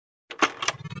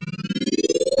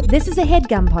This is a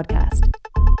HeadGum podcast.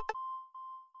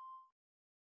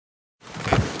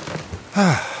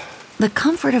 The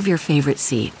comfort of your favorite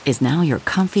seat is now your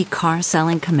comfy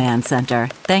car-selling command center,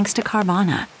 thanks to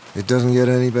Carvana. It doesn't get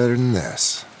any better than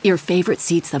this. Your favorite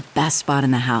seat's the best spot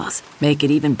in the house. Make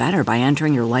it even better by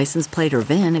entering your license plate or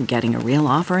VIN and getting a real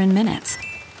offer in minutes.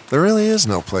 There really is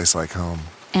no place like home.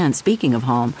 And speaking of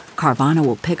home, Carvana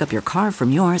will pick up your car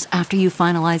from yours after you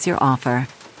finalize your offer.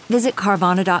 Visit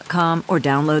Carvana.com or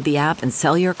download the app and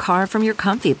sell your car from your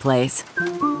comfy place.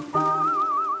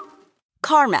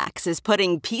 CarMax is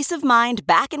putting peace of mind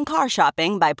back in car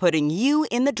shopping by putting you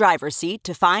in the driver's seat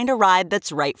to find a ride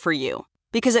that's right for you.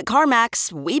 Because at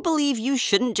CarMax, we believe you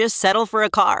shouldn't just settle for a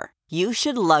car. You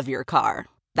should love your car.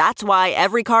 That's why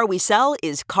every car we sell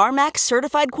is CarMax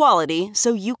certified quality,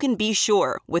 so you can be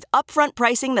sure with upfront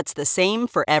pricing that's the same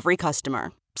for every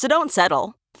customer. So don't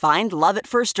settle. Find love at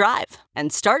first drive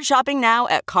and start shopping now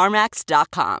at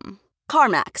CarMax.com.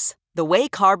 CarMax, the way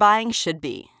car buying should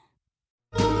be.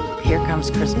 Here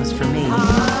comes Christmas for me. We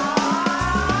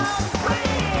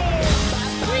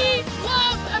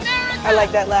love America! I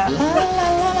like that laugh.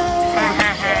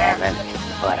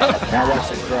 Now watch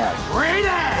this crowd. Great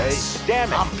ass! Hey,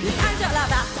 damn it.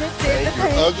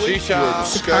 You're ugly. You're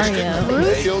disgusting.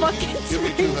 Bruce fucking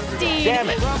Springsteen. Damn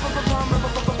it.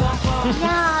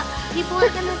 Yeah, people are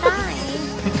gonna die.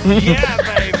 Yeah,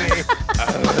 baby.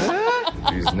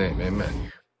 In Jesus' name,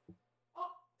 amen.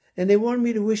 And they wanted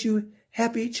me to wish you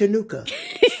Happy Chanukah.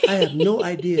 I have no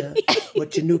idea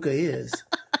what Chanukah is,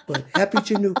 but Happy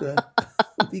Chanukah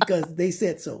because they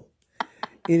said so.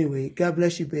 Anyway, God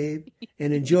bless you, babe,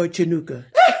 and enjoy Chanukah.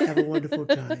 Have a wonderful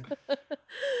time.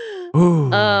 Ooh.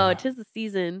 Oh, 'tis the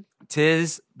season.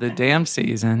 'Tis the damn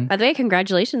season. By the way,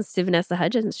 congratulations to Vanessa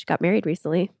Hudgens. She got married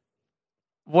recently.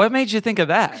 What made you think of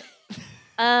that?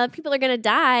 People are gonna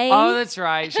die. Oh, that's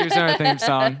right. She was in our theme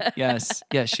song. Yes.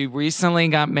 Yes, she recently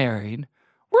got married.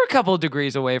 We're a couple of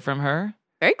degrees away from her.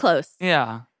 Very close.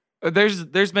 Yeah.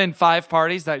 There's been 5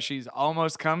 parties that she's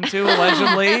almost come to,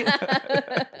 allegedly.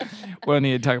 We'll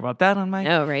need to talk about that on my...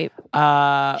 Oh, right.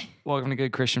 Welcome to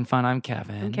Good Christian Fun. I'm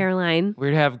Kevin. I'm Caroline.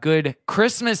 We're to have good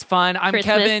Christmas fun. I'm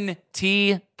Christmas. Kevin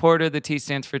T. Porter. The T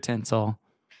stands for tinsel.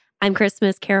 I'm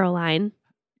Christmas Caroline.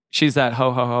 She's that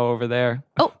ho-ho-ho over there.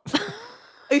 Oh.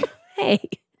 Hey.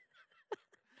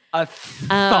 A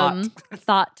thought.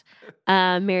 Thought.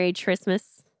 Merry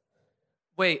Christmas.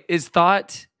 Wait, is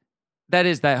thought... That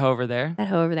is that hoe over there? That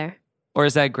hoe over there. Or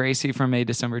is that Gracie from May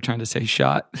December trying to say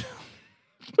shot?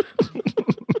 That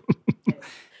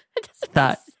doesn't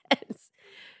Thought. make sense.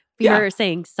 You're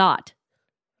saying sought.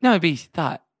 No, it'd be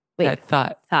thought. Wait. That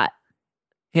thought. Thought.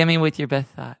 Hit me with your best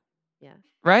thought. Yeah.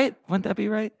 Right? Wouldn't that be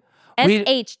right?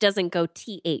 SH doesn't go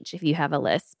TH if you have a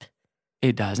lisp.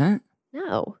 It doesn't?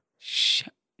 No.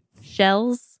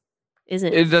 Shells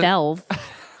isn't It does- shelve.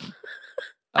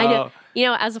 I know. Oh. You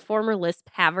know, as a former lisp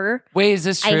haver, Wait, is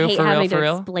this true? I hate For real? having For to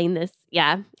real? explain this.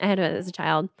 Yeah, I had it as a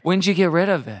child. When did you get rid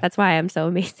of it? That's why I'm so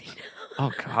amazing. Oh,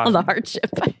 God. All the hardship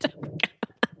I took.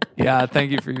 Yeah,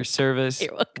 thank you for your service.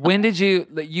 You're welcome. When did you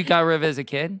got rid of it as a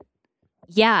kid?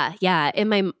 Yeah.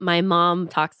 And my mom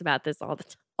talks about this all the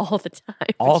time.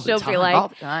 All the She'll time. be like, All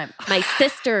the time. my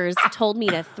sisters told me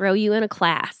to throw you in a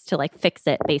class to like fix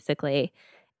it, basically.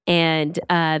 And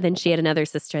then she had another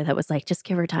sister that was like, just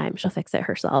give her time. She'll fix it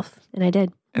herself. And I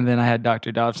did. And then I had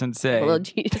Dr. Dobson say, Well,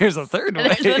 geez. there's a third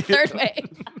way. There's a third way.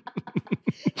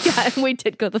 Yeah, and we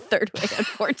did go the third way,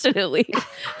 unfortunately.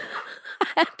 I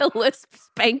had the lisp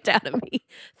spanked out of me.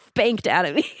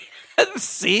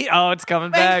 See? Oh, it's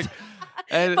coming back.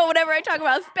 And- But whenever I talk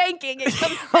about spanking, it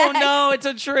comes back. oh, no, it's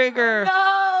a trigger.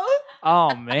 No.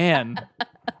 Oh, man.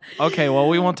 Okay, well,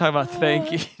 we won't talk about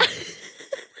thanking.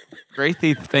 Great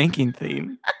thanking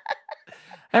theme.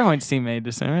 Everyone's seen May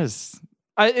December.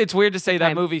 It's weird to say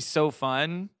that movie's so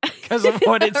fun because of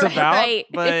what it's about. Right.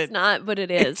 But it's not, but it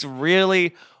is. It's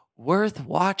really worth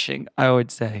watching, I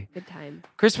would say. Good time.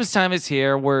 Christmas time is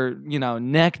here. We're,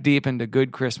 neck deep into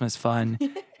good Christmas fun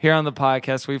here on the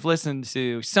podcast. We've listened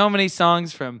to so many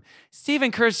songs from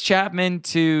Stephen Curtis Chapman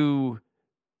to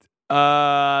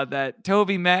that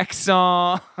Toby Mac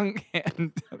song.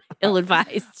 And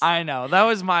Ill-advised. I know. That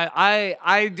was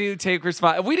I do take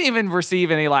responsibility. We didn't even receive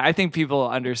any, I think people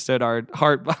understood our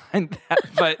heart behind that,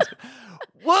 but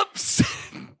whoops.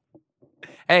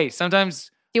 Hey,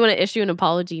 sometimes... Do you want to issue an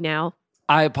apology now?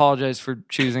 I apologize for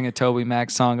choosing a Toby Mac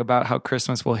song about how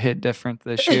Christmas will hit different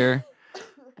this year,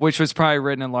 which was probably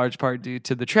written in large part due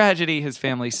to the tragedy his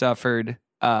family suffered.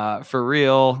 For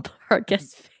real. Our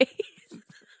guest face.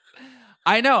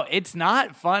 I know it's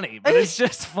not funny, but it's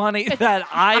just funny that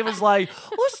I was like,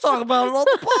 let's talk about it on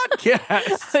the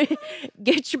podcast.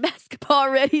 Get your basketball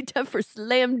ready for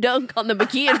slam dunk on the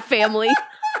McKeon family.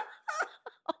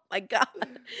 Oh my God.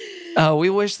 We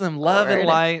wish them love and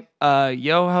light.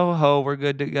 Yo ho ho, we're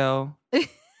good to go. You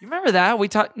remember that?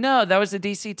 No, that was the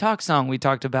DC Talk song we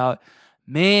talked about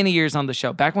many years on the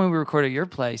show. Back when we recorded your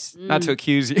place, not to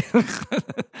accuse you.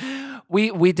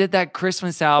 We did that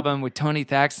Christmas album with Tony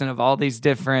Thaxton of all these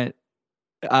different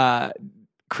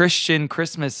Christian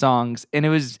Christmas songs. And I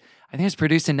think it was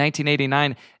produced in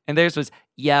 1989. And theirs was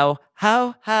Yo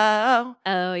Ho Ho.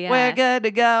 Oh, yeah. We're good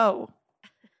to go.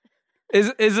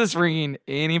 Is this ringing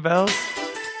any bells?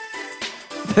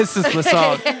 This is the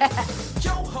song.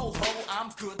 Yo ho ho, I'm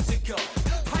good to go.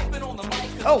 Piping on the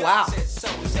mic. Oh, wow.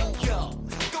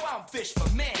 Go out and fish for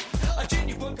men. A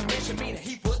genuine commission mean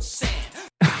he would send.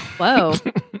 Whoa.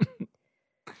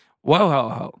 Whoa ho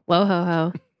ho. Whoa ho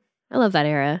ho. I love that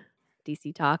era.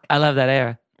 DC Talk. I love that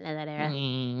era. I love that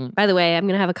era. By the way, I'm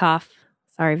going to have a cough.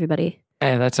 Sorry, everybody.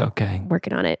 Hey, that's okay. I'm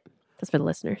working on it. That's for the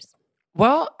listeners.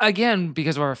 Well, again,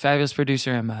 because we're a fabulous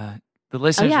producer, Emma, the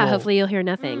listeners will Hopefully you'll hear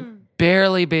nothing.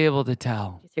 barely be able to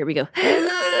tell. Here we go.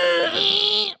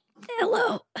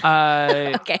 Hello.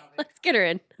 Okay, let's get her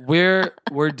in. We're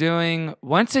doing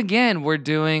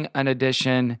an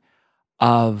edition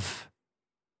of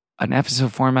an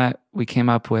episode format we came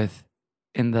up with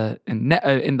in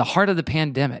the heart of the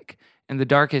pandemic, in the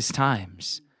darkest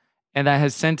times, and that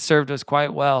has since served us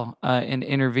quite well in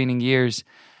intervening years.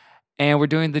 And we're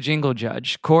doing the Jingle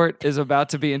Judge. Court is about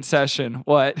to be in session.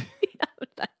 What?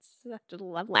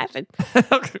 I'm laughing.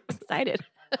 I'm excited.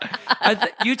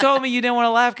 You told me you didn't want to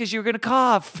laugh because you were going to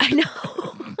cough. I know.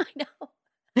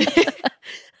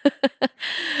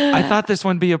 I thought this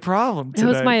wouldn't be a problem today. It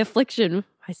was my affliction,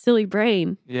 my silly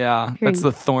brain. Yeah, that's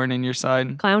the thorn in your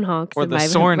side. Clown honks. Or the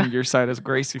thorn in your side, as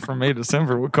Gracie from May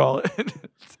December would call it.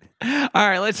 All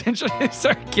right, let's introduce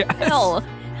our guest. Hell.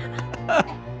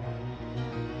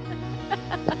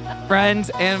 Friends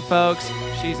and folks,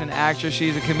 she's an actress,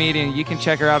 she's a comedian. You can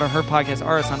check her out on her podcast,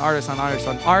 Artists on Artists on Artists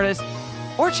on Artists,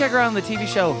 or check her out on the TV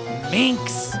show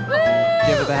Minx. Woo!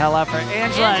 Give it the hell up for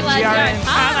Angela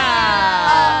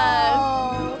Giarratana.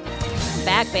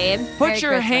 Back, babe. Put Merry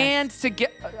your Christmas. hands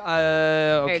together.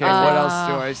 Okay, Christmas. what else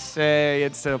do I say?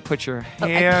 Instead of put your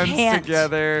hands can't.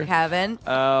 together. Haven't.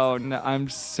 Oh, no, I'm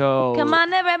so... Come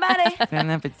on, everybody.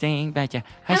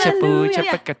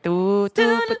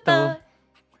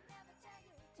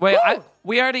 Wait,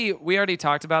 we already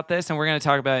talked about this, and we're going to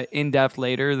talk about it in depth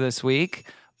later this week.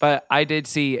 But I did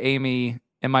see Amy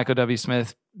and Michael W.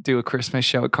 Smith do a Christmas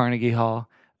show at Carnegie Hall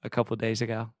a couple days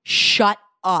ago. Shut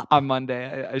up. On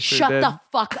Monday, I sure Shut did. the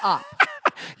fuck up.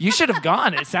 You should have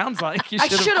gone. It sounds like you I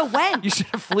should should have went. You should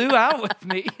have flew out with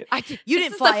me. You This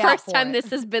didn't is fly the out first for time it. this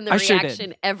has been the I sure did.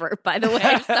 reaction ever, by the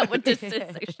way. Someone just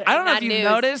I don't know if you've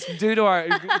noticed, due to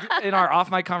our off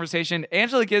mic conversation,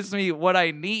 Angela gives me what I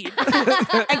need.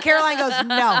 And Caroline goes,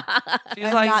 no. She's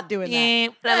I'm like, not doing that.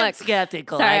 I'm like,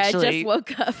 skeptical. Sorry, actually. I just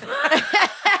woke up.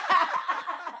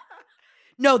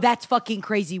 No, that's fucking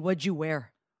crazy. What'd you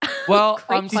wear? Well,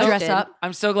 Did you dress up?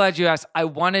 I'm so glad you asked. I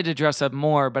wanted to dress up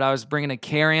more, but I was bringing a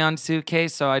carry-on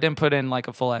suitcase, so I didn't put in like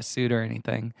a full-ass suit or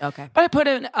anything. Okay. But I put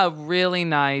in a really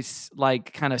nice,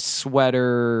 like, kind of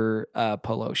sweater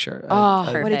polo shirt. What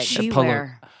did Perfect. she polo.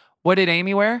 wear? What did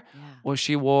Amy wear? Yeah. Well,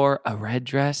 she wore a red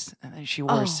dress, and then she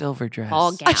wore a silver dress.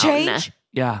 All gown. A change?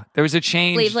 Yeah, there was a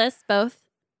change. Sleeveless, both.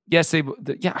 Yes, she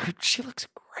looks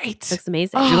great. Looks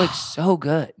amazing. She looks so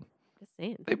good. Just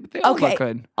saying. They all Okay. look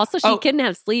good. Also, she couldn't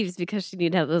have sleeves because she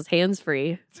needed to have those hands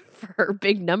free for her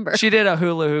big number. She did a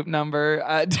hula hoop number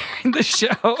during the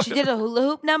show. She did a hula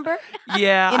hoop number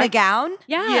Yeah. in a gown?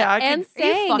 Yeah, I and can- are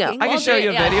you sang. fucking- I can show you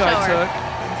a Yeah, video show I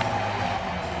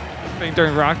her. took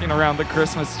during rocking around the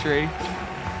Christmas tree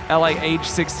at like age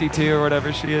 62 or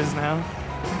whatever she is now.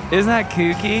 Isn't that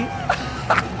kooky?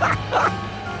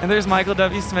 And there's Michael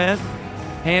W. Smith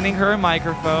handing her a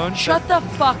microphone Shut the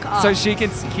fuck up. so she can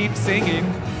keep singing.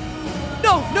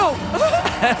 No.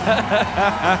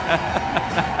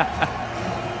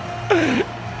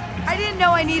 I didn't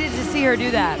know I needed to see her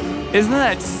do that. Isn't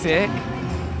that sick?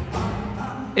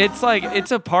 It's like,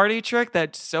 it's a party trick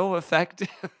that's so effective.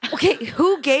 Okay,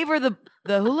 who gave her the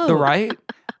hula hoop? The right?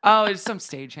 Oh, it's some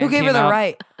stagehand. Who gave her came the out.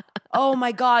 right? Oh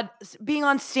my God. Being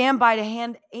on standby to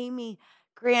hand Amy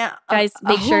Grant a, Guys, a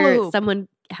make hula sure hoop. someone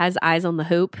has eyes on the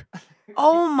hoop.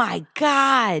 Oh my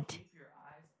God.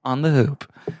 On the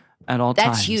hoop at all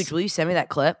times. That's huge. Will you send me that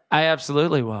clip? I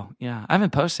absolutely will. Yeah. I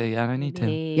haven't posted it yet. I need to.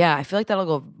 Yeah, I feel like that'll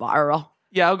go viral.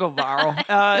 Yeah, I'll go viral.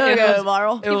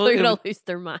 People are going to lose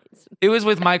their minds. It was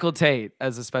with Michael Tate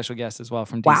as a special guest as well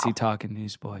from DC Talk and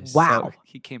Newsboys. Wow. So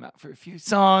he came out for a few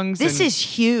songs. This is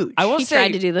huge. I will He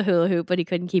tried to do the hula hoop, but he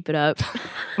couldn't keep it up.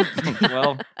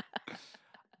 Well,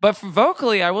 but for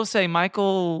vocally, I will say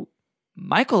Michael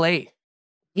ate.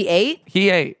 He ate? He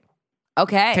ate.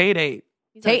 Okay. Tate ate.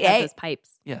 Tate ate. His pipes.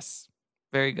 Yes.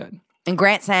 Very good. And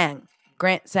Grant sang.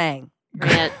 Grant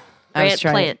I was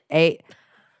trying Plant. to- Ate.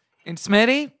 And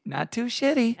Smitty, not too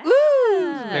shitty.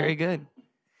 Woo! Very good.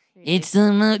 It's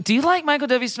do you like Michael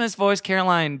W. Smith's voice?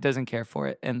 Caroline doesn't care for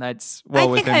it, and that's I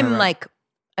think within I'm her right. like,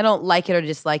 I don't like it or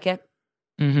dislike it.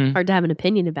 Mm-hmm. Hard to have an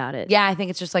opinion about it. Yeah, I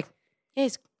think it's just like, yeah,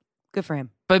 it's good for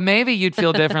him. But maybe you'd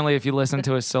feel differently if you listened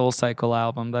to a Soul Cycle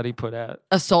album that he put out.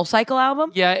 A Soul Cycle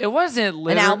album? Yeah, it wasn't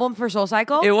An album for Soul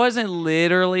Cycle? It wasn't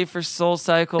literally for Soul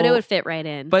Cycle, But it would fit right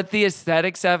in. But the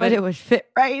aesthetics of But it, it would fit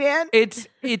right in.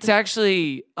 it's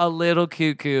actually a little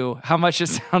cuckoo how much it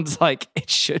sounds like it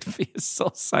should be a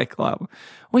Soul Cycle album.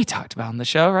 We talked about it on the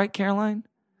show, right, Caroline?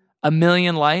 A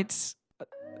Million Lights.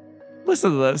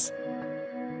 Listen to this.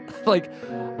 Like,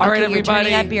 all right, You're everybody.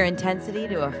 turning up your intensity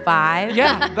to a 5.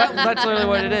 Yeah, that's literally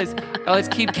what it is. Let's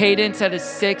keep cadence at a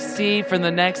 60 for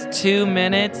the next 2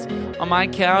 minutes. On my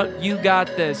count, you got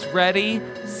this. Ready,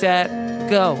 set,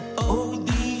 go.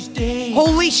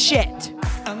 Holy shit.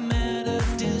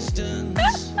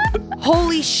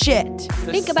 Holy shit.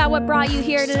 Think about what brought you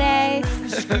here today.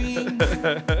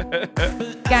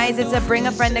 Guys, it's a bring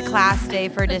a friend to class day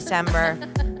for December.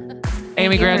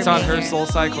 Amy Grant's on being her here. Soul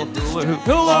Cycle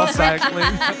hula cycling.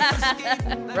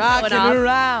 Rocking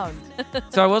around.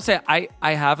 So I will say,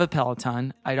 I have a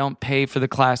Peloton. I don't pay for the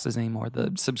classes anymore,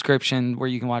 the subscription where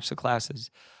you can watch the classes.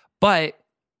 But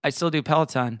I still do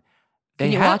Peloton.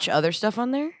 Can you watch other stuff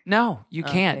on there? No, you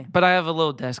can't. Okay. But I have a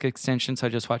little desk extension, so I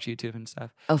just watch YouTube and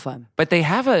stuff. Oh, fun. But they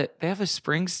have a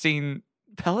Springsteen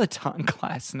Peloton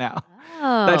class now.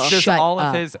 Oh. That's just Shut all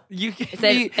up. of his. You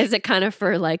Is it kind of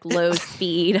for like low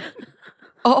speed?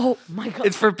 Oh my God.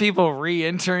 It's for people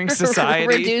re-entering society.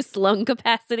 Reduced lung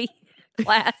capacity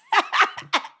class.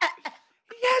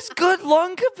 He has good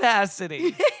lung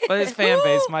capacity, but his fan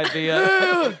base might be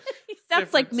a. He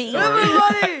sounds like me.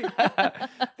 Everybody.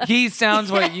 He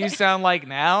sounds what you sound like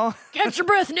now. Catch your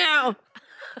breath now.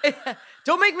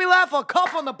 Don't make me laugh. I'll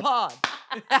cough on the pod.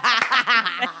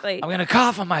 I'm gonna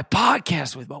cough on my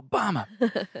podcast with Obama.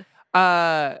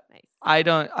 I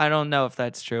don't know if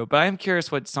that's true, but I'm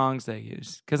curious what songs they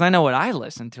use because I know what I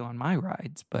listen to on my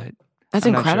rides. But That's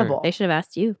I'm not incredible. sure. They should have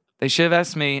asked you. They should have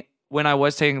asked me when I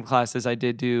was taking classes. I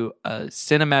did do a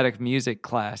cinematic music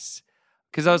class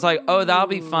because I was like, "Oh, that'll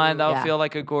be fun. That'll Yeah. feel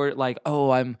like a like,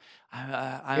 oh, I'm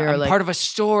like- part of a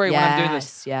story when I'm doing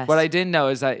this." Yes. What I didn't know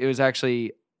is that it was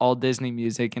actually all Disney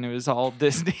music and it was all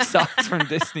Disney songs from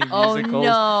Disney Oh musicals.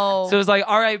 no. So it was like,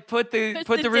 all right, put the It's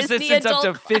the resistance Disney up to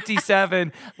adult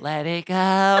 57. Let it go.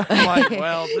 I'm like,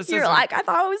 well, this is You're like, I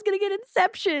thought I was gonna get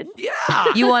Inception. yeah.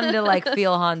 You wanted to like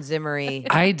feel Hans Zimmery.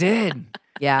 I did.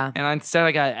 Yeah. And instead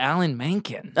I got Alan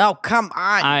Menken. Oh, come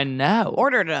on. I know.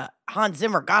 Ordered a Hans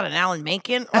Zimmer, got an Alan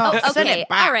Menken. Oh, send Okay, it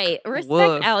back. all right. Respect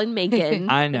Woof. Alan Menken.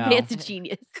 I know. Man's a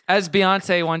genius. As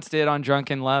Beyonce once did on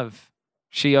Drunken Love.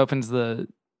 She opens the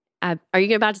Are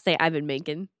you about to say Ivan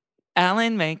Menken?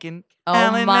 Alan Menken. Oh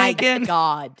Alan my Menken.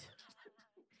 God.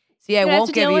 See, I You have won't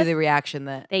to give deal you with- the reaction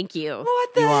that Thank you.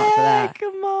 What the You want for that. heck?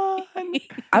 Come on.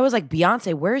 I was like,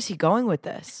 Beyonce, where is he going with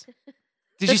this?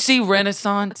 Did you see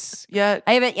Renaissance yet?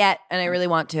 I haven't yet, and I really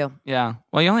want to. Yeah.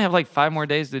 Well, you only have like 5 more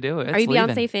days to do it. Are you It's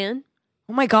leaving. Beyonce fan?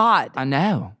 Oh my God. I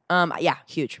know. Yeah,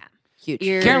 huge. Huge.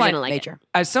 You're Caroline, gonna like Major.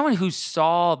 As someone who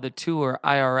saw the tour it.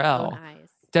 IRL, Oh, nice.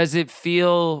 does it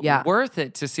feel Yeah. worth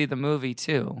it to see the movie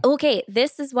too? Okay,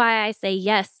 this is why I say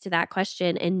yes to that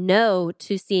question and no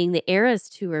to seeing the Eras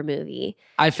Tour movie.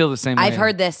 I feel the same way. I've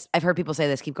heard this. I've heard people say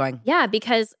this. Keep going. Yeah,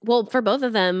 because well, for both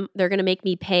of them, they're going to make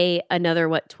me pay another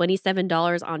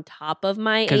 $27 on top of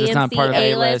my 'Cause it's not AMC part of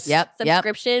A-list A-list. Yep, yep.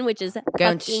 subscription, which is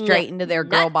Going fucking straight into their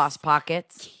girl nuts. boss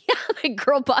pockets. Yeah, my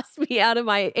girl bossed me out of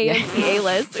my AMC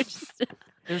A-list. Which is,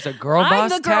 There's a girl I'm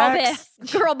boss the girl tax?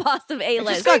 girl boss of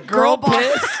A-list. Just got girl boss.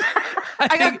 piss.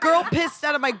 I got girl pissed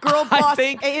out of my girl I boss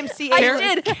think AMC. Car-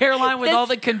 did. Caroline, with This- all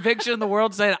the conviction in the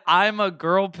world, said, "I'm a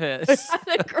girl piss."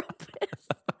 The girl piss.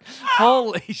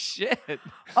 Holy shit!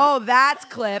 Oh, that's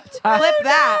clipped. Clip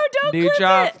that. Don't New clip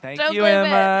job. it. Thank Don't you, clip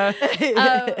Emma.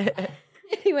 it.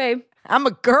 Anyway, I'm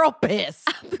a girl piss.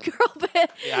 girl piss.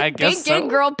 Yeah, I guess Getting so.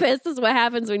 girl piss is what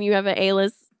happens when you have an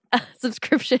A-list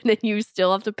subscription and you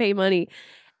still have to pay money.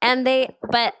 And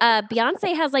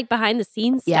Beyonce has like behind the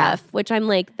scenes Yeah. stuff, which I'm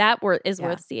like, is Yeah.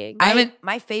 worth seeing.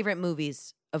 My favorite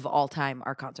movies of all time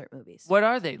are concert movies. What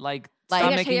are they like? Like,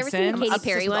 Stop have you Making ever seen the Sense. Katy Obsessed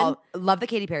Perry with one? love the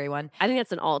Katy Perry one. I think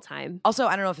that's an all-time. Also,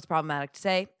 I don't know if it's problematic to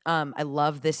say. I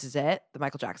love This Is It, the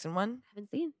Michael Jackson one Haven't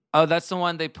seen. Oh, that's the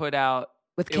one they put out.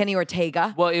 with Kenny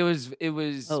Ortega. Well, it was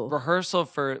Oh. rehearsal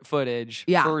for footage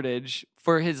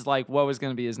for his like what was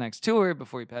going to be his next tour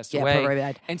before he passed away. before he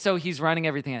died. And so he's running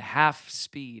everything at half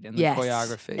speed in the Yes.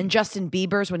 choreography. And Justin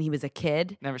Bieber's when he was a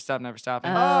kid. Never Stop, Never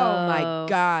Stopping. Oh my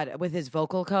God, with his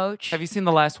vocal coach. Have you seen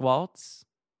The Last Waltz?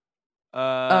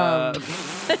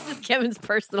 This is Kevin's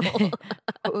personal.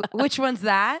 Which one's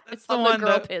that? It's the on one the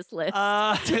girl that- piss list.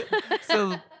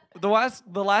 So the last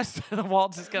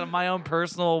waltz is kind of my own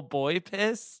personal boy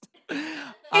piss.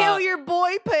 Ew, your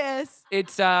boy piss.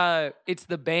 It's the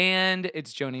band.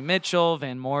 It's Joni Mitchell,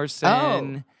 Van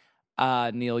Morrison,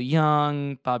 Neil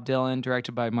Young, Bob Dylan,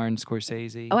 directed by Martin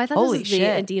Scorsese. Oh, I thought Holy this was the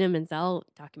shit. Idina Menzel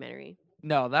documentary.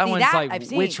 No, that See, one's that like I've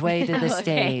seen. Which Way to the Okay,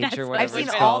 Stage that's or what whatever. I've seen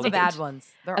it's all called. the bad ones.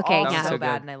 They're Okay, all yeah. so So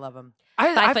bad, good. and I love them.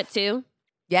 5'2".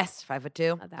 Yes,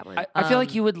 5'2". Love that one. I feel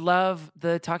like you would love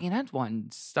the Talking Heads one.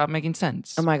 Stop Making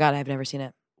Sense. Oh my God, I've never seen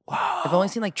it. Wow. I've only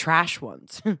seen like trash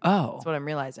ones. That's Oh. what I'm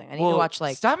realizing. I need to watch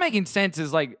like. Stop Making Sense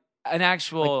is like an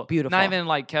actual Like, beautiful. Not even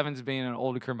like Kevin's being an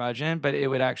older curmudgeon, but it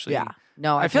would actually. Yeah.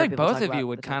 No, I I've feel heard like people both talk of about you it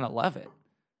would the kind of love it.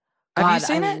 God, Have you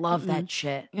seen I it? love that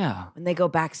shit. Yeah. When they go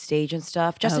backstage and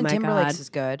stuff. Justin my Timberlake's God. is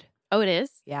good. Oh, it is?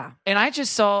 Yeah. And I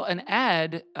just saw an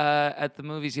ad at the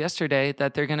movies yesterday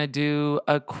that they're gonna do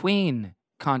a Queen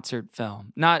concert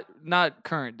film, not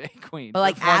current day Queen, But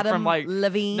like one Adam from like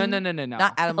Levine. no,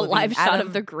 Not Adam A Levine. live shot Adam,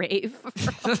 of the grave.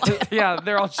 yeah,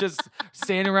 they're all just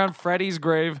standing around Freddie's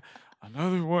grave.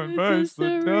 Another one bites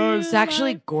the It's dust.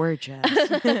 actually gorgeous.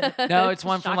 No, it's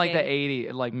one from like the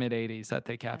Shocking. mid 80s that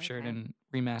they captured and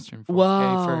remastered in 4K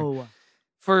Whoa.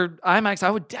 for IMAX.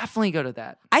 I would definitely go to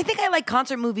that. I think I like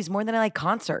concert movies more than I like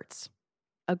concerts.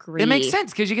 Agree. It makes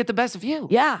sense because you get the best view.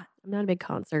 Yeah. I'm not a big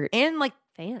concert And like,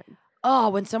 fan. oh,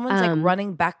 when someone's like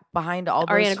running back behind all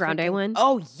those Ariana Grande one.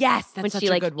 Oh, yes. That's When such she a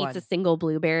like good eats one. a single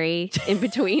blueberry in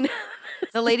between.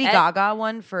 The Lady set. Gaga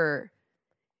one for.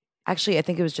 Actually, I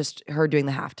think it was just her doing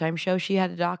the halftime show. She had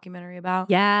a documentary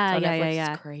about. Yeah, It's on yeah, Netflix.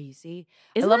 yeah. It's crazy.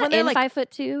 Isn't love that when they're in like-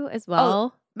 5'2" as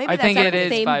well? Maybe I that's think not it the is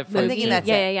same- 5 I'm foot. thinking that's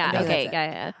yeah, it. yeah, I'm yeah. thinking Okay,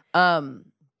 that's it. yeah.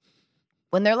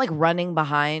 When they're like running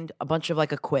behind a bunch of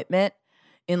like equipment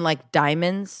in like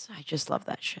diamonds, I just love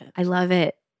that shit. I love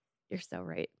it. You're so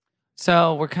right.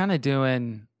 So we're kind of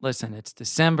doing, listen, it's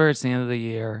December, it's the end of the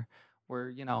year.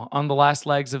 We're, on the last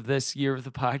legs of this year of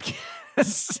the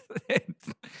podcast.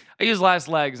 I used last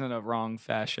legs in a wrong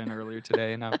fashion earlier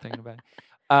today, and now I'm thinking about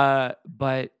it.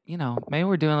 But, maybe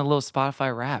we're doing a little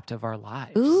Spotify Wrapped of our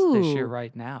lives this year Ooh.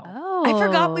 right now. Oh. I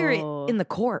forgot we were in the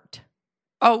court.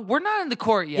 Oh, we're not in the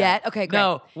court yet. Yet? Okay, great.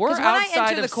 No, we're 'Cause when I outside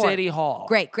enter of the court- City Hall.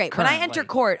 Great, great. When I enter currently.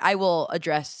 court, I will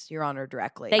address Your Honor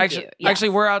directly. Thank Actually, you. Yes. actually,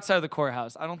 we're outside of the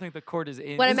courthouse. I don't think the court is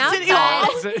in When I'm City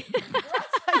outside-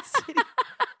 Hall.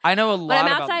 I know a lot When I'm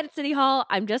about outside at City Hall,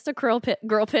 I'm just a girl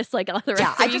piss like all the rest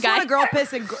Yeah, of I you just guys. want a girl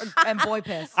piss and boy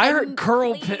piss. I heard And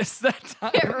curl please piss that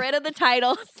time. Get rid of the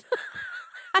titles.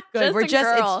 Good. We're a just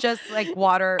girl. it's just like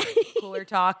water cooler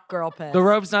talk, girl piss. The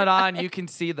robe's not on. You can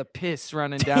see the piss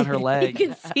running down her You leg.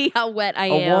 can see how wet I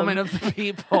A am. woman of the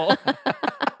people.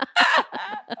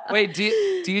 Wait, do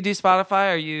you do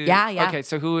Spotify? Are you? Yeah. Okay,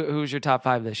 so who's your top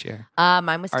 5 this year?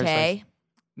 Mine was Ours Tay.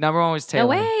 Number 1 was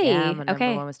Taylor. No way. Yeah, my number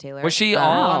okay. 1 was Taylor. Was she all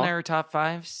Wow. on their top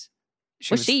 5s?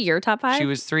 Was she your top 5? She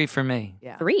was 3 for me.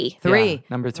 Yeah. 3. Three. Yeah,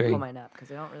 number I'll 3. pull mine up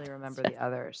because I don't really remember the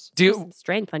others. Do Some you,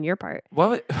 strength on your part.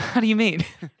 how do you mean?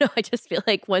 No, I just feel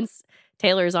like once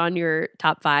Taylor's on your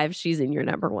top 5, she's in your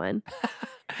number 1.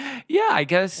 Yeah, I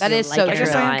guess That is like so it I or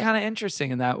guess true. I not. am kind of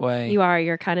interesting in that way. You are.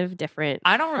 You're kind of different.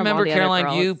 I don't from remember all the other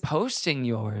Caroline you girls. posting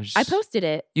yours. I posted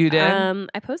it. You did?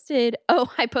 I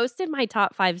posted my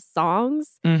top 5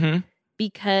 songs Mm-hmm.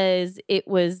 because it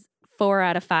was 4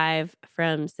 out of 5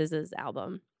 from SZA's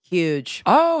album. Huge.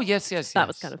 Oh yes. That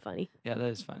was kind of funny. Yeah, that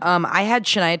is funny. I had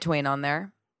Shania Twain on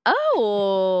there.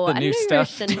 Oh, The I new didn't know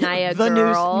stuff. you were a Shania The new,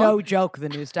 girl. no joke, the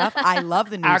new stuff. I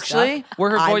love the new Actually, stuff. where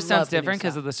her I voice sounds love the new different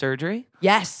because stuff. of the surgery.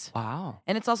 Yes. Wow.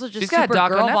 And it's also just She's got a super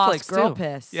doc on girl boss, Netflix, girl too.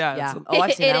 piss. Yeah, Yeah. it's- Oh,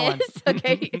 I've seen It that one. is?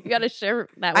 Okay, you got to share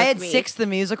that with I had me. Six the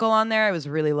musical on there. It was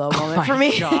a really low moment my for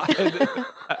me. God.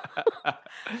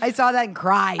 I saw that and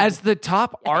cried. As the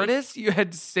top artist, you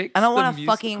had 6. I don't the want to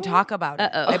fucking musical? talk about it.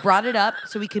 Uh-oh. I brought it up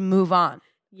so we can move on.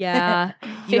 Yeah.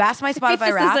 You asked my Spotify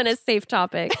This Wrapped. isn't a safe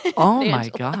topic. Oh my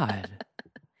Angela. God.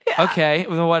 Okay.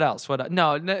 Well, what else?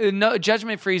 No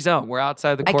judgment-free zone. We're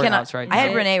outside the I courthouse cannot. right I now.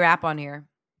 had Renee Rapp on here.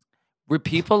 Where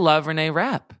people love Renee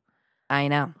Rapp. I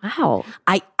know. Wow.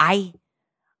 I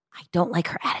don't like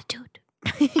her attitude.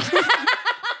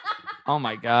 Oh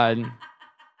my God.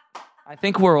 I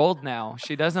think we're old now.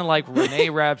 She doesn't like Renee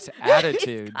Rapp's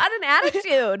attitude. Got an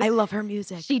attitude. I love her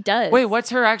music. She does. Wait,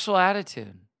 what's her actual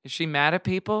attitude? Is she mad at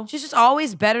people? She's just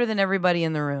always better than everybody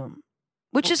in the room,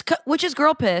 which is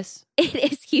girl piss. It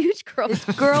is huge girl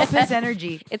Girl piss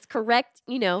energy. It's correct,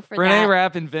 for Renee that.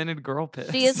 Rapp invented girl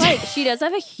piss. She does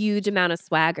have a huge amount of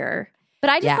swagger. But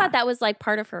I just thought that was like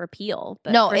part of her appeal.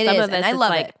 But No, for it some is, of us, and I it's love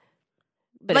like it.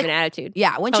 bit of an attitude.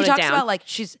 Yeah, when Tone she it talks down. about like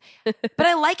but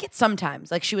I like it sometimes.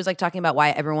 Like she was like talking about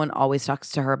why everyone always talks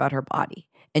to her about her body,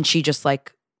 and she just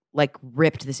like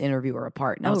ripped this interviewer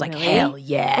apart, and I was like, really? hell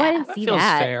yeah, Oh, I didn't see feels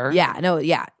that. fair. yeah, no,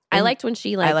 yeah. I And liked when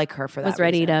she I like her for that. was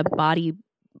ready reason. to body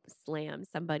slam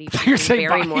somebody. You're saying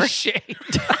Barrymore. body shade.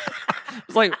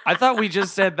 It's like, I thought we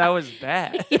just said that was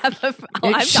bad. Yeah, but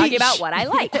I'm talking about what I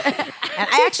like. And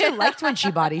I actually liked when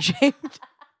she body shamed.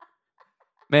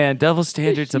 Man, double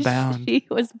standards abound. She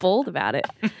was bold about it.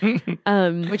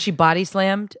 When she body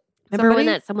slammed. Remember when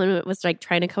somebody? someone was like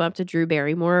trying to come up to Drew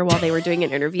Barrymore while they were doing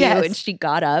an interview Yes. and she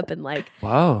got up and like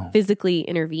Whoa. physically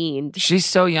intervened? She's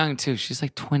so young, too. She's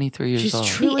like 23 years She's old.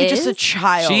 truly just a is?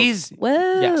 child. She's,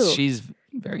 Whoa. yes, she's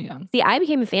very young. See, I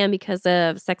became a fan because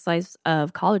of Sex Lives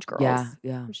of College Girls.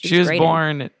 yeah. She was great in-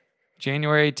 born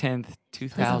January 10th, She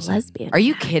was 2000. a lesbian. Are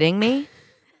you kidding me?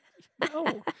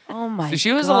 No. Oh my! So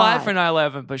she was God. alive for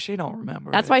 9/11, but she don't remember.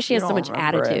 That's it. why she has You so don't much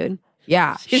remember it. attitude.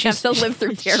 Yeah, She has to live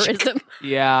through terrorism.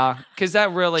 Yeah, because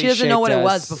that really She doesn't know what shaped it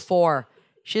was us. before.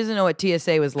 She doesn't know what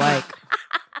TSA was like.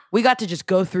 We got to just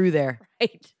go through there.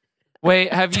 Right.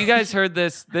 Wait, have you guys heard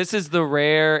this? This is the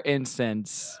rare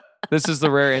instance. This is the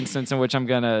rare instance in which I'm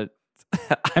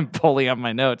pulling up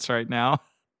my notes right now.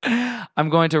 I'm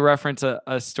going to reference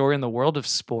a story in the world of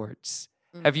sports.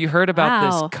 Have you heard about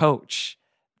Wow. this coach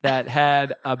that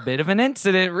had a bit of an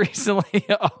incident recently?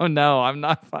 Oh no, I'm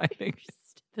not finding.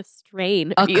 The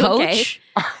strain. A Are you okay? coach?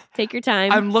 Take your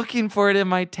time. I'm looking for it in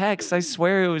my text. I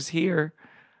swear it was here.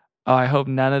 Oh, I hope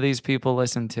none of these people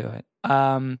listen to it.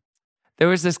 There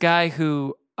was this guy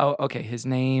who, his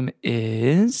name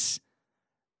is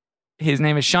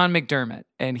Sean McDermott,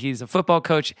 and he's a football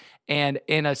coach. And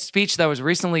in a speech that was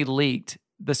recently leaked,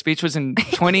 the speech was in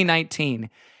 2019,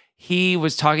 he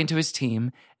was talking to his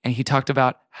team, and he talked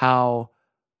about how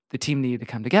the team needed to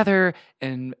come together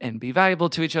and be valuable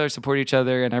to each other, support each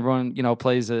other, and everyone,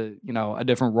 plays a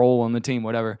different role on the team,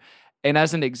 whatever. And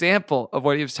as an example of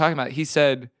what he was talking about, he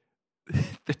said,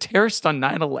 the terrorists on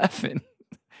 9/11,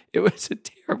 it was a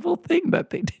terrible thing that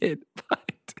they did,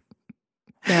 but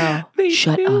No, they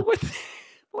shut knew up.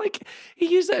 like he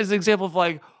used that as an example of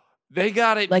like they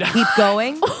got it Like done. keep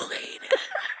going.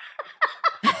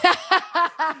 They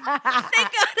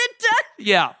got it done.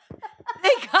 Yeah.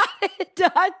 They got it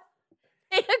done.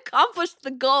 They accomplished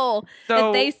the goal So-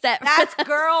 that they set. for That's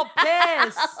girl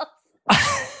piss.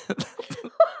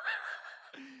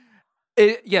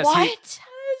 Yes. What?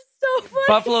 so funny.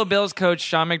 Buffalo Bills coach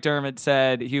Sean McDermott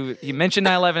said he mentioned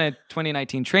 9/11 at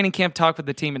 2019 training camp, talked with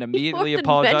the team, and immediately More than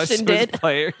apologized to mentioned his it.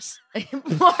 players.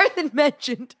 More than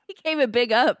mentioned. He came a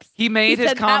big ups. He made his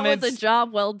said comments. that was a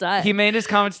job well done. He made his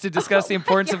comments to discuss the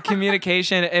importance of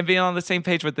communication and being on the same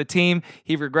page with the team.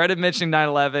 He regretted mentioning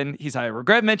 9/11. He said, I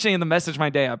regret mentioning in the message my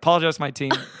day. I apologize to my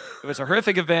team. It was a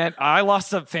horrific event. I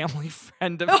lost a family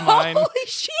friend of mine. Holy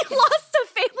shit. He lost a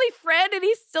family friend and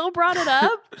he still brought it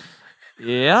up.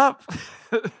 Yep.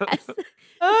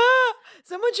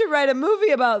 Someone should write a movie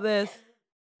about this.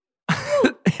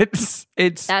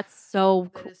 It's That's so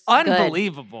cool.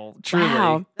 unbelievable, truly.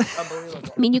 Wow.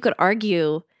 Unbelievable. I mean, you could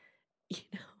argue,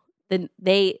 that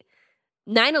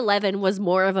 9/11 was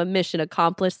more of a mission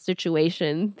accomplished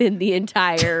situation than the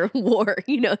entire war.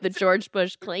 The George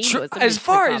Bush claim was. A As mission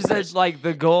far as accomplished. like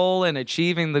the goal and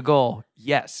achieving the goal,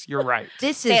 yes, you're right.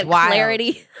 This They is had wild.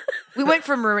 clarity. We went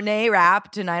from Renee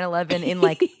Rapp to 9/11 in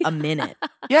like a minute.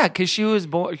 Yeah, because she was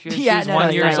born. She Yeah, was no, 1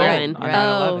 no, year old. 9/11. on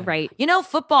Oh, 9/11. right.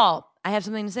 Football. I have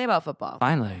something to say about football.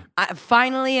 Finally. I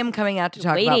finally am coming out to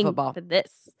talk about Waiting football. for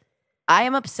this. I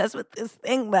am obsessed with this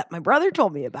thing that my brother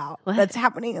told me about What? that's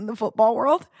happening in the football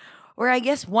world. Where I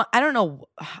guess I don't know,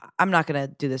 I'm not going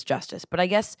to do this justice, but I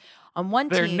guess on one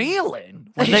They're team.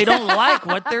 kneeling when they don't like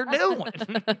what they're doing.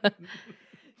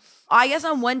 I guess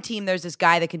on one team, there's this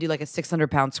guy that can do like a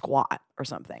 600-pound squat or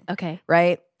something. Okay.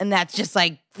 Right? And that's just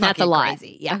like That's a fucking lot.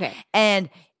 crazy. Yeah. Okay.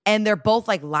 And they're both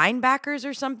like linebackers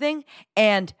or something.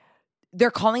 And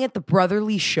they're calling it the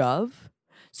brotherly shove.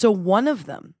 So one of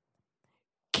them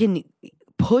can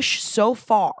push so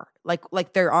far,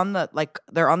 like they're on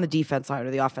the defense line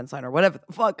or the offense line or whatever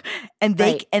the fuck, and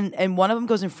they Right. and one of them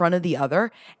goes in front of the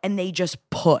other, and they just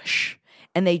push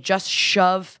and they just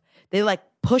shove. They like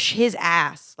push his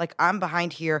ass. Like I'm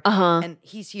behind here and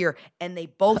he's here. And they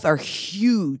both are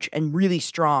huge and really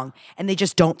strong. And they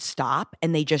just don't stop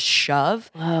and they just shove.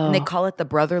 Whoa. And they call it the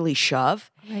brotherly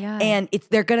shove. Oh my God. And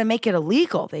they're going to make it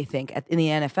illegal, they think, in the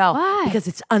NFL. Why? Because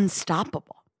it's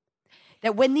unstoppable.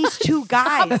 That when these two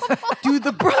guys do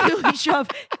the brotherly shove,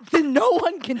 then no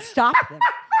one can stop them.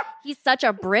 He's such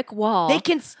a brick wall. They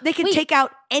can take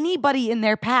out anybody in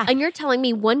their path. And you're telling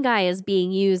me one guy is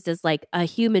being used as like a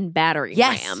human battering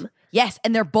ram. Yes,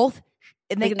 and they're both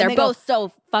they're both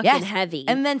so fucking heavy.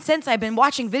 And then since I've been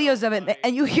watching videos of it,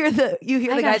 and you hear the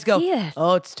guys go,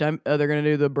 "Oh, it's time. Oh, they're gonna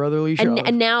do the brotherly shove."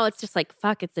 And now it's just like,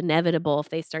 fuck, it's inevitable if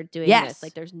they start doing this.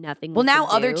 Like, there's nothing. Well, now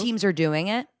other do. teams are doing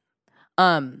it.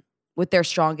 With their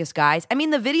strongest guys. I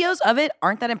mean, the videos of it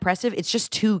aren't that impressive. It's just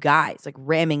two guys like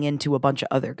ramming into a bunch of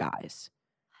other guys.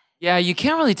 Yeah, you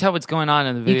can't really tell what's going on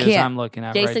in the videos I'm looking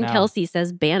at Jason right now. Kelsey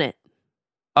says ban it.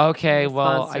 Okay,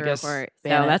 well, I guess. So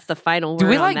that's the final word. Do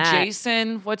we on like that.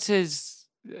 Jason? What's his?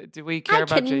 Do we care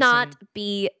about Jason? I cannot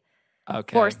be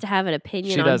forced to have an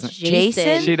opinion on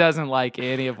Jason. She doesn't like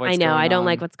any of what's going on. I know. I don't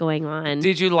like what's going on.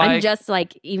 Did you like? I'm just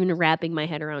like even wrapping my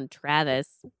head around Travis.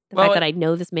 The fact that I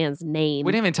know this man's name.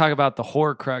 We didn't even talk about the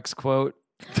Horcrux quote.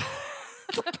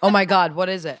 Oh my God, what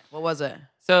is it? What was it?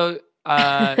 So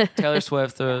Taylor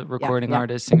Swift, the recording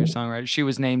artist, singer-songwriter, she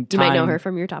was named You Time. might know her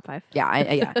from your top 5.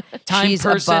 Yeah. Time She's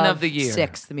Person above of the Year.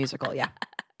 6, the musical, yeah.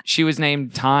 She was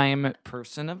named Time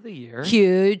Person of the Year.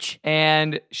 Huge.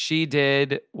 And she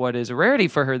did what is a rarity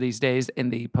for her these days in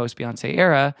the post-Beyonce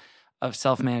era of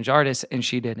self-managed artists, and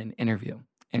she did an interview.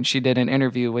 And she did an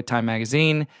interview with Time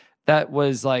Magazine that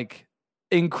was like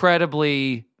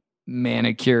incredibly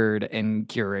manicured and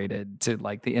curated to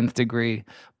like the nth degree.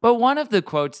 But one of the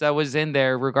quotes that was in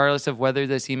there, regardless of whether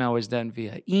this email was done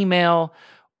via email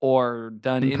or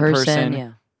done in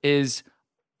person is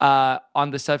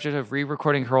on the subject of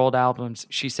re-recording her old albums.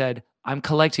 She said, "I'm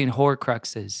collecting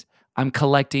Horcruxes. I'm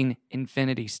collecting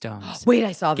Infinity Stones." Wait,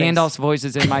 I saw this. Gandalf's voice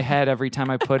is in my head every time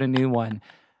I put a new one.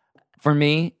 For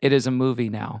me, it is a movie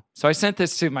now. So I sent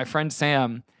this to my friend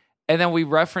Sam, and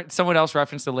then someone else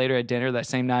referenced it later at dinner that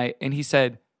same night, and he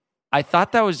said, "I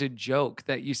thought that was a joke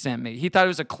that you sent me." He thought it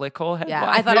was a clickhole headline. Yeah,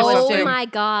 I thought it was too. Oh my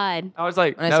God. I was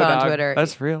like, when no, I saw it dog, on Twitter.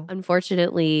 That's real.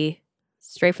 Unfortunately,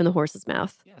 straight from the horse's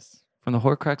mouth. Yes. From the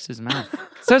Horcrux's mouth.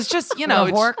 So it's just, the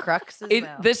Horcrux's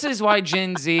mouth. This is why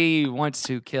Gen Z wants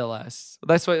to kill us.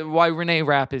 That's why Renee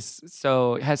Rapp has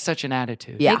such an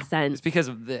attitude. Yeah. Makes sense. It's because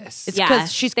of this. It's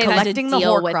because she's they'd have to collecting the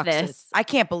deal with Horcruxes. this. I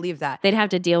can't believe that. They'd have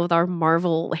to deal with our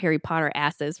Marvel Harry Potter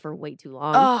asses for way too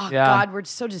long. Oh, Yeah. God, we're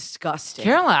so disgusting.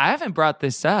 Caroline, I haven't brought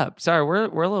this up. Sorry, we're a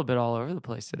little bit all over the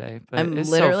place today. But I'm it's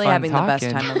literally so fun having the best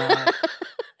talking. time of my life.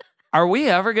 Are we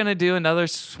ever going to do another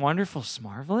Wonderful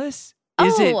Smarvelous?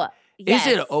 Yes.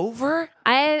 Is it over?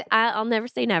 I'll never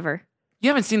say never. You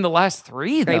haven't seen the last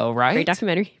 3 though, right? Great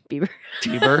documentary. Bieber.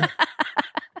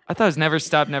 I thought it was Never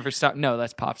Stop, Never Stop. No,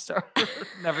 that's Pop Star.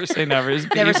 Never Say Never is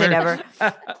Bieber. Never say never.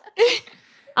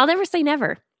 I'll never say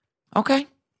never. Okay.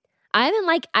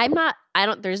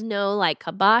 There's no like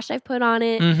kibosh I've put on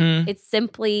it. Mm-hmm. It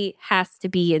simply has to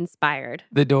be inspired.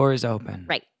 The door is open.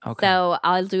 Right. Okay. So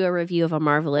I'll do a review of a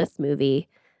Marvelous movie,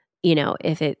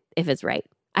 if it's right.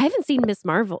 I haven't seen Miss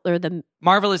Marvel or the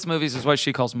Marvelous movies is what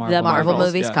she calls Marvel. The Marvel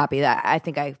Marvels, movies, yeah. copy that. I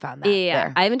think I found that.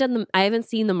 Yeah. there. I haven't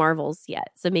seen the Marvels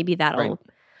yet. So maybe that'll Right.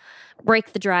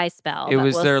 break the dry spell. It but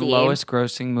was we'll their see. lowest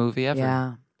grossing movie ever.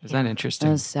 Yeah. Is that interesting?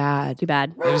 That's sad. Too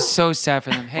bad. It was so sad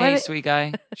for them. Hey, What- sweet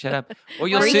guy, shut up. Well,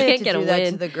 you'll Or Why you do see. can't to get a do that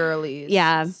win. to the girlies.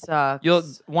 Yeah. It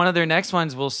sucks. One of their next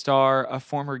ones will star a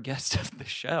former guest of the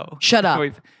show. Shut up.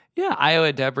 Yeah,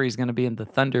 Iowa Debris is going to be in the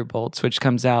Thunderbolts, which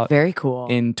comes out Very cool.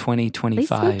 in They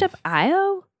 2025. swooped up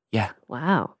Io? Yeah.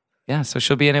 Wow. Yeah, so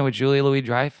she'll be in it with Julia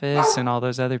Louis-Dreyfus and all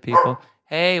those other people.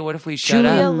 Hey, what if we shut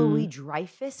Julia up?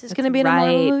 Louis-Dreyfus is That's going to be in a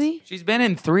Marvel right. movie? She's been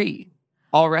in 3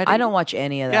 already. I don't watch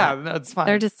any of Yeah, that. that's fine.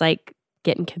 They're just like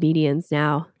getting comedians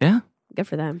now. Yeah. Good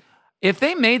for them. If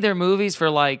they made their movies for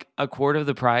like a quarter of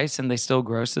the price and they still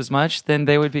gross as much, then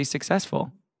they would be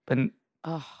successful. But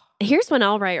Oh. Here's when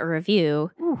I'll write a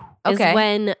review. Okay. Is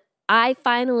when I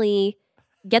finally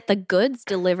get the goods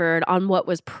delivered on what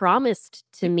was promised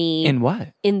to me in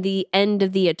what? in the end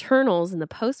of the Eternals in the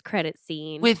post-credit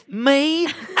scene. With me,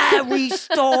 Harry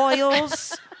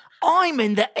Styles, I'm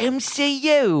in the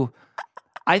MCU.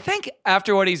 I think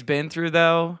after what he's been through,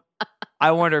 though, I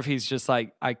wonder if he's just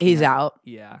like, He's out.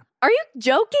 Yeah. Are you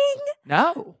joking?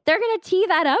 No. They're gonna tee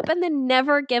that up and then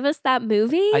never give us that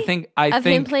movie? I think of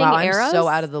him playing Wow, Arrows? I'm so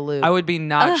out of the loop. I would be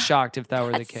not Ugh, shocked if that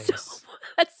were the that's case.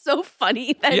 That's so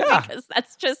funny then Yeah. because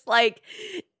that's just like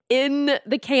in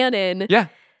the canon Yeah.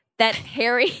 that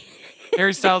Harry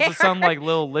Harry Styles is some like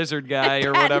little lizard guy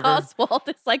or Patton whatever. Oswalt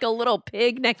is like a little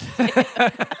pig next to him.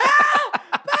 Patton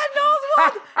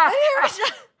Oswalt and Harry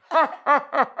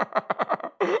Styles.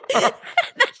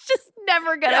 That's just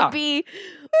never gonna be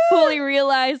fully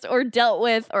realized or dealt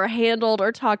with or handled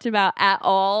or talked about at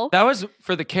all. That was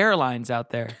for the Carolines out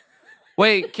there.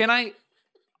 Wait, can I?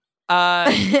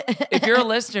 If you're a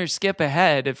listener, skip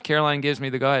ahead. If Caroline gives me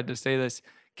the go ahead to say this,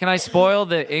 can I spoil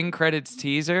the in credits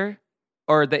teaser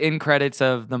or the in credits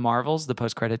of the Marvels, the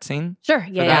post credit scene? Sure.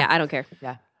 Yeah. I don't care.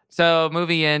 Yeah. So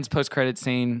movie ends, post credit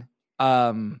scene.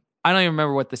 I don't even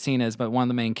remember what the scene is, but one of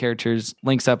the main characters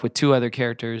links up with two other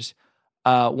characters.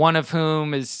 One of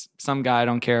whom is some guy I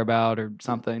don't care about or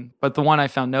something. But the one I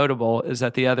found notable is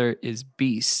that the other is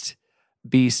Beast.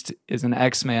 Beast is an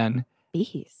X-Man.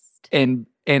 Beast. And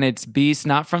it's Beast,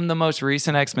 not from the most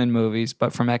recent X-Men movies,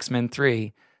 but from X-Men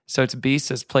 3. So it's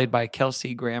Beast is played by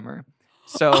Kelsey Grammer.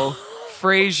 So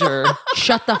Frasier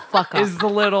shut the fuck up. Is the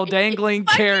little dangling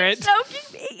carrot.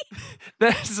 Joking me.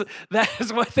 That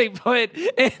is what they put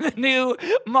in the new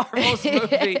Marvels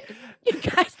movie. You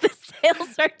guys, the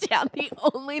sales are down. The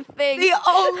only thing.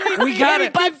 We got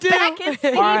it. Butts back in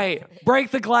seats. All right,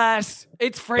 break the glass.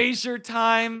 It's Frasier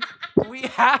time. We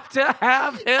have to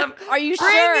have him. Are you Bring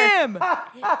sure? him.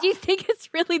 Do you think it's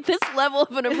really this level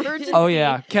of an emergency? Oh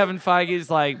yeah, Kevin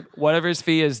Feige's like, whatever his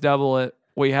fee is, double it.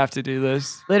 We have to do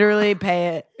this. Literally pay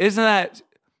it. Isn't that?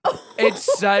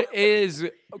 It is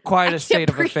quite a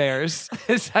state of affairs.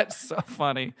 Is that so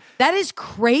funny? That is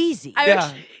crazy.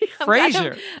 Yeah,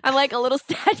 Frasier. I'm like a little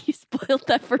sad you spoiled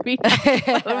that for me.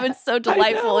 It would have been so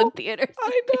delightful in theaters.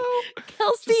 I know.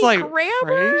 Kelsey Just like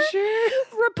Grammer, Frasier?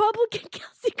 Republican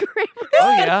Kelsey Grammer.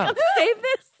 Oh, yeah. Come say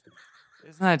this.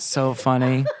 Isn't that so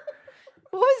funny?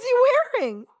 What was he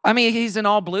wearing? I mean, he's an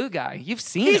all blue guy. You've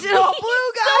seen He's him. an all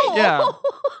blue guy. Yeah.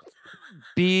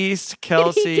 Beast,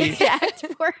 Kelsey. He did act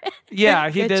for it. Yeah,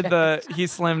 he did he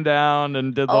slimmed down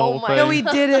and did the whole thing. No, he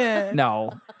didn't.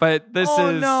 No, but this Oh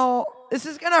is no. This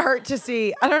is gonna hurt to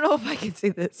see. I don't know if I can see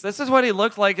this. this is what he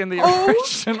looked like in the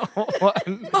original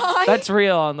one. That's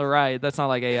real on the right. That's not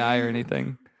like AI or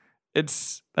anything.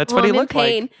 That's what I'm he in looked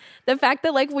pain. like. The fact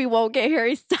that like we won't get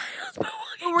Harry Styles, but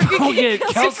We're We'll get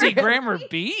Kelsey Grammer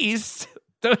Beast.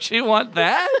 Don't you want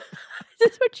that?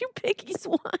 That's what you piggies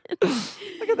want.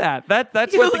 Look at that.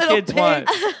 That's You what the little kids pig. want.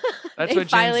 That's They what Gen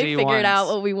finally Z figured wants. out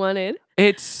what we wanted.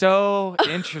 It's so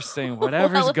interesting.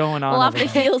 Whatever's going on. Well, off over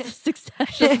the there. heels of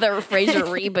success of the Frasier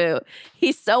reboot,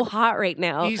 he's so hot right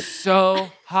now. He's so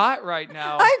hot right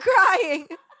now. I'm crying.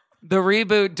 The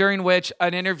reboot during which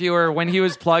an interviewer, when he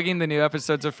was plugging the new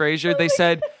episodes of Frasier, they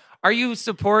said,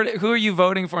 who are you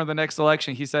voting for in the next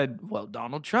election? He said, well,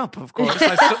 Donald Trump, of course.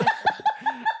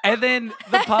 And then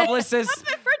the publicist... for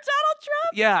Donald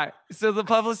Trump? Yeah. So the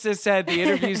publicist said the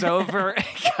interview's over and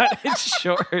cut it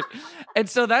short. And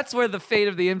so that's where the fate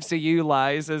of the MCU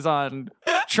lies, is on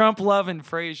Trump loving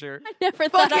Frasier. I never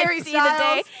thought Harry I'd see the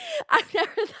day. Styles. I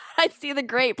never thought I'd see the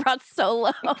great brought so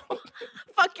low.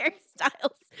 Fuck Harry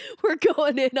Styles. We're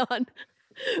going in on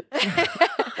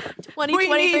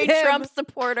 2023 him. Trump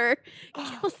supporter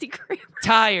Kelsey Grammer.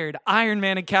 Tired. Iron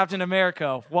Man and Captain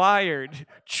America. Wired.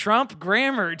 Trump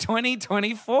Grammar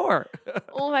 2024.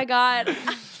 Oh my god.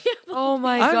 Oh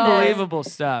my god. Unbelievable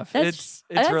stuff. It's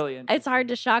That's- really It's hard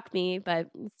to shock me, but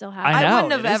it still I happens. know. I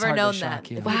wouldn't have it is ever hard to known shock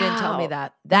that you. if you didn't tell me Wow.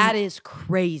 that. That is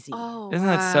crazy. Oh, Isn't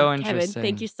that so wow. interesting? Kevin,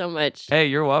 thank you so much. Hey,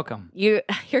 you're welcome. Here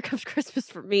comes Christmas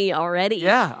for me already.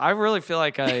 Yeah, I really feel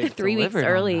like I 3 weeks delivered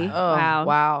on early. that. Oh, Wow.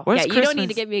 wow. What's Yeah, you don't need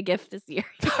to Christmas? give me a gift this year.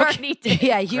 You already did.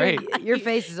 Yeah, Great. your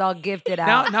face is all gifted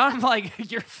Now, out. now I'm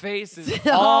like, your face is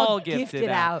All all gifted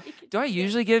out. out. Do I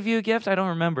usually give you a gift? I don't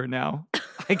remember now.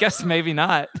 I guess maybe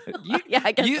not. Yeah,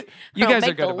 I guess you I don't guys are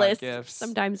make good the about list. gifts.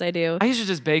 Sometimes I do. I usually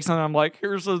just bake something. I'm like,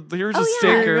 here's a Oh, yeah.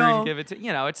 sticker There you and go. give it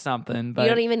to it's something. But You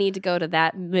don't even need to go to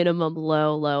that minimum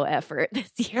low effort this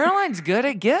year. Caroline's good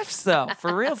at gifts, though.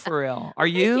 For real, for real. Are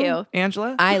you,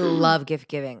 Angela? I love gift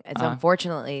giving. It's Uh.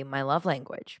 unfortunately my love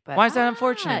language. But Why is that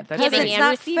unfortunate? That's giving it's and not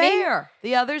receiving? fair.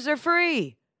 The others are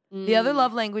free. The other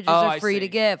love languages Oh, are I free see. to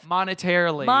give.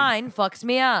 Monetarily. Mine fucks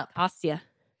me up. Costs you.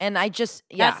 And I just,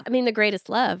 yeah, That's, the greatest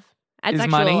love. That's Is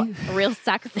actual money? a real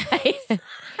sacrifice.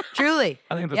 truly.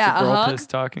 I think that's Yeah, a girl hug. piss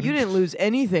talking. You didn't lose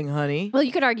anything, honey. Well,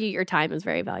 you could argue your time is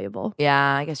very valuable. Yeah,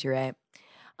 I guess you're right.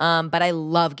 But I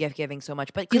love gift giving so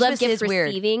much. But You Christmas love gift is weird.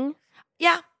 receiving,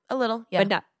 Yeah, a little. Yeah, but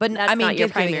not. But that's I mean, not your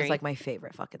gift giving primary. is like my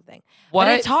favorite fucking thing. What?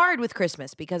 But it's hard with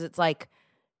Christmas because it's like,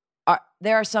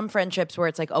 there are some friendships where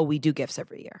it's like, oh, we do gifts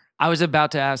every year. I was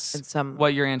about to ask And some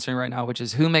what you're answering right now, which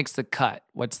is who makes the cut?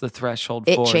 What's the threshold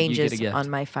it for you changes get a gift? on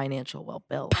my financial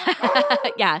bill.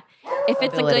 yeah. If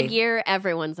it's a ability. good year,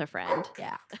 everyone's a friend.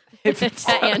 Yeah. If it's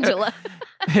Angela.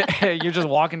 You're just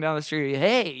walking down the street.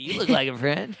 Hey, you look like a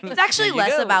friend. It's actually There you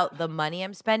less go. about the money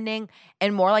I'm spending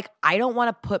and more like I don't want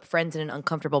to put friends in an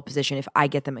uncomfortable position if I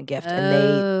get them a gift and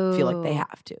they feel like they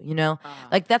have to, you know?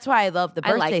 Like that's why I love the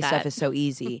I like birthday stuff that. is so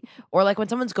easy. Or like when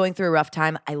someone's going through a rough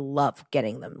time, I love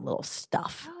getting them little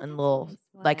stuff and little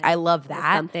like I love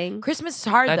that. Something. Christmas is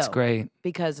hard That's though. great.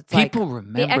 Because it's People The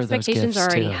remember those expectations gifts are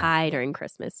already too. high during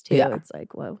Christmas too. Yeah. It's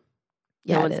like, whoa.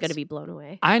 Yeah, No it one's is. going to be blown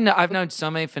away. I've known so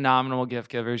many phenomenal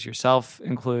gift givers, yourself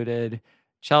included,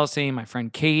 Chelsea, my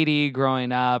friend Katie,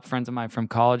 growing up, friends of mine from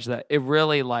college. That it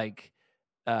really like,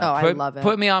 I love it.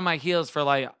 Put me on my heels for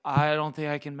like, I don't think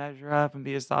I can measure up and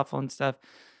be as thoughtful and stuff.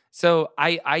 So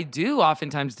I do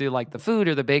oftentimes do like the food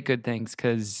or the baked good things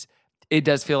because it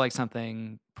does feel like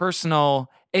something personal.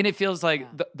 And it feels like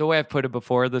the way I've put it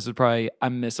before, this is probably,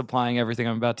 I'm misapplying everything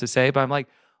I'm about to say, but I'm like,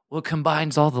 well, it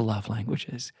combines all the love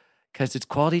languages because it's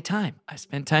quality time. I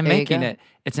spent time There you making go. it.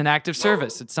 It's an act of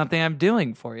service. It's something I'm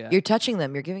doing for you. You're touching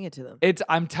them. You're giving it to them.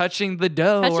 I'm touching the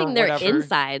dough. Touching or their whatever.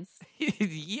 insides.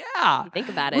 Yeah. Think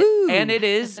about it. And it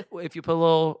is, if you put a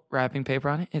little wrapping paper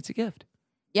on it, it's a gift.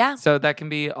 Yeah. So that can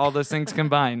be all those things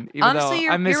combined. Even Honestly, though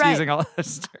you're- I'm you're right. misusing all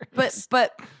those terms.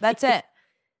 But that's it.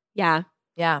 Yeah.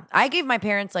 Yeah. I gave my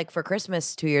parents like for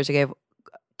Christmas 2 years ago,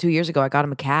 I got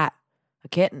them a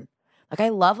kitten. Like I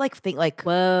love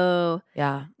Whoa.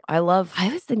 yeah, I love.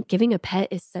 I was thinking giving a pet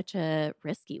is such a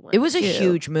risky one. It was a too.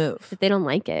 huge move. If they don't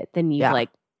like it, then you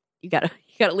gotta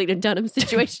Lena Dunham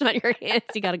situation on your hands.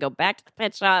 You gotta go back to the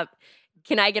pet shop.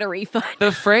 Can I get a refund?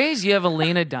 The phrase "you have a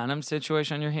Lena Dunham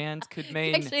situation on your hands" could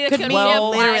mean Actually, that could could mean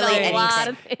mean literally a lot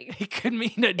of things. It could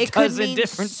mean a It could dozen mean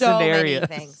different so scenarios.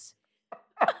 many things.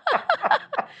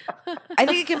 I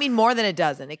think it can mean more than a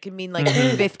dozen. It can mean like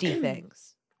 50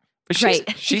 things. But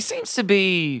Right. she seems to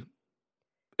be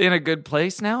in a good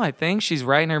place now. I think she's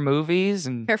writing her movies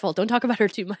and Careful, don't talk about her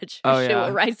too much. Oh, She yeah.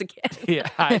 will rise again. yeah.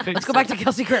 I think Let's go so. back to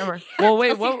Kelsey Grammer. Well,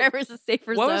 wait, Kelsey Grammer's a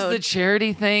safer what zone. was the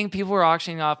charity thing? People were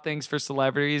auctioning off things for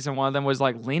celebrities, and one of them was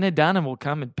like Lena Dunham will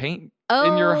come and paint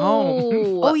in your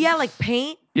home. Oh yeah, like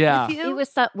paint. Yeah. with you? It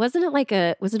was wasn't it like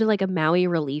a Maui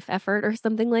relief effort or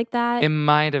something like that? It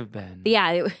might have been. Yeah.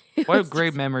 It What was great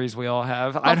just memories we all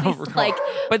have. all I don't these, recall. like,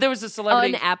 but there was a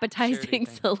celebrity. unappetizing charity thing.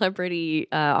 celebrity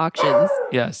auctions.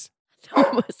 Yes. So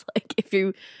it was like, if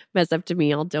you mess up to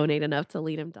me, I'll donate enough to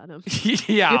Lena Dunham.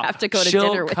 Yeah. You have to go to She'll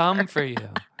dinner with come her. for you.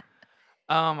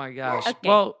 Oh my gosh. Okay.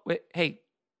 Well, wait, hey,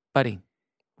 buddy,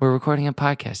 we're recording a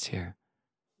podcast here.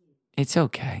 It's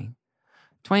okay.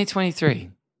 2023.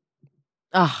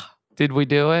 Ah, Did we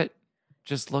do it?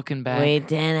 Just looking back. we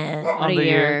didn't. on What a the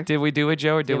year. year. Did we do it,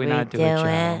 Joe, or did we not do it,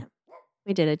 Joe?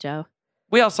 We did it, Joe.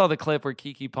 We all saw the clip where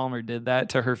Keke Palmer did that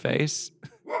to her face.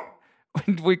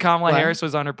 when Kamala What? Harris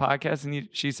was on her podcast and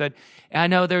she said, I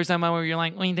know there was that moment where you're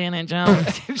like, we did it, Joe.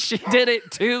 She did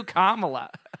it to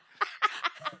Kamala.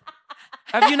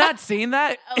 Have you not seen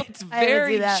that? It's I haven't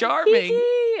very seen that. charming.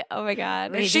 Oh my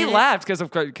God. And she laughed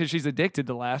because she's addicted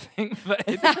to laughing.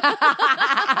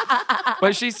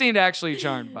 But she seemed actually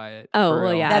charmed by it. Oh, for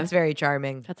well, real. yeah. That's very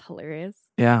charming. That's hilarious.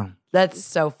 Yeah. That's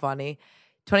so funny.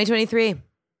 2023.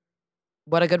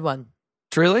 What a good one.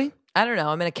 Truly? I don't know.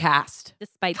 I'm in a cast.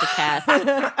 Despite the cast.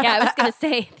 Yeah, I was going to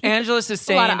say. Angela a lot of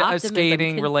sustained a optimism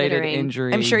skating-related considering-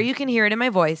 injury. I'm sure you can hear it in my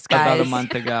voice, guys. about a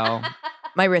month ago.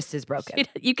 My wrist is broken.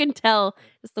 You can tell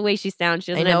just the way she sounds.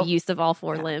 She doesn't know. have use of all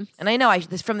four limbs. And I know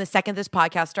from the second this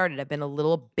podcast started, I've been a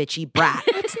little bitchy brat.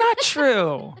 It's not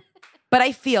true. But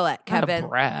I feel it, Not a Kevin.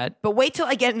 brat. But wait till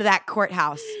I get into that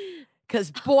courthouse. Because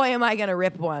boy, am I going to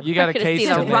rip one. You got a We're gonna case see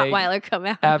the to make. Rottweiler come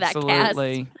out of that cast.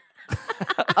 Absolutely.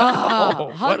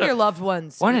 Oh, hug what a- your loved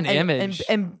ones. what an And- image.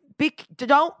 And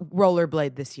don't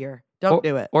rollerblade this year. Don't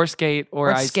do it. Or skate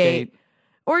or ice skate.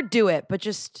 Or do it, but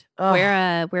just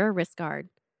Wear a wrist guard.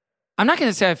 I'm not going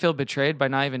to say I feel betrayed by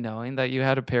not even knowing that you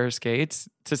had a pair of skates,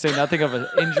 to say nothing of an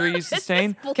injury you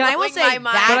sustained. Can I will Blowing say my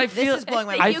mind. that But I this feel- is blowing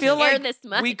my I mind. I feel care like this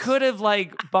much. we could have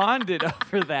like bonded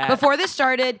over that. Before this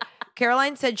started,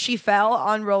 Caroline said she fell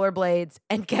on rollerblades,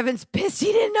 and Kevin's pissed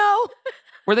he didn't know.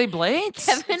 Were they blades?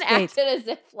 Kevin Skates. acted as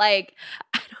if like,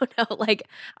 I don't know, like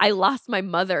I lost my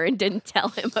mother and didn't tell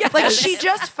him. About Like it. she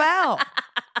just fell.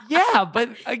 Yeah, but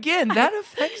again, that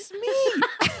affects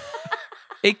me.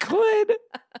 It could.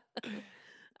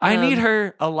 I need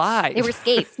her alive. They were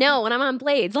skates. No, when I'm on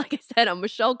blades, like I said, I'm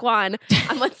Michelle Kwan.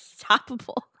 I'm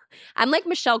unstoppable. I'm like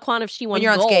Michelle Kwan if she won When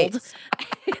you're on gold. skates.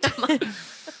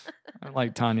 I'm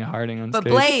like Tanya Harding on But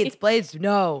skates. blades,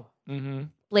 no. Mm-hmm.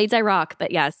 Blades I rock,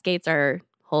 but yeah, skates are a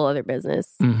whole other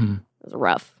business. Mm-hmm. It was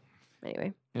rough.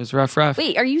 Anyway. It was rough.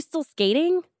 Wait, are you still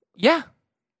skating? Yeah.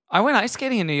 I went ice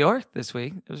skating in New York this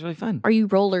week. It was really fun. Are you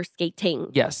roller skating?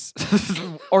 Yes.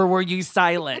 Or were you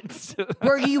silent?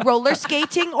 Were you roller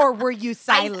skating or were you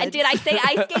silent? Did I say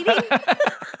ice skating?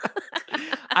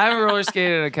 I haven't roller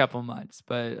skated in a couple months,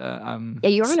 but Yeah,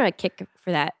 you were on a kick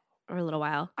for that for a little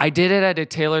while. I did it at a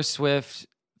Taylor Swift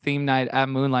theme night at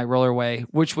Moonlight Rollerway,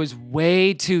 which was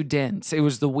way too dense. It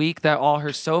was the week that all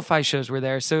her SoFi shows were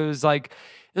there. So it was like,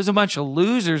 there's a bunch of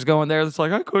losers going there. It's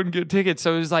like, I couldn't get tickets.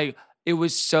 So it was like, it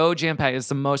was so jam-packed. It's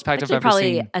the most packed Actually, I've ever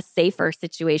seen. probably a safer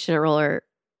situation at roller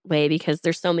way because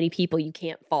there's so many people you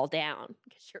can't fall down.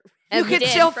 You can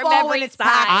still fall when it's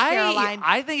packed, Caroline.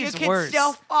 I think it's you can worse.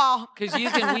 still fall. Because you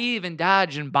can weave and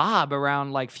dodge and bob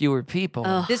around like fewer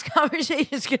people. This conversation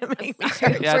is going to make me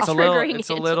Yeah, it's a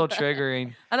little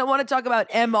triggering. I don't want to talk about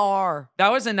MR.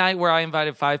 That was a night where I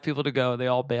invited 5 people to go. They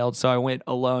all bailed, so I went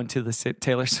alone to the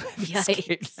Taylor Swift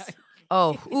skate night.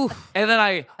 Oh, oof. And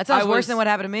then that sounds worse than what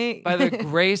happened to me. By the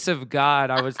grace of God,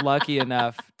 I was lucky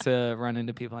enough to run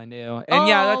into people I knew. And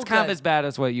yeah, that's kind of as bad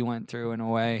as what you went through in a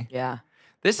way. Yeah.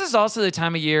 This is also the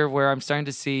time of year where I'm starting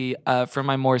to see from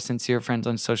my more sincere friends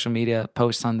on social media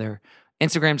posts on their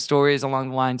Instagram stories along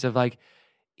the lines of like,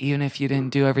 even if you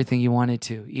didn't do everything you wanted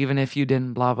to, even if you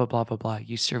didn't blah, blah, blah, blah, blah,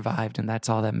 you survived and that's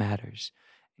all that matters.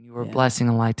 And you were a blessing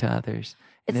and light to others.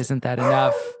 And isn't that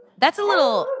enough? That's a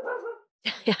little...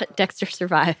 Yeah, Dexter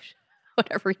survived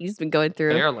whatever he's been going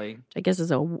through. Barely. Which I guess is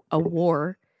a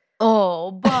war. Oh,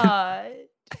 but...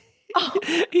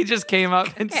 He just came up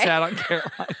and sat on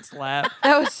Caroline's lap.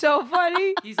 That was so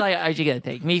funny. He's like, aren't you going to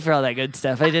thank me for all that good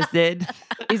stuff I just did?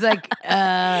 He's like,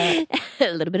 a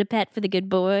little bit of pat for the good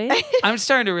boy. I'm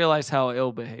starting to realize how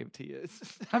ill-behaved he is.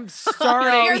 I'm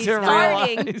starting to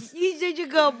realize. He's such a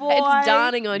good boy. It's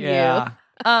dawning on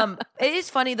you. It is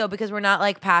funny though, because we're not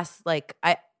like past, like,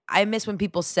 I miss when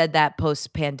people said that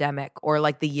post-pandemic or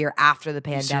like the year after the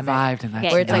pandemic. You survived and that's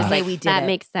where it's like, enough. hey, we did that it.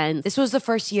 makes sense. This was the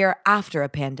first year after a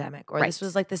pandemic, or this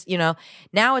was like this, you know.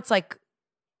 Now it's like,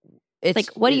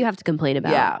 what do you have to complain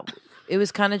about? Yeah, it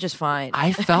was kind of just fine.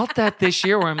 I felt that this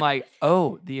year where I'm like,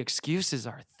 oh, the excuses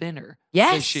are thinner.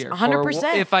 Yes, this year.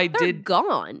 100%. If I They're did,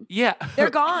 gone. yeah, they're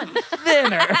gone.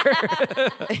 thinner,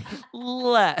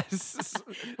 less.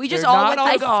 We just They're all not went.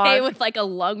 I gone. say with like a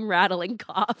lung rattling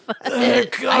cough. Oh,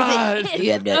 God.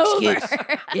 You have no excuse.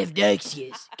 You have no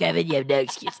excuse, Kevin. You have no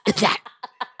excuse. This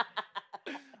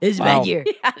is my year.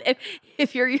 Yeah,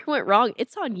 if your year went wrong,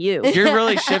 it's on you. You're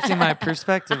really shifting my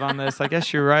perspective on this. I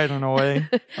guess you're right in a way.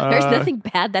 There's nothing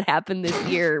bad that happened this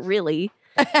year, really.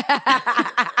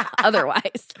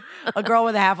 Otherwise, A girl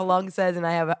with a half a lung says, and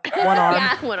I have one arm.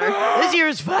 yeah, one arm. This year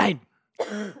is fine.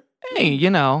 Hey, you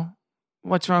know,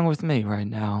 what's wrong with me right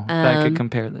now that I could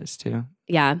compare this to?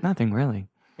 Yeah, Nothing really.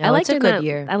 No, I like it's a doing good that.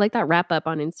 year. I like that wrap up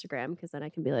on Instagram because then I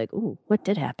can be like, "Ooh, what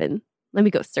did happen? Let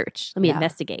me go search. Let me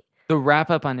investigate." The wrap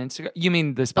up on Instagram? You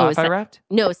mean the is Spotify that- wrapped?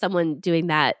 No, someone doing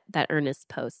that Earnest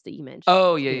post that you mentioned.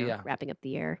 Oh, yeah, you know, yeah. wrapping up the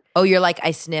year. Oh, you're like,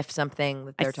 I sniff something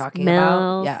that they're I talking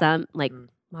smell about. Yeah. some like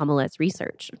Mama, let's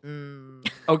research.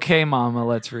 Okay, mama,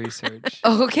 let's research.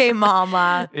 Okay,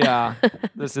 mama. Yeah.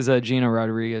 This is a Gina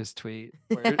Rodriguez tweet.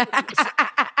 Where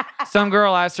some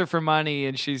girl asked her for money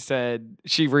and she said,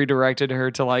 she redirected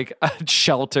her to like a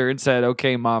shelter and said,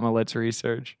 okay, mama, let's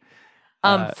research.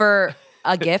 For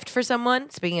a gift for someone,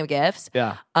 speaking of gifts,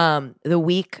 Yeah. the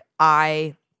week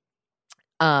I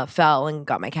fell and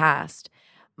got my cast,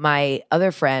 my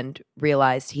other friend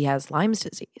realized he has Lyme's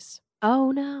disease.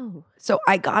 Oh no! So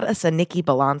I got us a Nikki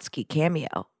Bolonsky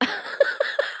cameo.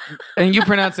 And you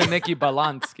pronounce it Nikki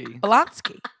Bolonsky.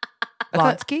 Bolonsky.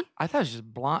 Bolonsky? I thought it was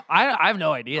just blonde. I have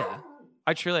no idea.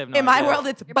 I truly have no In idea. my world,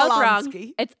 it's You're both wrong.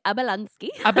 Bolonsky. It's Abalansky.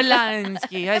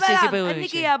 Bolonsky. I say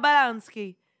Nikki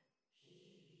Bolonsky.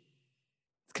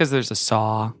 It's because there's a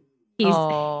saw.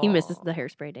 He misses the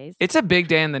hairspray days. It's a big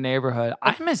day in the neighborhood.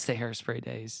 I miss the hairspray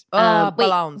days.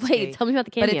 Bolonsky. Wait, tell me about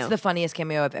the cameo. But it's the funniest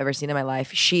cameo I've ever seen in my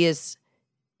life. She has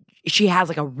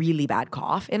like a really bad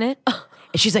cough in it. And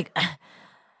she's like,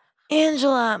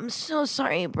 Angela, I'm so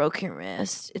sorry you broke your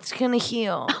wrist. It's going to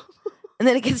heal. And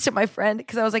then it gets to my friend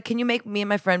because I was like, can you make me and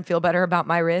my friend feel better about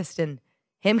my wrist and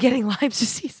him getting Lyme's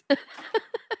disease?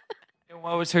 And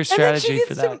what was her strategy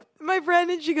for that? My friend,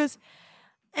 and she goes,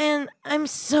 and I'm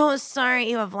so sorry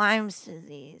you have Lyme's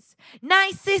disease.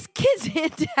 Nicest kids in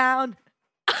town.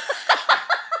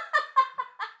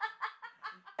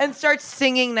 And starts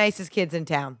singing Nicest Kids in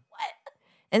Town.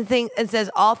 What? And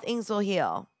says, all things will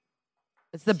heal.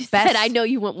 It's the She best. said, I know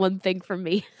you want one thing from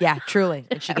me. Yeah, truly.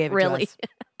 And she gave it Really? to us.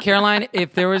 Caroline,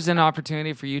 if there was an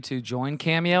opportunity for you to join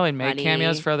Cameo and make Funny.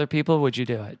 cameos for other people, would you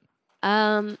do it?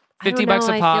 I don't $50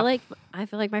 know. a pop. I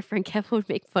feel like my friend Kevin would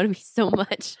make fun of me so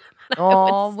much.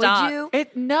 Oh, stop. would you?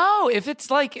 No, if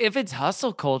it's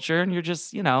hustle culture and you're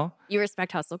just, You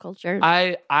respect hustle culture.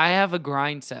 I have a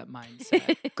grind set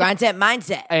mindset. Grind set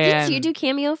mindset. Didn't And you do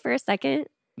Cameo for a second?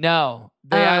 no,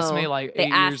 they asked me Oh, like they 8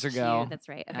 years asked you. ago. That's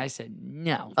right. And Okay. I said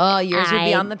no. Oh, yours would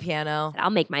be I- on the piano. I'll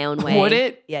make my own way. Would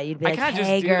it? Yeah, you'd be I like, can't hey,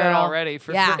 just do girl. that already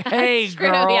for Yeah. free. Hey, That's true,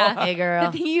 girl. yeah. Hey, The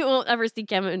girl. thing you won't ever see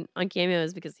Kevin on Cameo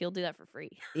is because he'll do that for free.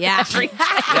 Yeah.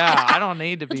 Yeah, I don't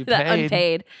need to be Do that paid.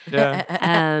 unpaid.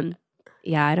 Yeah.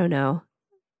 Yeah, I don't know.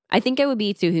 I think it would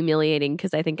be too humiliating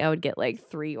because I think I would get like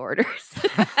 3 orders.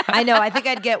 I know. I think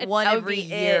I'd get one That would every be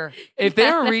year. If they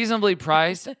were reasonably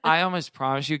priced, I almost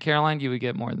promise you, Caroline, you would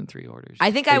get more than 3 orders. I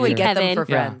think a I would year. get them Kevin.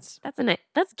 for Yeah. friends.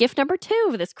 That's gift number 2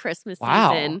 of this Christmas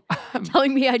Wow. season.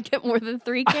 Telling me I'd get more than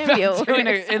 3 Cameo I'm doing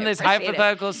orders. it in this I appreciate it.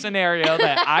 hypothetical scenario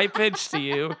that I pitched to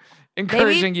you,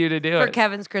 encouraging you to do For it.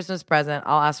 Kevin's Christmas present,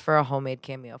 I'll ask for a homemade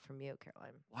cameo from you,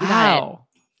 Caroline. You got it. Wow.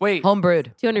 Wait. Home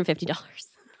brewed. $250.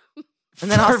 And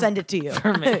then I'll For- send it to you.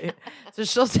 for me. So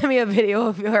she'll send me a video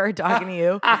of her talking to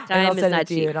you. And I'll Time is send not it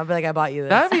to you. cheap. And I'll be like, I bought you this.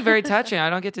 That would be very touching.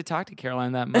 I don't get to talk to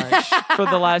Caroline that much for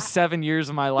the last 7 years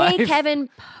of my life. Hey, Kevin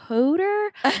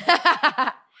Poder.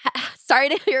 Sorry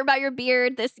to hear about your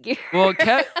beard this year. Well,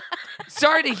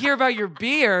 sorry to hear about your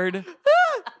beard.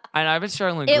 And I've been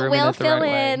struggling It grooming will it the fill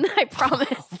right in. way. I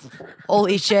promise.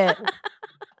 Holy shit.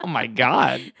 Oh my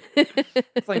God.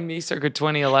 It's like me circa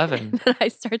 2011. Then I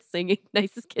start singing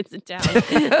 "Nicest Kids in Town."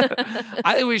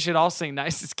 I think we should all sing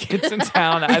Nicest Kids in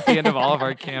Town at the end of all of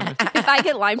our cameras. If I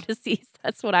get Lyme disease,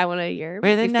 that's what I want to hear.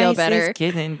 We're the Makes me feel nicest better.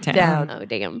 kid in town. Down. Oh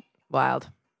damn! Wild.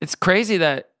 It's crazy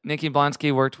that Nikki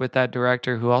Blonsky worked with that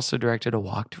director who also directed A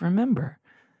Walk to Remember.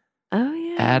 Oh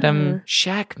yeah, Adam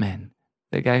Shackman,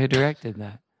 the guy who directed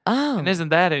that. Oh. And isn't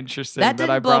that interesting That that didn't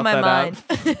I blow brought my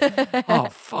that mind. up? Oh,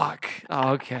 fuck. Oh,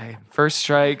 okay. First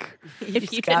strike.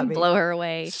 If you got didn't me. blow her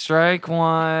away, Strike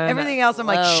one. Everything else, I'm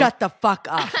like, Whoa. shut the fuck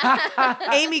up.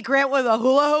 Amy Grant with a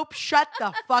hula hoop, shut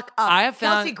the fuck up. I have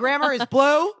found- Kelsey Grammer is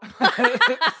blue.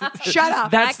 Shut up.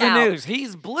 That's the Back out. news.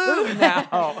 He's blue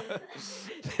now.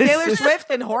 Taylor Swift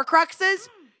and Horcruxes,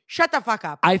 shut the fuck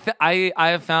up. I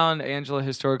have found Angela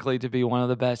historically to be one of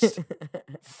the best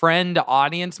friend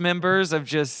audience members of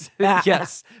just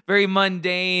yes, very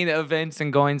mundane events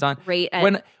and goings on. great at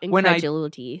When I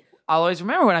incredulity. I'll always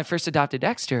remember when I first adopted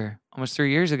Dexter almost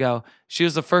 3 years ago. She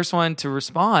was the first one to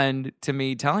respond to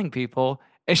me telling people,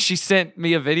 and she sent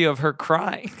me a video of her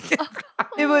crying.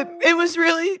 It was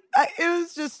really, it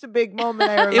was just a big moment.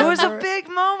 I remember. It was a big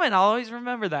moment. I'll always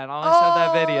remember that. I'll always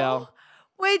have that video.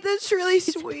 Wait, that's really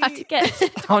sweet. About to get Oh,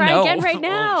 cry no. again right Oh,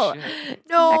 now. shit.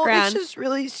 No, Background. it's just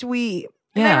really sweet.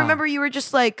 And I Yeah. remember you were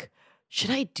just like,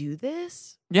 should I do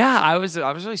this? Yeah, I was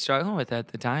really struggling with that at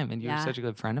the time, and you were Yeah. such a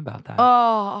good friend about that.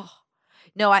 Oh.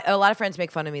 No, a lot of friends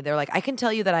make fun of me. They're like, I can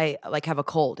tell you that I like have a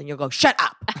cold, and you'll go, shut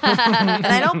up. And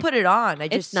I don't put it on. I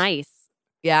just It's nice.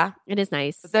 Yeah. It is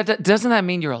nice. But that doesn't that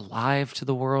mean you're alive to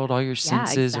the world? All your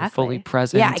senses are fully exactly.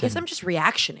 present. Yeah, I guess and- I'm just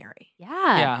reactionary.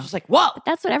 Yeah. Yeah. Just like, whoa. But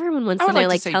that's what everyone wants I when would they're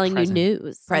like like to say telling present. you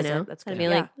news. Present, You know? that's Kind of good.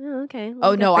 be Yeah. like, oh, okay. Oh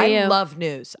well, no, good for I you. love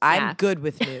news. Yeah. I'm good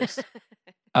with news.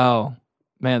 Oh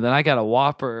man, then I got a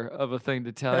whopper of a thing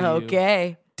to tell you.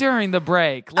 Okay. During the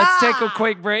break, let's take a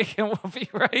quick break, and we'll be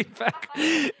right back.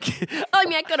 Oh, I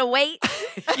mean, I could have wait.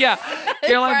 Yeah,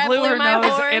 Caroline I blew blew her my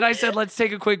nose, horn. and I said, "Let's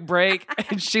take a quick break."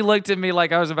 And she looked at me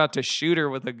like I was about to shoot her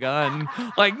with a gun.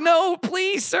 Like, no,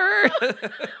 please, sir.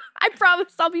 I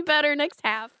promise I'll be better next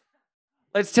half.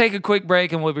 Let's take a quick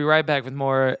break, and we'll be right back with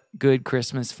more good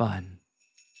Christmas fun.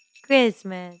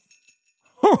 Christmas.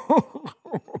 Oh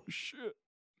shit.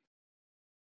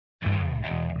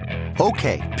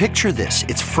 Okay, picture this.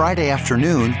 It's Friday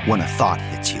afternoon when a thought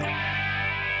hits you.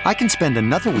 I can spend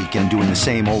another weekend doing the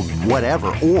same old whatever,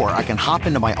 or I can hop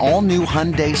into my all-new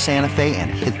Hyundai Santa Fe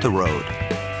and hit the road.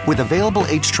 With available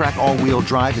H-Track all-wheel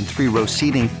drive and 3-row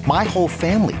seating, my whole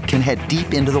family can head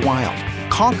deep into the wild.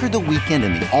 Conquer the weekend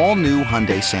in the all-new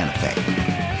Hyundai Santa Fe.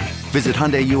 Visit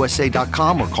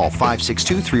HyundaiUSA.com or call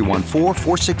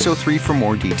 562-314-4603 for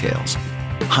more details.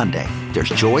 Hyundai, there's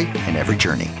joy in every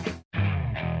journey.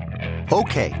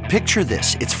 Okay, picture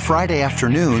this. It's Friday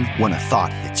afternoon when a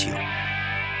thought hits you.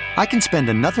 I can spend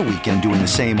another weekend doing the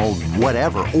same old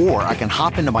whatever, or I can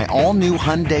hop into my all-new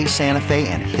Hyundai Santa Fe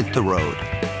and hit the road.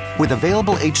 With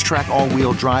available H-Track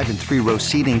all-wheel drive and 3-row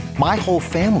seating, my whole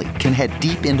family can head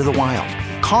deep into the wild.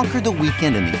 Conquer the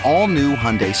weekend in the all-new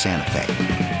Hyundai Santa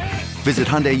Fe. Visit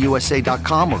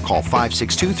HyundaiUSA.com or call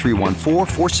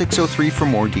 562-314-4603 for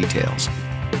more details.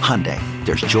 Hyundai,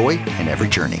 there's joy in every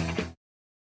journey.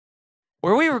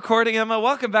 Were we recording, Emma?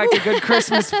 Welcome back to Good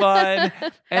Christmas Fun.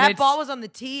 And That ball was on the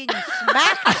tee and you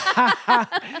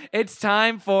smacked it. It's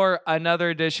time for another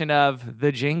edition of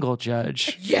The Jingle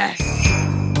Judge. Yes.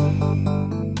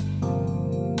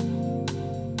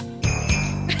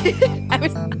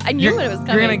 I knew when it was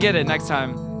coming. You're going to get it next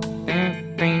time.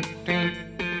 Thank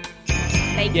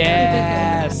you.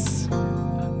 Yes.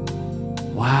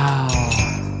 Wow.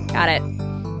 Got it.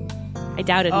 I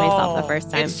doubted myself the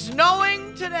first time. It's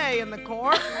snowing today in the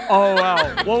court. Oh,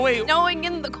 wow. Well, wait. Snowing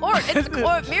in the court. It's a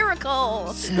court miracle.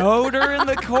 Snowed her in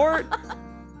the court?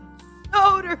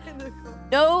 Snowed her in the court.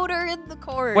 Snowed her in the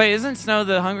court. Wait, isn't Snow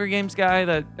the Hunger Games guy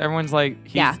that everyone's like,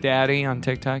 he's daddy on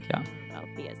TikTok? Yeah. Oh,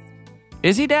 he is.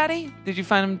 Is he daddy? Did you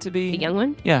find him to be? The young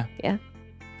one? Yeah. Yeah.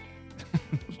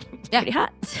 Yeah. Pretty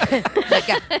hot.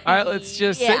 All right, let's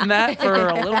just sit in that for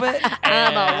a little bit.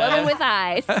 I'm a woman with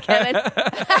eyes, Kevin.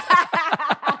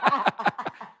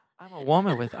 I'm a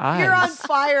woman with eyes. You're on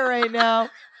fire right now.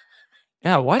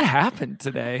 Yeah, what happened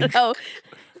today? Oh,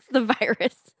 it's the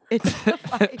virus. It's the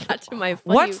virus. Got to my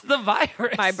funny, What's the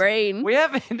virus? my brain. We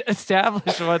haven't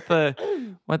established what the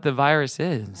virus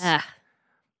is.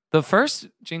 The first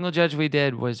Jingle Judge we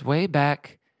did was way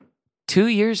back 2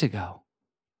 years ago.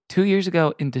 2 years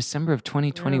ago in December of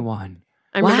 2021.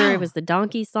 I remember it was the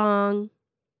donkey song.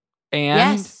 And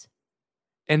Yes.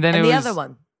 and then And it the was other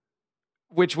one.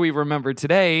 which we remember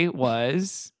today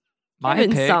was my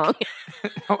Kevin's pick. song.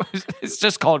 It's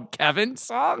just called Kevin's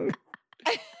song.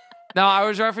 No, I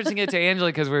was referencing it to Angela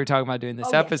because we were talking about doing this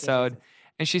Oh, yes, episode. yes.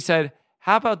 And she said,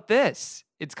 "How about this?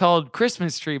 It's called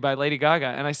Christmas Tree by Lady Gaga."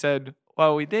 And I said,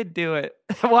 "Well, we did do it."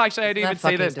 Well, actually, I didn't even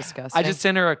say this. Disgusting. I just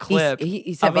sent her a clip.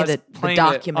 He sent of me us the playing it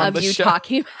document. on Of the you show.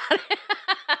 talking about it.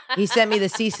 He sent me the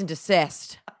cease and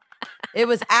desist. It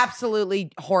was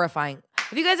absolutely horrifying.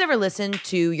 Have you guys ever listened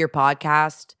to your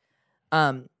podcast? This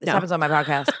No. happens on my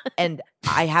podcast, and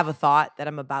I have a thought that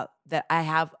I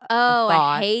have. a Oh,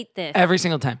 thought, I hate this. Every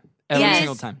single time. Every Yes.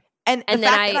 single time. And the And then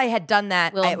fact that I had done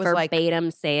that, Will it was like, verbatim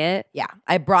say it. yeah,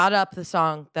 I brought up the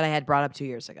song that I had brought up 2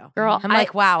 years ago. Girl, I'm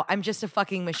like, wow, I'm just a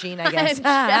fucking machine, I guess.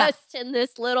 I'm just in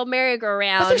this little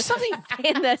merry-go-round. But there's something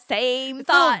in the same It's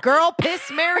a little thought. girl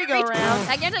piss merry-go-round.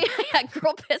 I get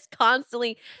girl piss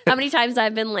constantly. How many times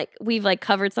I've been like, we've like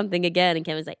covered something again, and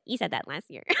Kevin's like, "You said that last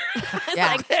year." It's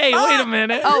Yeah. like, Hey, wait a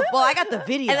minute. Oh, well, I got the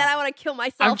video. and then I want to kill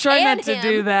myself. I'm trying and not to him.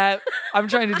 do that. I'm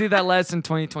trying to do that less in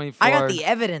 2024. I got the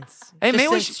evidence. Hey, Just maybe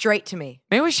we sent should- straight to me.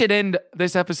 Maybe we should end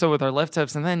this episode with our lift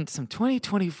ups and then some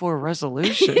 2024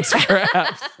 resolutions,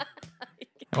 perhaps.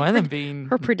 One of them being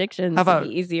Her predictions How about would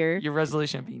be easier. your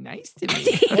resolution be nice to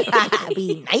me.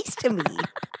 Be nice to me.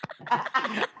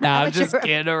 Nah, I'm just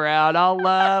kidding around. All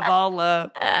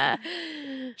love.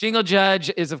 Jingle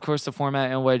Judge is, of course, the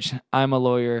format in which I'm a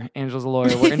lawyer, Angela's a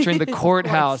lawyer. We're entering the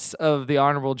courthouse of the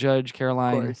Honorable Judge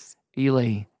Caroline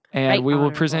Ely. And Right we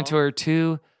will present to her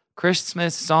 2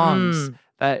 Christmas songs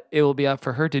that it will be up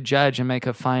for her to judge and make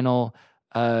a final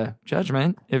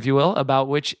judgment, if you will, about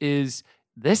which is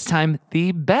this time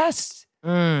the best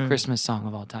Christmas song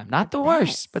of all time. Not the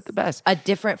worst, but the best. A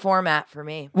different format for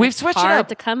me. We've switched it hard up.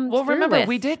 to come Well, through remember, with.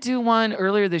 we did do one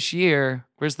earlier this year.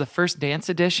 Where's the first dance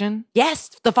edition? Yes,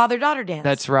 the father-daughter dance.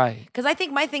 That's right. Because I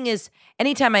think my thing is,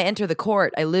 anytime I enter the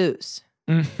court, I lose.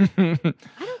 Wait,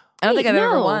 I don't think I've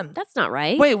ever no, won. That's not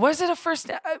right. was it a first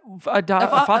a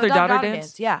father-daughter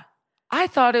dance? Yeah. I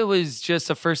thought it was just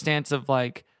a first dance of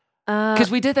like,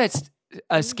 because we did that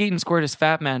Skeet and Squirtus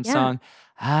Fat Man Yeah. song.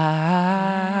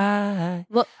 I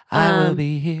Well, will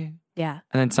be here. Yeah.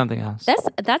 And then something else.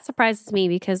 That surprises me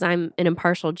because I'm an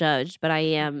impartial judge, but I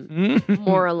am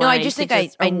more aligned. No, I just think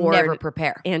I award never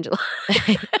prepare. Angela,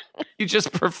 You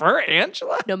just prefer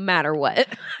Angela? no matter what.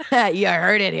 You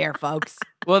heard it here, folks.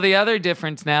 Well, the other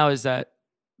difference now is that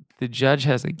the judge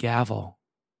has a gavel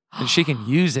and she can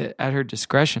use it at her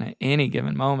discretion at any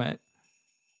given moment.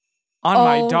 On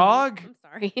my dog? I'm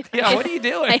sorry. Yeah, what are you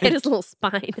doing? I hit his little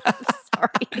spine. I'm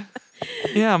sorry.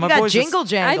 Yeah, my You got boy's jingle I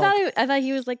jangle. thought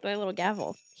he was like my little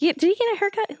gavel. Did he get a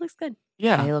haircut? It looks good.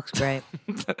 Yeah, He looks great.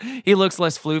 he looks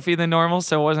less floofy than normal,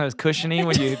 so it wasn't as cushiony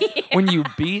when you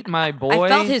beat my boy. I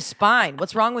felt his spine.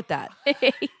 What's wrong with that?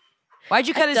 Why'd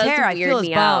you cut his Does hair? I weird feel his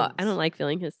me bones. out. I don't like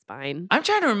feeling his spine. I'm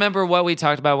trying to remember what we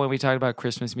talked about when we talked about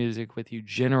Christmas music with you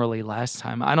generally last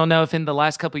time. I don't know if in the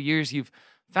last couple of years you've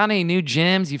found any new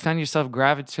gems. You found yourself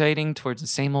gravitating towards the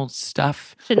same old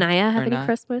stuff. Shania have Or any not.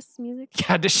 Christmas music?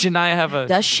 Yeah, does Shania have a?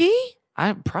 Does she?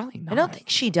 I'm probably not. I don't think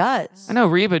she does. I know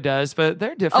Reba does, but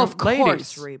they're different Of course,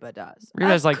 ladies. Reba does.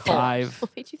 Reba's like course. 5.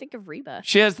 What made you think of Reba?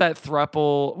 She has that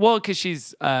thruple. Well, because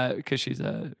she's a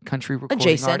country recording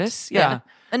Adjacent. Artist. Yeah.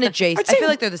 And adjacent. I feel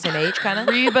like they're the same age, kind of.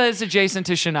 Reba is adjacent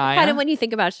to Shania. Kind of when you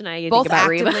think about Shania, you Both think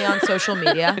about actively Reba. on social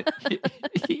media.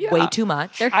 Yeah. Way too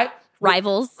much. They're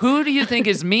rivals. Who do you think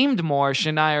is memed more,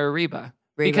 Shania or Reba?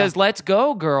 Because Let's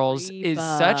Go Girls is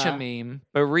such a meme,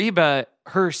 but Reba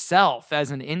herself as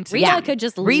an entity. Reba could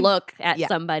just look at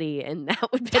somebody and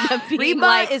that would end up being Reba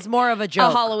like is more of a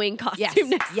joke. a Halloween costume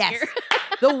next year.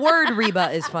 The word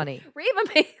Reba is funny.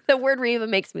 The word Reba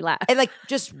makes me laugh. And like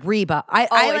just Reba.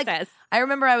 Always says. I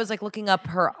remember I was like looking up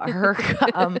her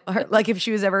like if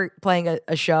she was ever playing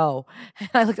a show. And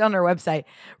I looked on her website.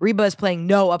 Reba is playing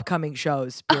no upcoming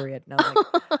shows, period. And I was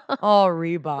like, oh,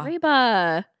 Reba.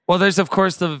 Reba. Well, there's of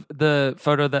course the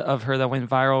photo of her that went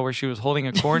viral where she was holding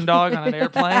a corn dog on an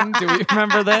airplane. Do we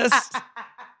remember this?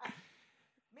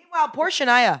 Meanwhile, poor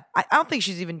Shania, I don't think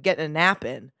she's even getting a nap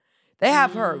in. They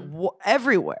have her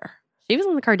everywhere. She was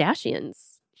on the Kardashians.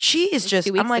 She is just,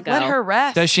 2 weeks I'm like, ago. let her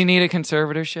rest. Does she need a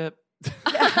conservatorship?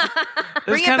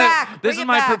 Bring it back. This is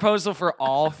my proposal for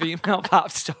all female pop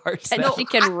stars. And she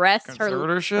can rest her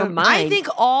Conservatorship? mind. I think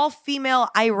all female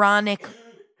ironic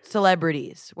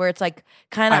celebrities where it's like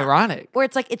kind of ironic, where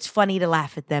it's like it's funny to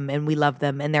laugh at them and we love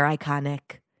them and they're iconic.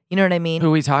 You know what I mean? Who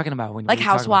are we talking about? When like we talk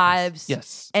about this? Housewives,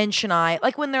 Yes, and Shania,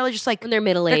 like when they're just like when they're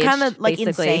middle aged, they're kind of like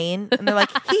basically. insane, and they're like,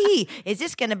 "Hee, is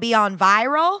this gonna be on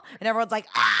viral?" And everyone's like,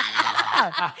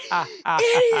 "Ah,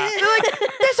 idiot!" They're like,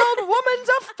 "This old woman's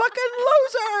a fucking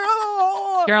loser."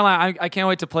 Oh. Caroline, I can't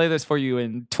wait to play this for you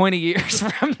in 20 years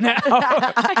from now.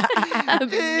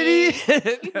 You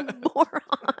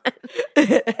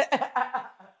moron.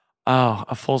 Oh,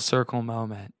 a full circle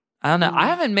moment. I don't know. I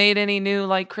haven't made any new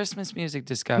like Christmas music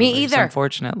discoveries. Me either.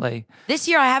 Unfortunately. This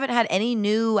year, I haven't had any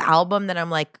new album that I'm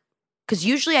like, because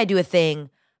usually I do a thing.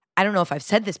 I don't know if I've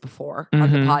said this before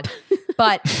on the pod,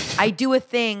 but I do a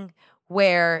thing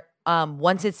where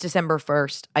once it's December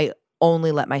 1st, I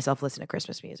only let myself listen to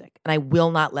Christmas music, and I will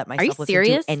not let myself listen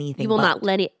serious? to anything. You will but. not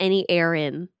let any air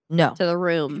in. No. To the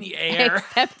room. The air.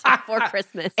 Except for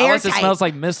Christmas. Unless it smells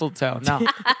like mistletoe. No.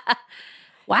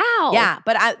 Wow. Yeah,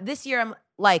 but this year I'm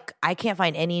like, I can't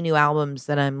find any new albums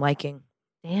that I'm liking.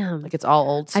 Damn. Like it's all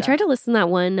old stuff. I tried to listen to that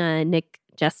one Nick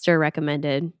Jester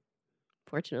recommended.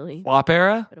 Fortunately. Flop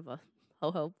era? Bit of a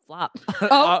ho-ho flop.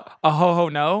 A ho-ho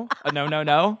no? A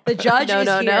no? The judge No, is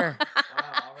no, no. here.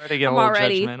 Already get a I'm little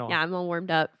already, judgmental. yeah, I'm all warmed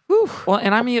up. Well,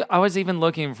 and I was even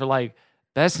looking for like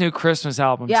best new Christmas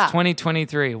albums, Yeah.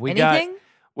 2023. Anything?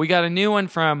 We got a new one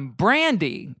from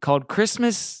Brandy called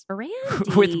Christmas Brandy.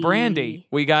 with Brandy.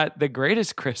 We got The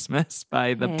Greatest Christmas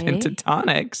by the Okay.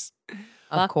 Pentatonics.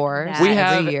 Of course. that. We Every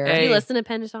have year. Did you listen to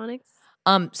Pentatonics?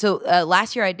 So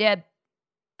last year I did.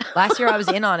 Last year I was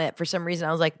in on it for some reason.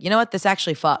 I was like, you know what? This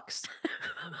actually fucks.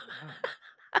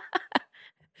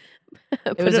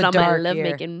 Put was it a on my dark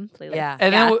lovemaking playlist. Yeah.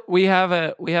 And then we have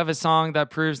a song that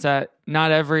proves that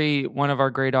not every one of our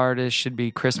great artists should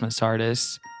be Christmas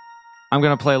artists. I'm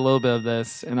going to play a little bit of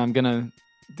this, and I'm going to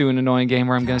do an annoying game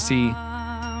where I'm going to see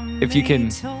if you can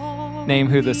name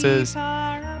who this is.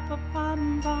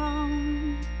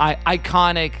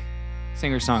 Iconic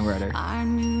singer-songwriter. Our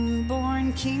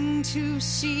newborn king to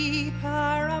see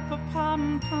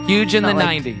Huge in the Not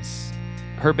like- 90s.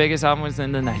 Her biggest album was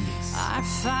in the 90s. Our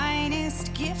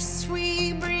finest gifts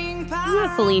we bring It's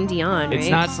not Celine Dion, right? It's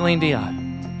not Celine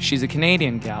Dion. She's a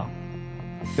Canadian gal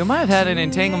who might have had an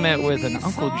entanglement with an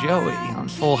Uncle Joey on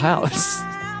Full House.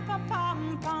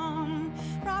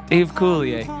 Dave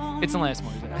Coulier. It's Alanis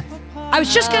Morissette. I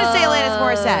was just going to say Alanis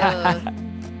Morissette.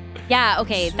 Yeah,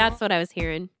 okay, that's what I was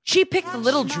hearing. She picked the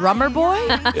little drummer boy?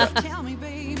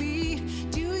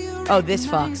 Oh, this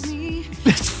fucks.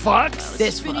 This fucks?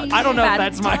 This fucks. I don't know if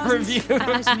that's my review.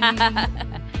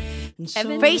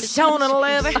 Face tone and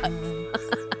 11.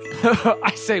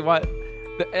 I say what?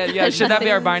 Yeah, should that be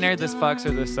our binary? This fucks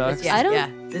or this sucks? Yeah, I don't, yeah.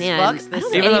 This man, fucks, I this don't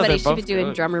sucks. think Even though anybody they're should be both doing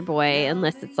good. Drummer Boy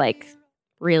unless it's like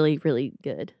really, really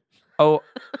good. Oh,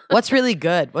 What's really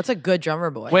good? What's a good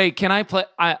drummer boy? wait, can I play?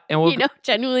 You know,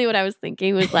 genuinely what I was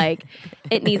thinking was like,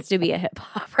 it needs to be a hip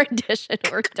hop rendition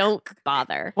or don't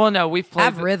bother. Well, no, we've played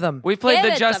Have rhythm. We've played Give the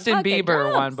it some Justin fucking Bieber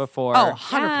drums. one before. Oh,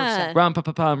 100%. Rum pa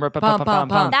pa pum, rum pa pa Pum, pum pum,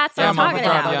 pum. That's what Yeah, I'm on the talking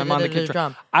drum. about. Yeah, I'm on the Drum.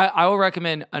 drum. I will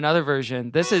recommend another version.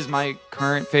 This is my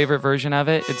current favorite version of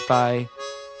it. It's by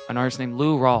an artist named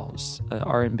Lou Rawls,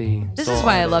 R&B. This soul is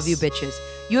why I love artist. you bitches.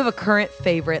 You have a current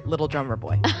favorite little drummer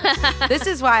boy. This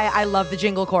is why I love the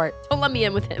Jingle Court. Don't let me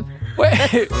in with him.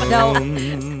 Wait. No.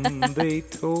 They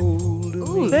told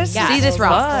Ooh, This see, is this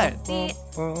rocks. See?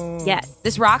 Yes.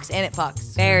 This rocks and it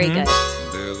fucks. Very Mhm. good.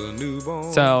 there's a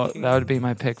newborn. So that would be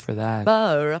my pick for that.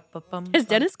 Does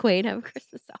Dennis Quaid have a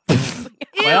Christmas album?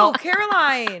 Ew, Well-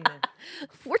 Caroline.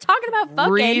 We're talking about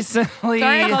fucking. Recently,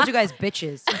 Sorry I called you guys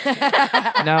bitches.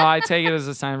 no, I take it as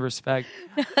a sign of respect.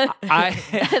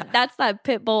 That's that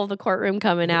pit bull of the courtroom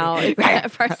coming out. It's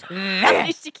that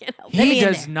person. She can't help it. He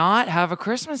does not have a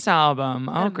Christmas album.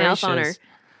 Oh, Got a mouth on her. gracious.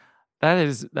 That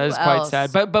is quite else?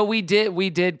 sad. But we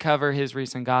did cover his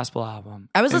recent gospel album.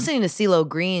 I was And- listening to CeeLo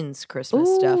Green's Christmas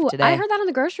Ooh, stuff today. I heard that in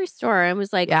the grocery store and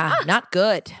was like, Yeah, not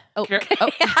good. oh,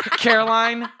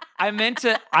 Caroline, I meant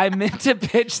to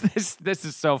pitch this. This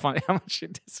is so funny. How much you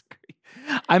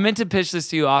disagree? I meant to pitch this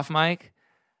to you off mic.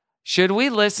 Should we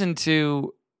listen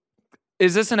to?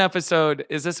 Is this an episode?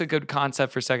 Is this a good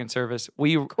concept for second service?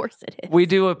 of course it is. We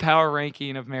do a power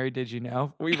ranking of Mary Did You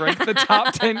Know? We rank the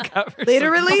top 10 covers. of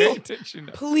Literally? Mary Did You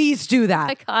Know? Please do Oh that.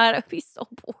 my God, I'd be so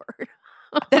bored.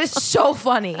 That is so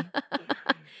funny.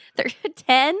 There's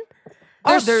 10?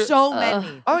 There's so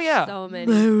many. Oh yeah. So many.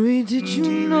 Mary, did you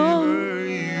know?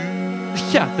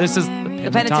 Yeah, this is the The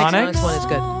Pentatonics Pentatonics. one is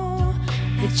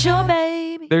good. It's your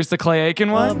baby. There's the Clay Aiken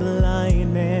one.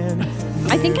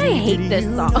 I think I hate this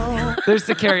song. There's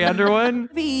the Carrie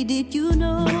Underwood. Did you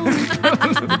know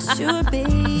it's your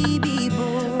baby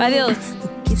boy? I feel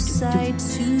Gives sight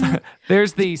to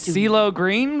There's the CeeLo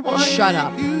Green one. Shut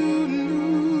up.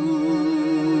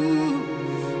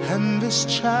 And this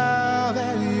child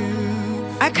that you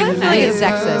I kind of feel like it's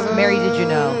sexist. Mary, did you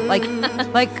know? Like,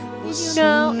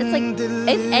 no, it's like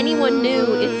if anyone knew,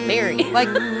 it's Mary. like,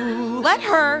 let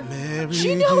her.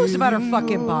 She knows about her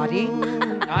fucking body.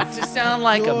 Not to sound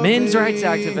like a men's rights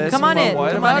activist. Come on but in,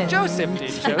 What come on about in. Joseph?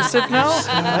 Did Joseph know?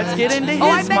 Let's get into his Oh,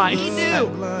 I bet mindset. he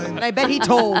knew. And I bet he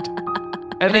told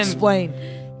And and then explained.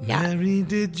 Mary,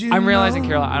 did you I'm realizing, know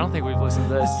Caroline, I don't think we've listened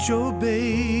to this. your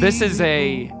baby This is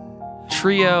a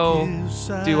trio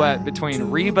duet between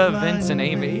Reba, Vince, and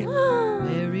Amy.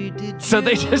 So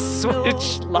they just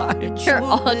switched lines. You're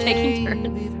all taking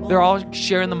turns. They're all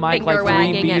sharing the mic like Finger three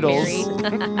wagging at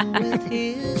Beatles.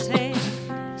 Mary.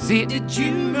 See,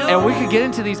 and we could get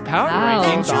into these power Wow.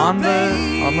 rankings on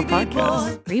the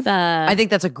podcast. Reba. I think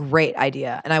that's a great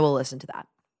idea, and I will listen to that.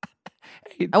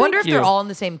 Hey, I wonder thank if they're you. all in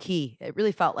the same key. It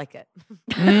really felt like it.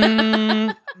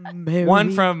 Mm,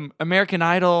 one from American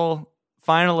Idol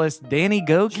finalist Danny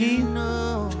Goki.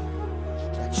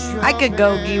 I could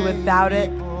go gee without it.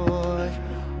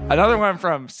 Another one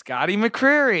from Scotty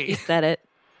McCreery. said it.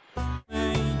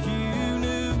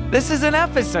 This is an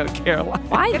episode, Caroline.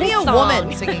 Why Give me this a song?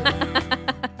 woman singing.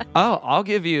 Oh, I'll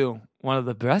give you one of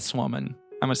the breast woman.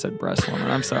 I almost said breast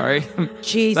woman. I'm sorry.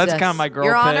 Jesus. That's kind of my girl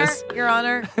Your piss. Honor. Your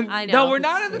Honor. I know. No, we're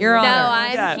not in the Your No, Honor.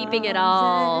 I'm Yeah. keeping it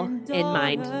all in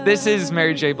mind. This is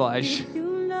Mary J. Blige.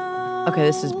 Okay,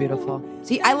 this is beautiful.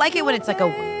 See, I like it when it's like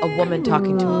a woman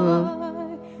talking to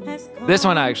a This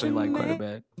one I actually like quite a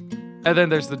bit. And then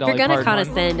there's the If Dolly you're gonna Parton one.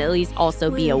 condescend, at least also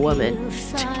be a woman.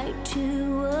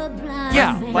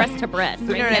 Yeah, Breast to breast. Right,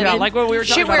 know what I Yeah, Kevin? like what we were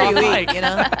talking shit where about you off eat, mic. you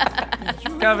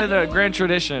know? Kind of the grand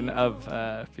tradition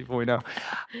of people we know.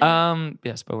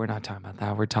 Yes, but we're not talking about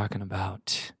that. We're talking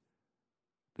about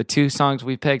the two songs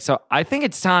we picked. So I think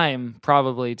it's time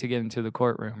probably to get into the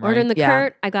courtroom, right? Order in the Yeah.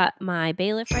 Kurt. I got my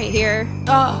bailiff right here.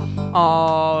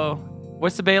 Oh,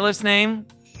 what's the bailiff's name?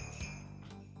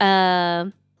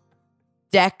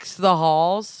 Dex the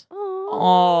halls.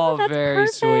 Oh, that's very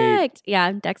sweet. perfect.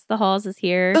 Yeah, Dex the Halls is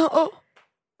here. Oh,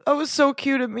 that was so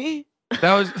cute of me.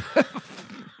 That was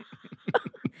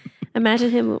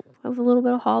Imagine him with a little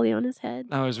bit of holly on his head.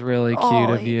 that was really cute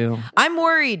Oh, of you. I'm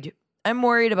worried. I'm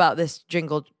worried about this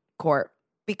Jingle court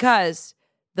because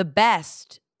the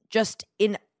best just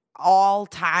in all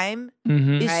time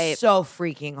Mhm. is Right. so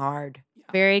freaking hard.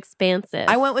 Very expansive.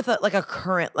 I went with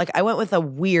I went with a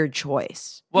weird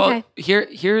choice. Well, Okay.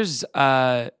 here's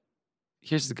the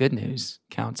good news,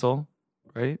 counsel.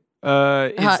 Right?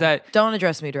 Is that Don't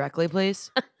address me directly,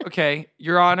 please. okay?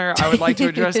 Your Honor, I would like to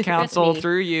address counsel me.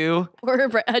 through you. or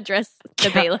address the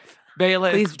bailiff.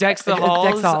 Bailiff, Please, Dex the Dex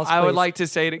Halls. the Halls, I would please. like to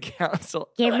say to counsel.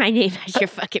 Get my name out your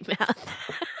fucking mouth.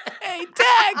 Hey,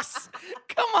 Dex!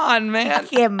 Come on, man.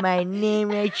 Get my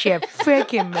name out your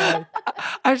freaking mouth.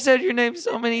 I've said your name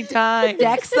so many times.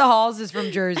 Dex the Halls is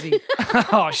from Jersey.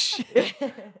 Oh shit.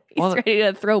 He's Well, ready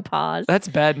to throw paws. That's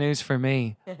bad news for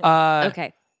me.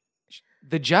 Okay.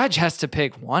 The judge has to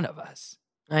pick one of us.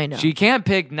 I know. She can't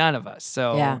pick none of us.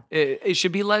 So Yeah. it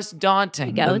should be less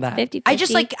daunting Go. than It's that. 50-50. I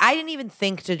just I didn't even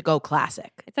think to go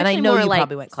classic. It's And I actually know more you like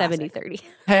probably went classic. 70-30.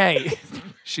 Hey,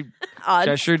 she Odds.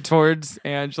 gestured towards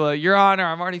Angela. Your Honor,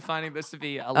 I'm already finding this to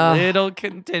be a little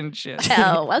contentious.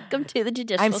 Oh, welcome to the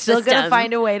judicial I'm still going to system.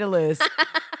 find a way to lose.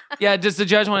 Yeah, does the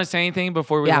judge want to say anything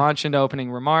before we launch into opening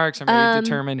remarks? I'm ready to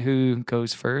determine who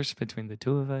goes first between the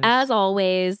two of us. As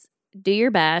always, do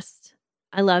your best.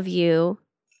 I love you.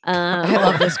 I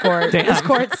love this court. Damn. This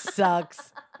court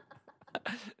sucks.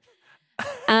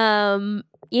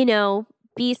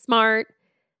 Be smart.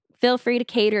 Feel free to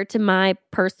cater to my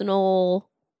personal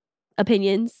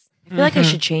opinions. I feel like I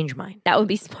should change mine. That would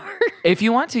be smart. If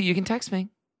you want to, you can text me.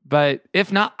 But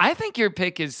if not, I think your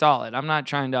pick is solid. I'm not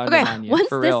trying to undermine you. Once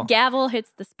for this real. gavel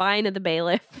hits the spine of the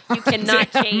bailiff, you cannot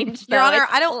change. Your though. Honor,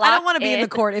 It's I don't want to be in the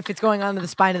locked court if it's going on to the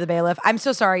spine of the bailiff. I'm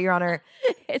so sorry, Your Honor.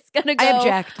 It's gonna go. I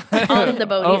object. On the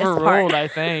boniest Overruled, part. I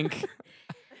think.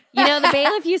 The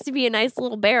bailiff used to be a nice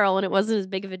little barrel, and it wasn't as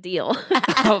big of a deal.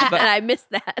 And I missed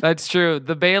that. That's true.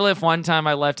 The bailiff, one time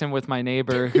I left him with my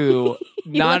neighbor who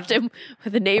You left him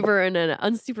with a neighbor and an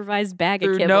unsupervised bag of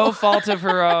through kibble. no fault of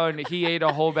her own, he ate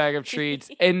a whole bag of treats.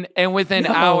 And within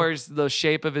hours, the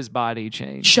shape of his body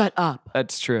changed. Shut up.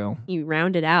 That's true. You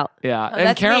rounded out. Yeah. Oh, and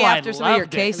that's Caroline me after some of your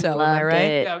loved it. queso, am I Loved right?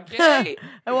 it. Okay.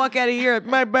 I walk out of here,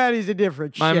 my body's a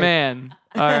different My shape. man.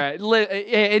 All right.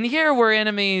 And here we're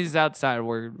enemies. Outside,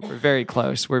 we're very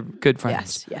close. We're good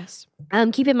friends. Yes.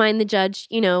 Keep in mind the judge,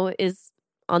 is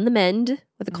on the mend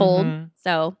with a cold. Mhm.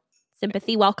 So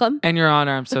sympathy, welcome. And Your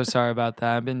Honor, I'm so sorry about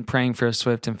that. I've been praying for a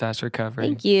swift and fast recovery.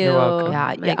 Thank you. You're welcome.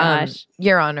 Yeah, My gosh.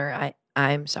 Your Honor,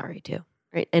 I'm sorry too.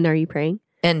 Right. And are you praying?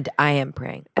 And I am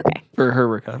praying. Okay. For her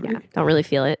recovery. Yeah. Don't really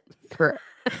feel it.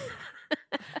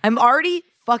 I'm already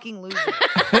fucking losing.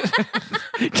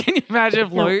 Can you imagine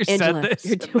if lawyers Angela, said this?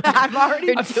 You're doing I'm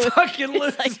already I'm fucking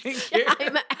losing here.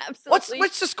 I'm absolutely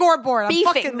What's the scoreboard? I'm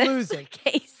beefing fucking this losing.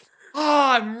 case. Oh,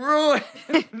 I'm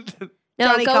ruined. No,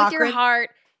 Johnny go with your Cochran. heart.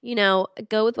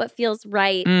 Go with what feels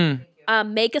right.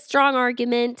 Make a strong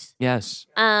argument. Yes.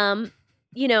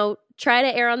 Try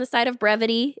to err on the side of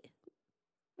brevity.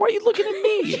 Why are you looking at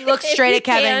me? She looks If straight you at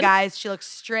Kevin, can. guys. She looks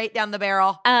straight down the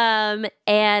barrel. And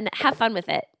have fun with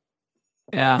it.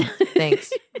 Yeah. Thanks.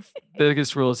 The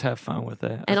biggest rule is have fun with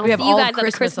it. And I'll We see have you all of guys at the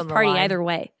Christmas Christmas on the party line. either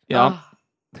way. Yeah.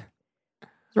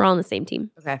 We're all on the same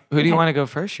team. Okay. Who do you want to go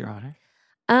first, Your Honor?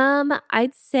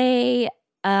 I'd say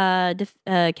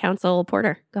Counsel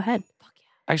Porter. Go ahead.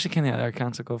 Actually, can the other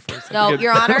counsel go first? No,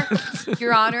 Your Honor.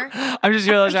 Your Honor. I'm just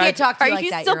We realizing. can't talk to Are you like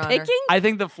you that, still Your Honor. picking? I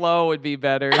think the flow would be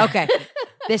better. Okay.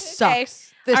 This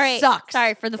sucks. This All right. sucks.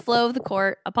 Sorry for the flow of the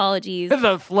court. Apologies.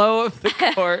 The flow of the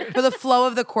court. For the flow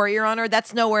of the court, Your Honor,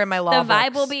 that's nowhere in my law The vibe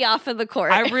books. will be off of the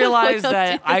court. I realize We'll that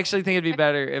do I this. actually think it'd be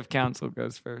better if counsel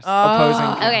goes first. Oh. Opposing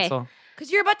Okay. counsel.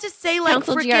 Because you're about to say like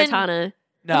Counsel freaking Giarratana.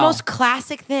 the No. most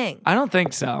classic thing. I don't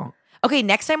think so. Okay,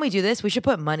 next time we do this, we should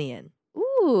put money in.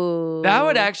 Ooh. That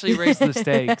would actually raise the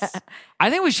stakes. I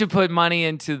think we should put money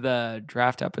into the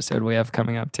draft episode we have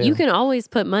coming up too. You can always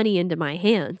put money into my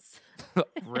hands.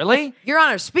 Really? Your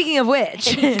Honor, speaking of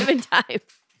which, Any given time.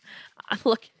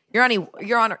 Look. Your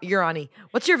Honor,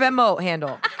 what's your Venmo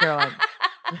handle, Caroline?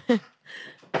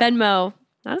 Venmo.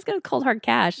 Not as good as cold hard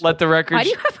cash. Let the record. Why do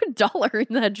you have $1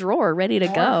 in the drawer ready to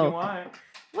go? What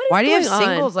is Why do you have going on?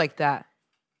 singles like that?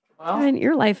 Man,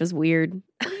 your life is weird.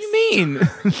 What do you mean?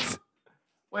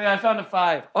 Wait, I found a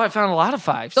 5. Oh, I found a lot of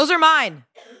 5s. Those are mine.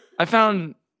 I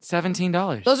found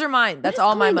 $17. Those are mine. That's What is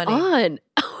all my going money.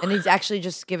 on? And he's actually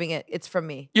just giving it. It's from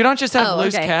me. You don't just have Oh,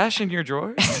 loose okay. cash in your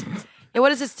drawers? Yeah,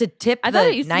 what is this to tip I the thought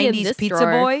it used to be in 90s this pizza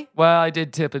drawer. boy? Well, I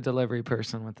did tip a delivery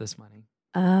person with this money.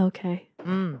 Oh, okay.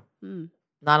 Not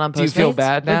on Do you feel Postmates?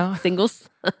 bad now? Singles?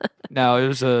 No, it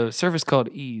was a service called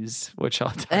Ease, which I'll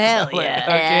tell Hell you later. yeah.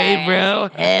 Okay, bro.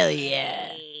 Hell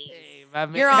yeah. My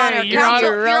man- Your Honor, Your counsel-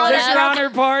 Honor, Your Honor, this your honor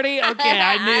party? Okay,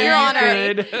 I knew Your you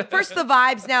Honor. could. First the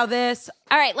vibes, now this.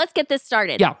 All right, let's get this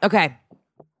started. Yeah. Okay.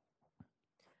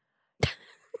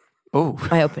 Oh,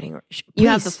 My opening. You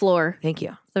have the Please. floor, Thank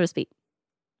you. so to speak.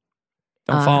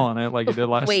 don't fall on it like you did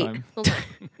last Wait. time. Hold on.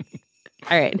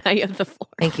 All right, now you have the floor.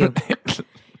 Thank you.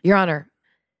 Your Honor,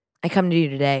 I come to you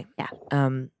today. Yeah.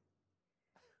 On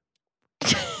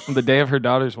The day of her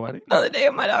daughter's wedding. the day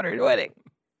of my daughter's wedding.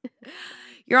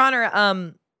 Your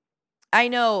Honor, I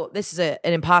know this is an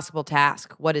impossible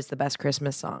task. What is the best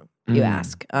Christmas song? You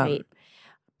ask. Right.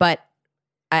 But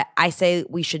I say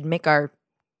we should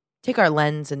take our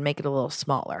lens and make it a little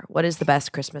smaller. What is the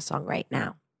best Christmas song right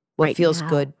now? What Right feels now.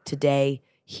 good today,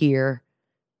 here,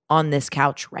 on this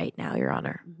couch right now, Your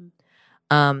Honor? Mhm.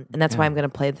 And that's why Yeah. I'm going to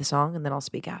play the song and then I'll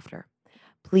speak after.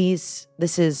 Please,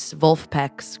 this is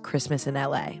Wolfpack's Christmas in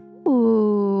LA.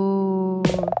 Ooh.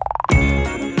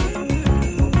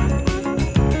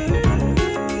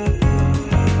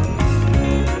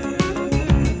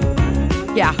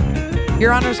 Yeah.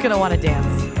 Your Honor's going to want to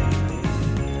dance.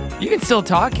 You can still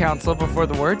talk, counsel, before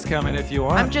the words come in if you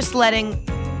want. I'm just letting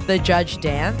the judge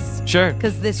dance. Sure.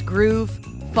 Because this groove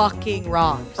fucking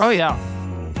rocks. Oh, yeah.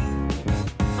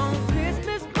 On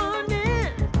Christmas morning,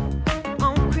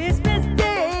 on Christmas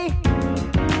Day,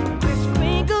 Kris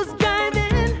Kringle's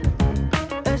driving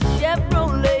a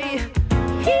Chevrolet.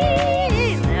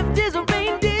 He left his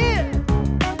reindeer.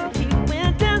 He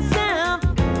went down south.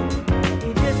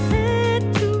 He just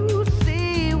had to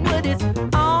see what it's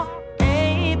all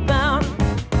about.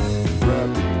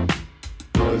 Wrapping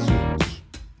presents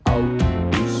out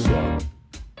the sun.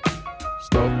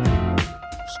 Stuffing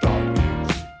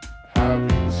stockings,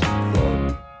 having some fun.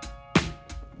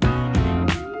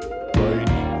 Reading,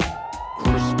 writing,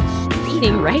 Christmas is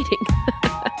Reading, here. writing.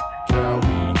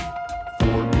 California,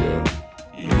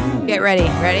 you Get ready.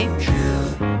 Ready?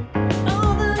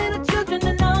 All the little children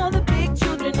and all the big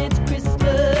children, it's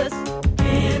Christmas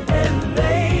in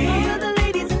LA. All the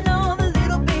ladies and all the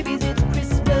little babies, it's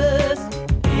Christmas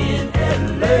in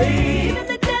LA. Even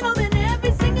the gentlemen,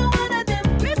 every single one of them,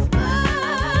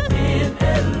 Christmas in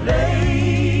LA.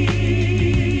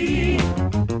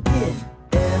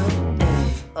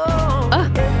 Oh,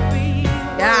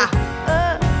 Yeah.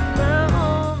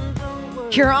 around the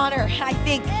world. Your Honor, I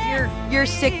think your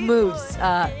sick moves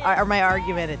are my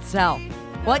argument itself.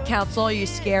 What, counsel? Are you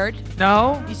scared?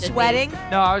 No? You sweating?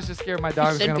 No, I was just scared my dog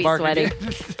was should going to be bark sweating.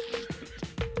 again.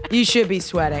 You should be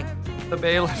sweating. The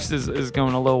bailiff is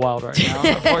going a little wild right now,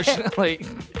 unfortunately.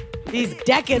 He's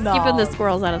decking the Keeping the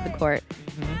squirrels out of the court.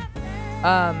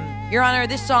 Your Honor,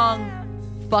 this song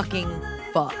fucking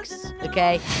fucks,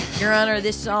 okay? Your Honor,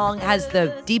 this song has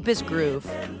the deepest groove.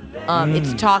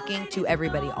 It's talking to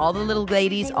everybody. All the little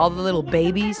ladies, all the little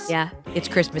babies. Yeah. It's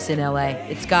Christmas in LA.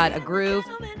 It's got a groove.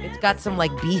 It's got some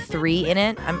like B3 in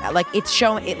it. I'm like, it's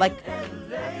showing it like,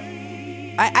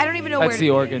 I don't even know That's where the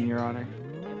organ, Your Honor.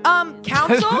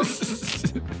 counsel? I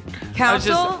was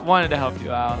Counsel? just wanted to help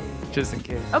you out, just in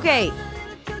case. Okay.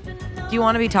 Do you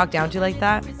want to be talked down to like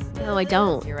that? No, I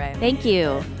don't. You're right. Thank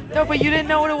you. No, but you didn't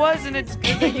know what it was, and it's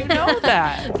good that you know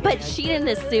that. But she didn't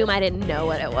assume I didn't know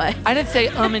what it was. I didn't say,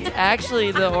 it's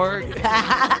actually the organ.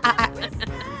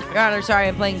 Your Honor, sorry,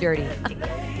 I'm playing dirty.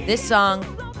 This song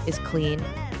is clean.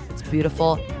 It's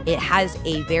beautiful. It has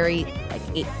a very, like,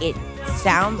 it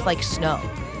sounds like snow.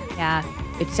 Yeah.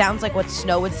 It sounds like what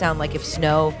snow would sound like if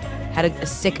snow had a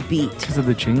sick beat. Because of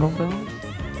the jingle bells?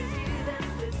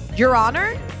 Your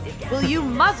Honor, will you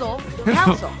muzzle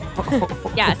counsel?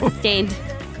 Yeah, sustained.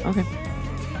 Okay.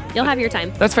 You'll have your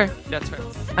time. That's fair. That's fair.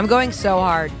 I'm going so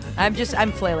hard. I'm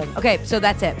flailing. Okay, so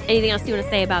that's it. Anything else you want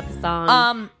to say about the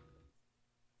song?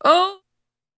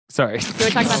 Sorry. Do you want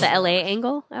to talk about the LA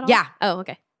angle at all? Yeah. Oh,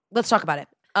 okay. Let's talk about it.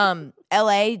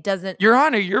 LA doesn't. Your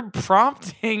Honor, you're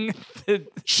prompting the.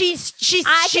 She's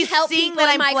I she's can help seeing people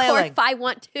that in I'm my court flailing. if I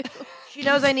want to. She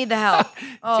knows I need the help.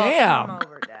 Oh, Damn. come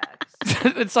over, Dax.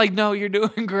 It's like, no, you're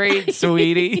doing great,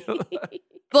 sweetie.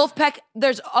 Wolfpack,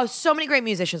 there's so many great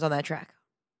musicians on that track.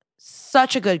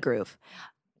 Such a good groove.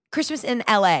 Christmas in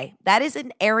LA, that is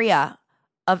an area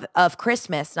of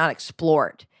Christmas not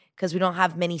explored because we don't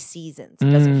have many seasons. It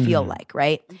doesn't feel like,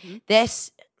 right? Mm-hmm.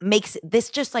 This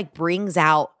just like brings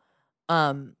out,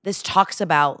 this talks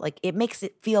about, like, it makes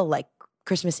it feel like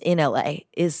Christmas in LA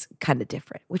is kind of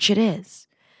different, which it is.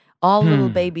 All little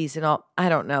babies and all, I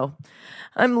don't know.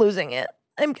 I'm losing it.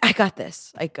 I got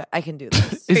this. I can do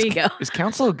this. There you go. Is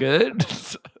counsel good?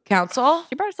 Counsel?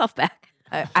 She brought herself back.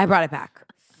 I brought it back.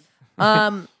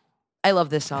 I love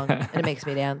this song and it makes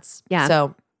me dance. Yeah.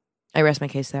 So I rest my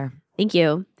case there. Thank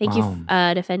you. Thank Wow.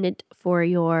 you, defendant, for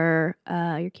your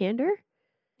candor,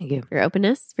 Thank you. your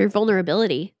openness, for your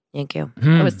vulnerability. Thank you.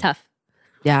 That was tough.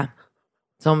 Yeah.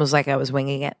 It's almost like I was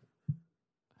winging it.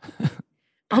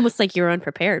 Almost like you were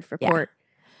unprepared for Yeah. court.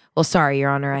 Well, sorry, Your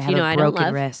Honor. I Which, have you know, a I don't broken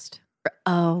love. wrist,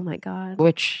 Oh my God.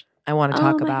 which I want to Oh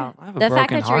talk my about. I have a The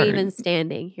fact broken that you're heart. even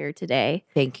standing here today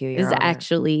Thank you, Your is Honor.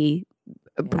 actually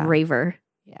braver.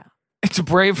 Yeah. It's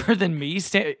braver than me.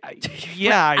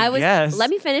 Yeah, I guess. Let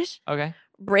me finish. Okay.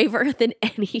 Braver than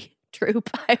any troop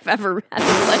I've ever had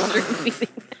the pleasure of meeting.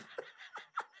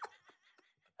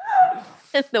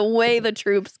 And the way the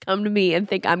troops come to me and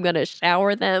think I'm going to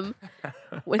shower them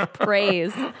with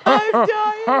praise. I'm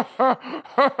dying.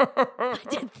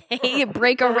 Did they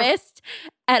break a wrist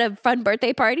at a fun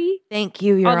birthday party Thank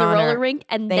you, Your on the Honor. roller rink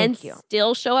and Thank then you.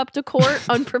 still show up to court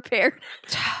unprepared?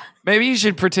 Maybe you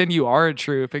should pretend you are a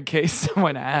troop in case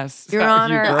someone asks. Your how you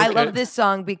Honor, broke I love it. this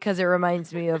song because it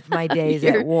reminds me of my days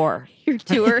Your- at war. Your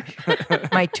tour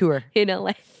My tour. in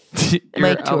LA. My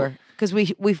You're tour. Because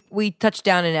we touched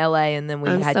down in LA and then we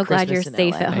I'm had so glad Christmas you're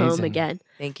in safe LA. at home Amazing. again.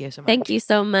 Thank you so much. Thank you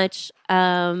so much.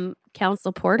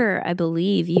 Council Porter, I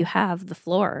believe you have the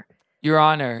floor. Your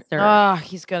Honor. Sir. Oh,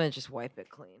 he's gonna just wipe it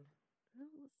clean.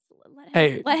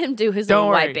 Hey, Let him do his don't own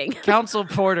worry. wiping. Council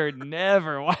Porter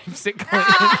never wipes it clean.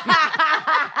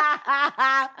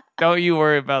 Don't you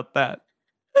worry about that.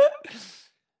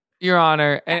 Your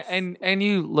Honor, Yes. and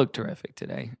you look terrific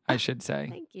today, I should say.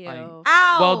 Thank you. Like,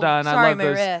 Ow! Well done. I Sorry, love my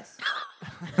this.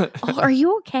 wrist. Oh, are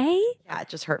you okay? Yeah, it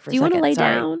just hurt for Do you a want second. to lay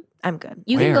Sorry. down? I'm good.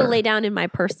 You can go Where? lay down in my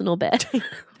personal bed.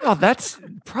 Oh, that's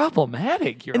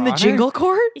problematic, Your In the Honor. jingle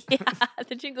court? Yeah,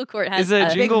 the Jingle Court has Is it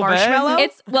a a jingle bed?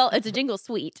 marshmallow? It's a Jingle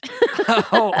Suite.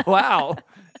 Oh, wow.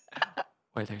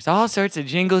 Where there's all sorts of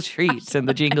jingle treats in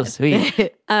the jingle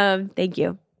suite. Thank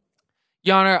you.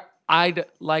 Your Honor, I'd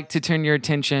like to turn your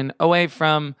attention away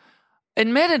from,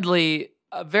 admittedly,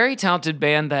 a very talented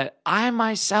band that I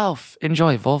myself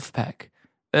enjoy, Wolfpack.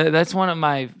 That's one of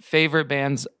my favorite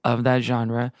bands of that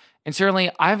genre. And certainly,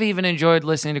 I've even enjoyed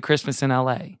listening to Christmas in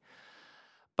LA.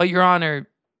 But, Your Honor,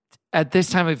 at this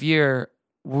time of year,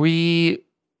 we,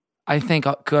 I think,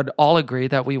 could all agree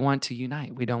that we want to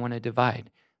unite. We don't want to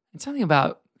divide. And something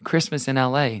about Christmas in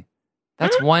LA,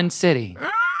 that's one city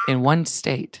in one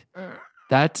state.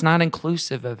 That's not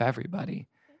inclusive of everybody.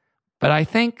 But I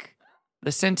think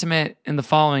the sentiment in the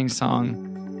following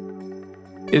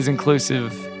song is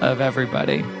inclusive of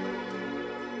everybody.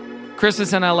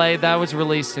 Christmas in LA, that was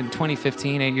released in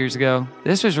 2015, 8 years ago.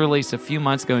 This was released a few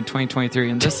months ago in 2023,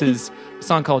 and this is a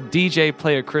song called DJ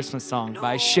Play a Christmas Song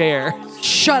by Cher.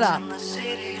 Shut up. The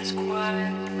city is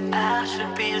quiet. I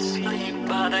should be asleep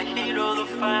by the heat of the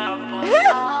fire, but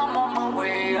I'm on my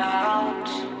way out.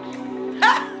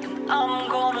 And I'm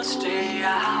gonna stay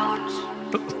out.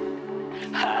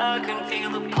 I can feel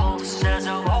the pulse as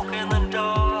I walk in the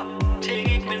door.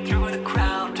 Take me through the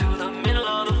crowd to the middle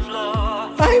of the floor.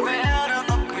 Red and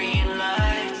the green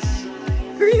lights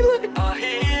are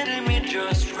hitting me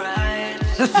just right.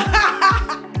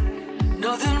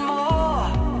 Nothing more,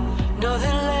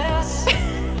 nothing less.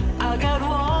 I got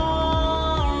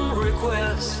one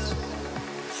request.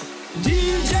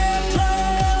 DJ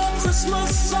play a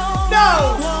Christmas song. No!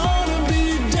 I wanna be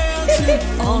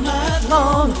dancing all night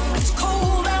long. It's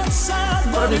cold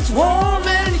outside, but it's warm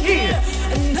in here.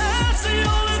 And that's the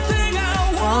only thing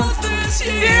I want this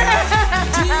year.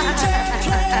 DJ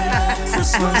play a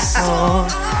Christmas song.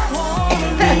 I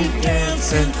wanna be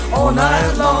dancing all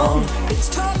night long. It's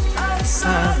tough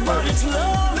outside, but it's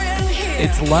love in here.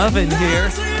 It's love in here.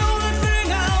 That's the only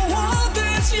thing I want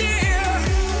this year.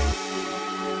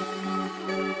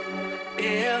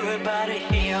 Everybody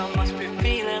here must be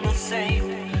feeling the same.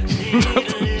 Need a little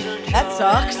joy, That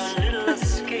sucks. a little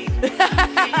escape.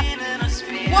 Feeling a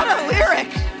spirit. What a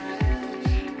lyric.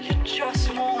 You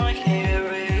just wanna hear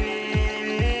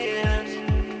it.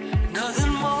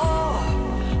 Nothing more,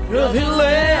 nothing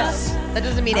less. That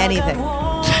doesn't mean anything.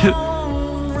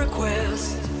 One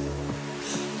request.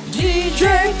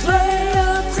 DJ play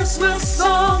a Christmas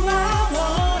song. I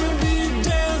wanna be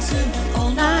dancing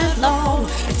all night long.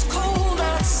 It's cold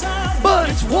outside, but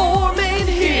it's warm in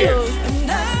here. And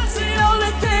that's the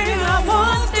only thing I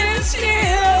want this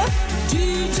year.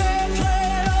 DJ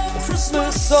play a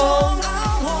Christmas song.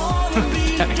 I wanna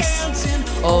be dancing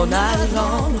all night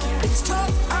long. It's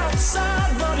tough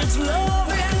outside, but it's love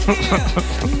in here.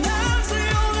 And that's the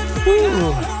only thing I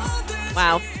want this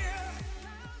Wow.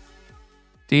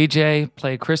 DJ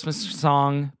Play a Christmas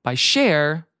Song by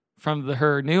Cher from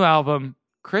her new album,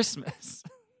 Christmas.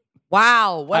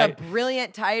 Wow, what I- a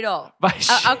brilliant title. By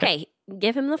Cher. Okay,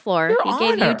 give him the floor. Your He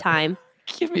gave you Honor. time.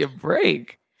 Give me a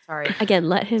break. Sorry. Again,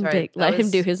 let him Sorry, dig, that let him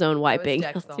was- do his own that was wiping.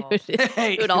 Dex He'll the do Hall. it,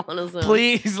 Hey, do it all on his own.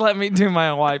 Please let me do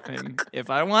my wiping if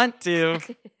I want to.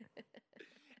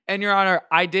 And Your Honor,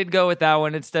 I did go with that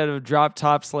one instead of Drop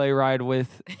Top Sleigh Ride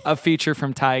with a feature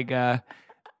from Tyga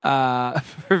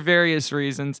for various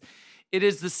reasons. It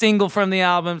is the single from the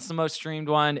album. It's the most streamed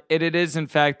one. It is, in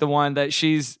fact, the one that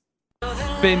she's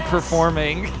been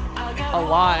performing a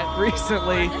lot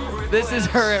recently. This is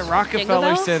her at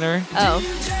Rockefeller Bells? Center. Oh.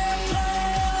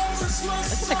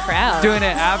 Look at the crowd. Doing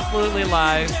it absolutely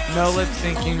live. No lip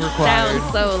syncing required.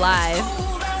 Sounds so live.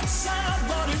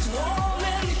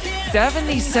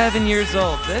 77 years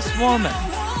old. This woman,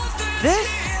 this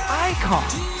icon,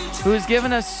 who has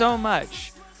given us so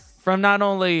much from not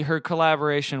only her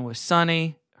collaboration with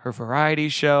Sonny, her variety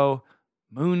show,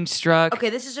 Moonstruck. Okay,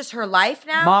 this is just her life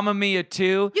now? Mamma Mia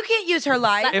 2. You can't use her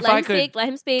life. If let I him could speak. Let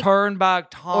him speak. Turn Back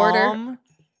Tom. Order.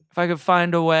 If I could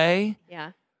find a way.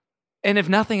 Yeah. And if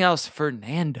nothing else,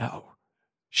 Fernando.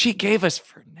 She gave us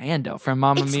Fernando from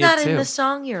Mamma It's Mia not 2. in the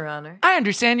song, Your Honor. I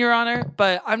understand, Your Honor,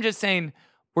 but I'm just saying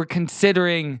we're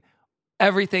considering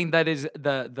everything that is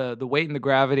the weight and the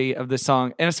gravity of the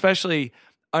song, and especially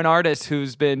an artist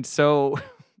who's been so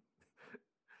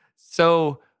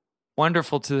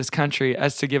wonderful to this country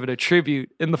as to give it a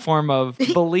tribute in the form of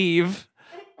Believe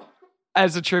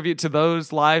as a tribute to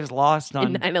those lives lost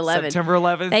on 9/11. September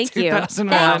 11th, Thank you.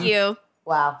 2001. Thank you.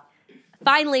 Wow.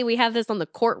 Finally, we have this on the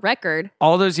court record.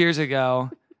 All those years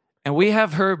ago, and we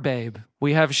have her, babe.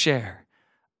 We have Cher.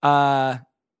 And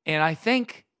I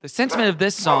think the sentiment of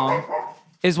this song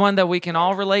is one that we can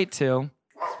all relate to,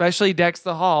 especially Dex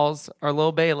the Halls, our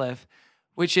little bailiff,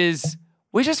 which is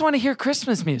we just want to hear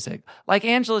Christmas music. Like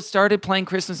Angela started playing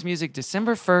Christmas music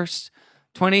December 1st,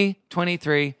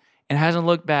 2023, and hasn't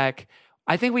looked back.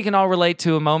 I think we can all relate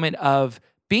to a moment of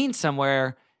being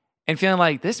somewhere and feeling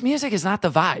like this music is not the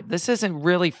vibe. This isn't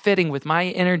really fitting with my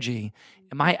energy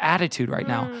and my attitude right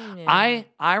now. Yeah.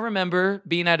 I remember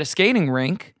being at a skating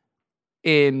rink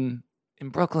in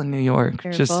Brooklyn, New York.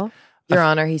 Careful. Just Your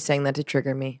Honor, he's saying that to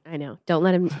trigger me. I know. Don't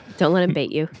let him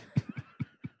bait you.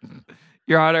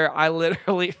 Your Honor, I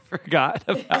literally forgot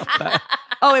about that.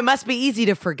 Oh, it must be easy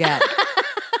to forget.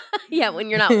 Yeah, when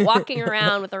you're not walking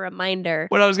around with a reminder.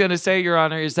 What I was going to say, Your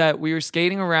Honor, is that we were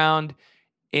skating around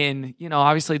in,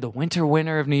 obviously the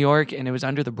winter of New York, and it was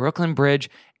under the Brooklyn Bridge,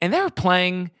 and they were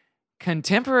playing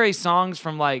contemporary songs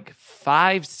from like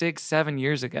 5, 6, 7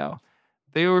 years ago.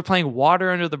 They were playing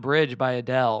Water Under the Bridge by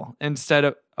Adele instead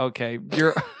of, okay,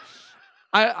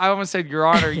 I almost said, Your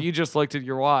Honor, you just looked at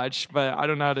your watch, but I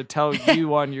don't know how to tell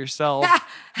you on yourself.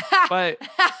 But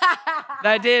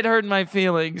that did hurt my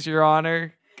feelings, Your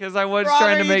Honor, because I was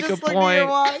trying to make a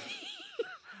point.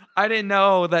 I didn't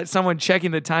know that someone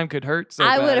checking the time could hurt so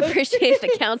I bad. would appreciate if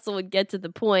the council would get to the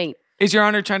point. Is Your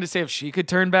Honor trying to say if she could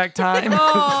turn back time?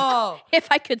 Oh, If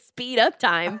I could speed up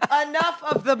time. enough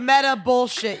of the meta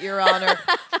bullshit, Your Honor.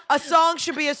 A song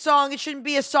should be a song. It shouldn't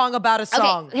be a song about a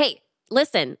song. Okay, hey,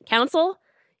 listen, council,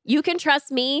 you can trust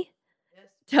me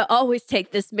to always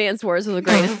take this man's words with a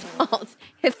grain of salt.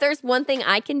 If there's one thing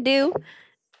I can do,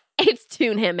 it's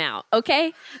tune him out,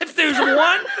 okay? If there's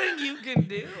one thing you can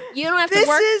do. You don't have to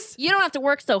work. You don't have to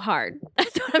work so hard.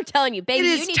 That's what I'm telling you, baby.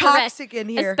 It is you need toxic to rest. in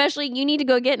here. Especially, you need to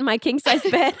go get in my king size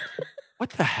bed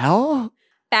What the hell?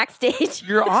 backstage.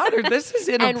 Your Honor, this is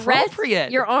and rest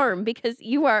inappropriate. your arm because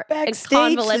you are Backstage to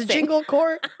convalescing. Jingle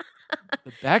Court.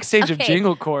 The backstage of Okay,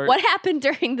 Jingle Court. What happened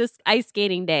during this ice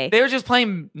skating day? They were just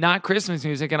playing not Christmas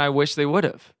music, and I wish they would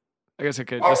have. I guess I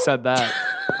could have just said that.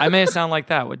 I may have sounded like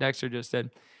that, what Dexter just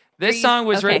did. This song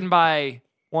was written by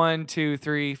 1, 2,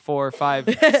 3, 4,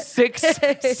 5, 6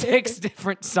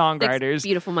 different songwriters. 6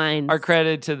 beautiful minds are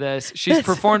credited to this. She's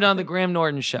performed on the Graham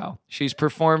Norton Show. She's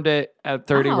performed it at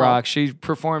 30 Oh. Rock. She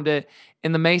performed it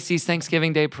in the Macy's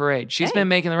Thanksgiving Day Parade. She's been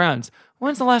making the rounds.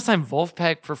 When's the last time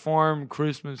Wolfpack performed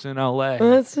Christmas in L.A.?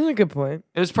 That's a good point.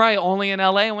 It was probably only in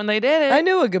L.A. when they did it. I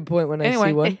knew a good point when I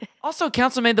see one. Also,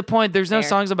 Council made the point, there's no Fair.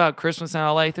 songs about Christmas in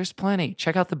L.A. There's plenty.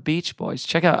 Check out the Beach Boys.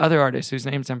 Check out other artists whose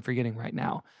names I'm forgetting right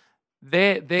now.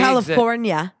 They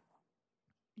California,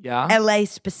 yeah. LA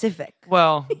specific.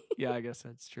 Well, yeah, I guess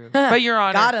that's true. But Your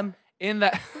Honor, Got him. in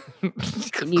that,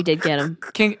 And you did get him.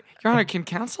 Your Honor, can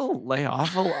council lay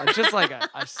off just like a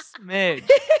smidge?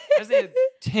 I said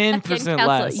 10% Council,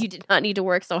 less. you did not need to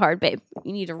work so hard, babe.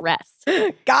 You need to rest.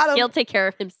 Got him. He'll take care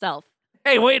of himself.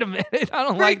 Hey, wait a minute. I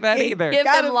don't like that either. Give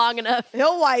Got him him. long enough.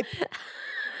 He'll wipe.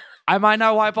 I might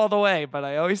not wipe all the way, but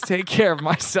I always take care of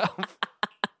myself.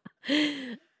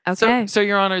 Okay. So,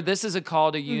 Your Honor, this is a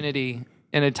call to unity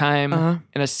in a time,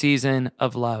 in a season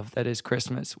of love that is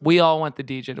Christmas. We all want the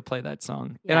DJ to play that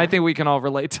song. And I think we can all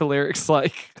relate to lyrics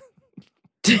like,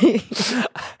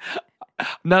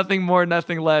 nothing more,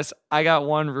 nothing less. I got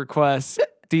one request.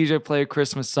 DJ, play a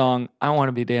Christmas song. I want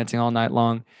to be dancing all night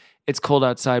long. It's cold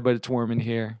outside, but it's warm in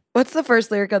here. What's the first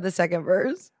lyric of the second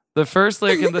verse? The first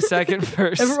lyric in the second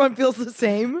verse. Everyone feels the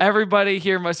same. Everybody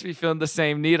here must be feeling the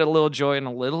same. Need a little joy and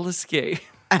a little escape.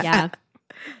 Yeah.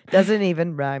 Doesn't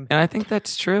even rhyme. And I think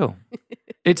that's true.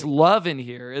 It's love in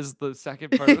here is the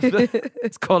second part of it.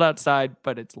 It's cold outside,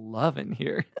 but it's love in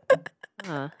here.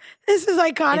 This is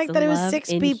iconic It's that it was love 6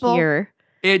 in people. here.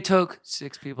 It took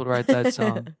 6 people to write that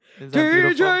song. Is that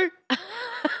beautiful? DJ,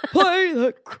 play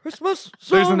the Christmas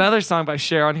song. There's another song by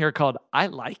Cher on here called I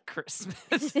Like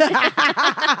Christmas.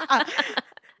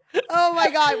 Oh Oh my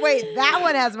God! Wait, that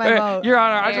one has my vote. Your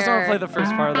Honor, I just want to play the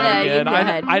first part of that Yeah, you again. go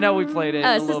ahead. I know we played it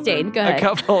a little Sustained. bit Go ahead. a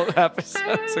couple of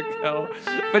episodes ago,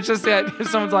 but just that if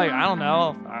someone's like, I don't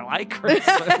know, I like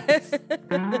Christmas.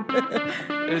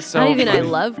 It's so Not even I funny.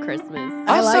 love Christmas.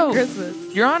 I Also, like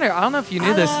Christmas. Your Honor, I don't know if you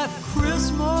knew this.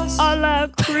 Christmas. I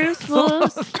love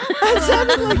Christmas. I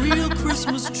sounded like a real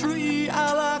Christmas tree.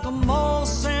 I like a mall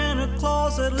Santa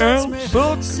Claus that lets me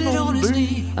sit on his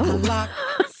knee. I like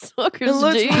Suckers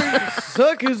D.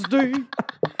 Suckers D.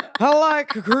 I like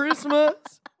Christmas.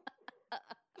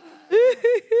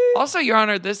 Also, Your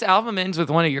Honor, this album ends with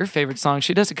one of your favorite songs.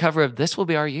 She does a cover of "This Will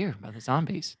Be Our Year" by the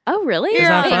Zombies. Oh, really? Is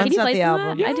that Hey, fun? can you That's play the some of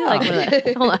album. that? I do like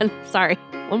that. Hold on. Sorry.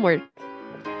 One word.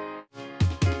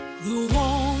 the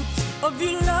warmth of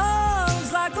your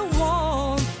love's like the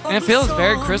warmth of And it the feels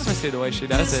very sun. Christmassy the way she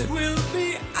does This it. will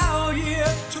be our year.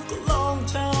 Took a long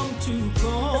time to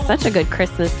come. Such a good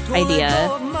Christmas idea.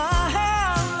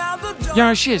 Your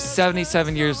Honor, she is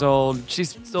 77 years old.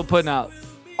 She's still putting out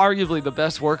arguably the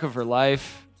best work of her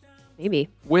life. Maybe.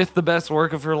 With the best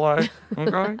work of her life.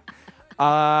 Okay.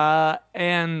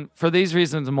 And for these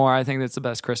reasons and more, I think that's the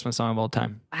best Christmas song of all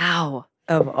time. Wow.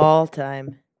 Of all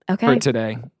time. Okay. For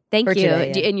today. Thank For you.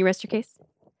 today, yeah. And you rest your case?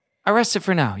 I rest it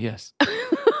for now, yes.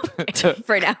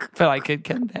 For now. But I could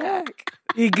come back.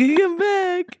 You can come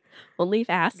back. Only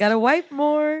fast. Gotta wipe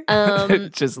more.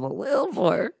 Just a little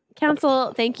more.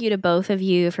 Counsel, thank you to both of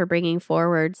you for bringing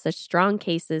forward such strong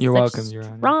cases. You're such welcome, Your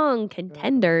Honor. strong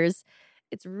contenders.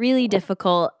 It's really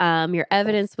difficult. Your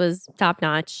evidence was top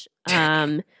notch.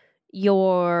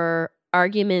 Your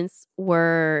arguments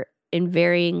were in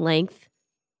varying length,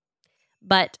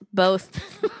 but both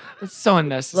It's so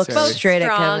unnecessary. Look straight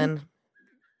strong. at Kevin.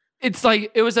 It's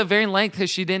like it was a varying length because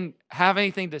she didn't have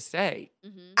anything to say.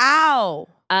 Ow.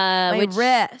 My which,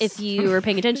 wrist. if you were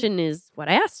paying attention, is what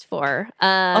I asked for.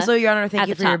 Also, Your Honor, thank at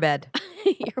you the for your top. bed.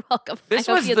 You're welcome. This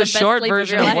I hope was you the had best short sleep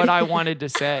version your of what life. I wanted to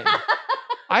say.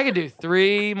 I could do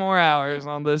 3 more hours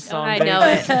on this song. I baby. know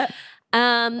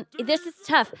it. This is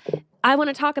tough. I want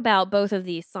to talk about both of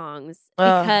these songs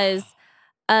because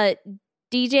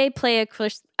DJ play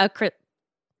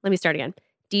let me start again.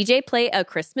 DJ play a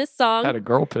Christmas song. I had a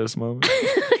girl piss moment.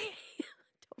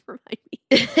 Don't remind me.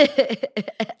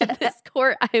 In this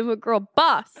court, I am a girl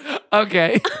boss.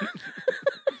 Okay.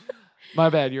 My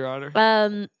bad, Your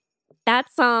Honor.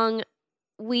 That song,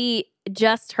 we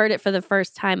just heard it for the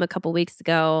first time a couple weeks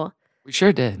ago We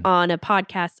sure did. on a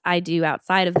podcast I do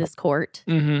outside of this court.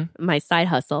 Mm-hmm. My side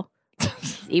hustle.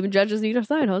 Even judges need a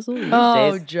side hustle. these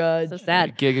Oh, days. Judge. So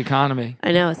sad. Gig economy.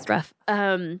 I know it's rough.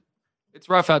 It's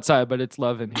rough outside, but it's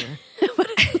love in here. But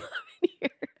I love it here.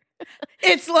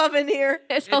 It's love in here.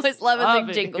 It's always love love in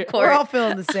the in jingle here. We're all court.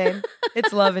 feeling the same.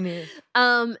 It's love in here.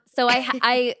 So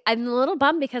I'm a little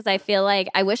bummed because I feel like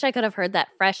I wish I could have heard that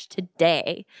fresh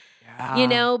today. Yeah. You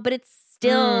know, but it's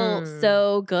still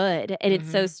so good and it's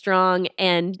so strong.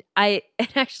 And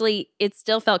it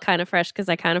still felt kind of fresh because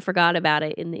I kind of forgot about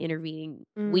it in the intervening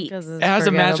weeks. It has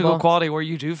a magical quality where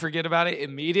you do forget about it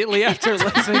immediately after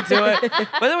listening to it.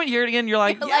 But then when you hear it again, you're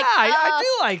like, You're yeah, like, I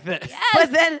do like this. Yes.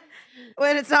 But then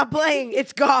when it's not playing,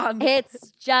 it's gone.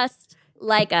 It's just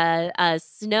like a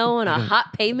snow on a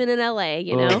hot pavement in LA,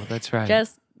 you know? Oh, that's right.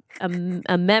 Just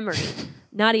a memory.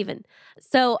 Not even.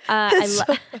 So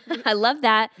I love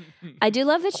that. I do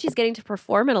love that she's getting to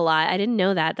perform it a lot. I didn't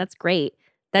know that. That's great.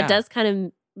 That Yeah. does kind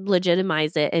of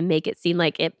legitimize it and make it seem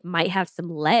like it might have some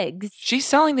legs. She's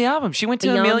selling the album. She went to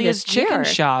Beyond Amelia's this chicken year.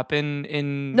 shop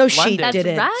in No, she London. That's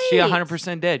didn't. right. She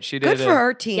 100% did. She did Good it. for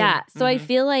her team. Yeah. So I Mhm.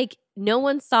 feel like no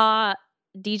one saw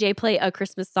DJ play a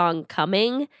Christmas song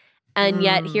coming, and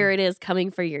yet here it is coming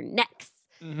for your necks.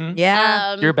 Mhm.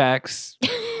 Yeah. Your backs.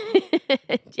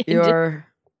 Your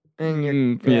and your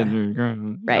Yeah.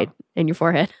 right, and your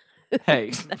forehead.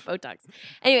 Hey. That Botox.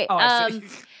 Anyway, Oh, I see.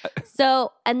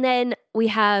 so and then we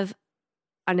have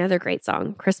another great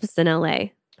song, "Christmas in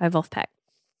LA" by Wolfpack.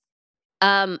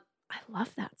 I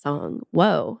love that song.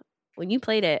 Whoa. When you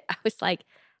played it, I was like,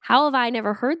 how have I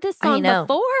never heard this I song know.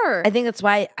 before? I think that's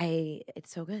why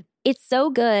it's so good. It's so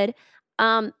good.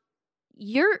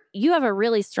 You have a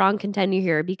really strong contender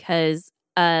here because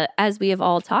as we have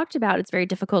all talked about, it's very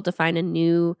difficult to find a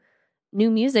new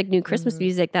music, new Christmas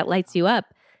music that lights you up.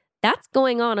 That's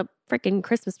going on a freaking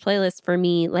Christmas playlist for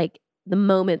me like the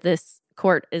moment this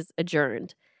court is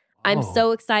adjourned. I'm Oh.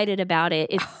 so excited about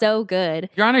it. It's so good.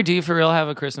 Your Honor, do you for real have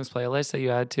a Christmas playlist that you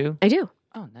add to? I do.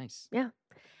 Oh, nice. Yeah.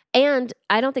 And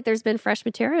I don't think there's been fresh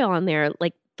material on there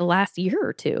like the last year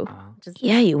or two. Oh. Which is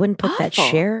Yeah, you wouldn't put that awful.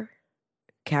 Cher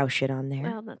cow shit on there.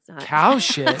 Well, that's not Cow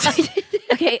shit.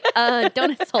 Okay,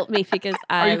 don't insult me because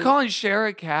Are you calling Cher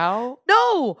a cow?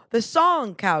 No, the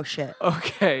song cow shit.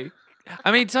 Okay.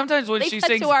 I mean, sometimes when They she cut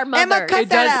sings, to our mother. Emma, cut it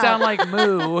that does out. sound like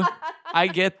moo. I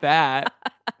get that.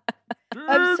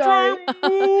 I'm sorry.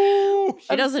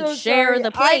 She doesn't share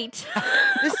the plate.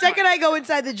 The second I go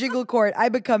inside the Jingle court, I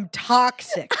become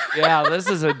toxic. Yeah, this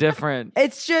is a different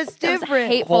It's just That was different.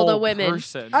 hateful to whole women.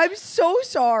 person. I'm so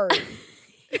sorry.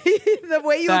 The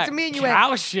way you that looked at me and you went,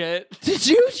 cow shit. did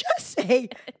you just say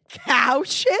cow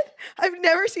shit? I've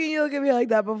never seen you look at me like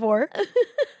that before.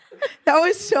 That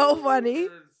was so funny.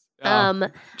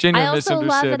 Genuine I also love that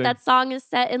misunderstanding. that song is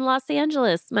set in Los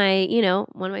Angeles, one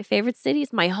of my favorite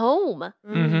cities, my home.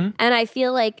 Mhm. And I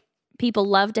feel like people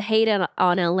love to hate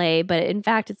on LA, but in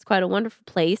fact, it's quite a wonderful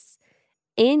place.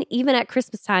 And even at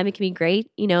Christmas time, it can be great.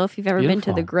 If you've ever been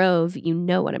to the Beautiful. Grove, you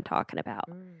know what I'm talking about.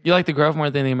 You like the Grove more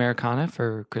than the Americana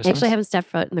for I Christmas? actually haven't stepped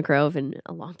foot in the Grove in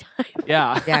a long time.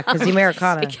 Yeah. Yeah, because the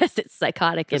Americana. because it's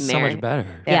psychotic It's in so there. much better.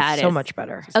 Yeah, it so is. much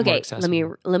better. It's more Okay,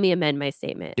 accessible. let me amend my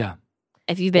statement. Yeah.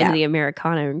 If you've been Yeah. to the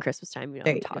Americana in Christmas time, you know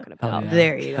There what you I'm go. talking Hell about. yeah.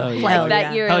 There you go. Hell yeah. Like Hell that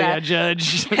yeah. you're Hell that. yeah,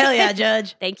 Judge. Hell yeah,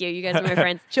 Judge. Thank you. You guys are my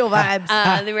friends. Chill vibes.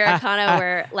 The Americana,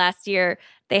 where last year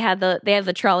they have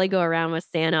the trolley go around with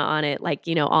Santa on it,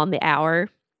 on the hour,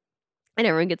 and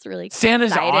everyone gets really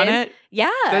Santa's excited. on it? Yeah,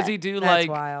 Does he do That's like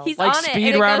wild. he's like on it, speed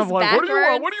and it round goes of like, what do you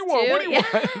want? What do you want? What do you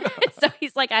backwards, want? too. So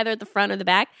he's like either at the front or the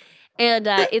back, and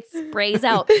it sprays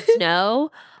out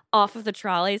snow off of the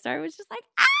trolley. So I was just like,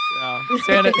 Yeah.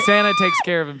 Santa takes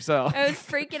care of himself. I was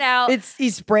freaking out. He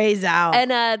sprays out.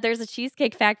 And there's a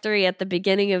cheesecake factory at the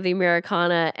beginning of the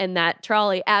Americana, and that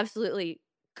trolley absolutely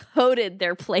coated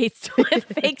their plates with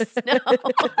fake snow.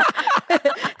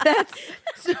 That's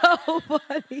so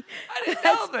funny. I didn't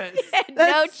know this. Had no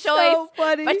That's choice so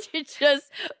funny. but to just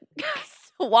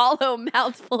swallow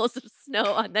mouthfuls of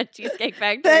snow on that cheesecake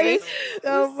factory. That is It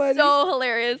so was funny. so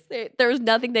hilarious. There was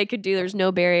nothing they could do. There's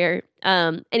no barrier.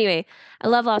 Anyway, I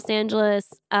love Los Angeles.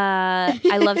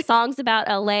 I love songs about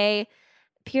LA.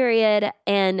 Period.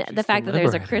 And the fact that there's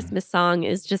a deliberating. Christmas song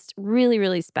is just really,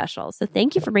 really special. So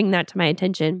thank you for bringing that to my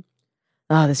attention.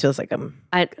 Oh, this feels like I'm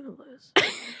I gonna lose.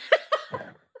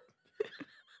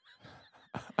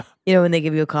 You know when they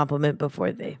give you a compliment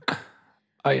before they.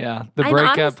 Oh yeah, the I'm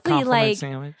breakup honestly, compliment like,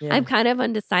 sandwich. Yeah. I'm kind of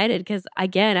undecided because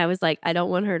again, I was like, I don't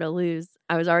want her to lose.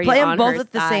 I was already Play on them both her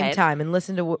at the same side. time and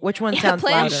listen to which one Yeah, sounds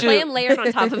play 'em- louder. play 'em layered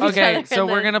on top of each other. Okay, so and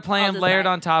we're then gonna play I'll them layered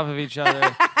decide. on top of each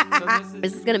other.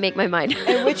 This is gonna make my mind.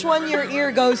 And which one your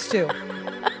ear goes to?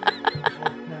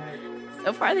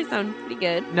 So far, they sound pretty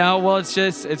good. No, well, it's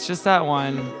just that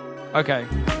one. Okay,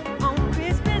 On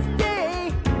Christmas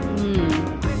Day,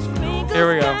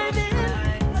 here we go.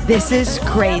 This is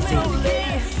crazy.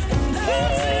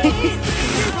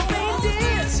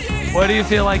 What do you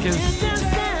feel like is?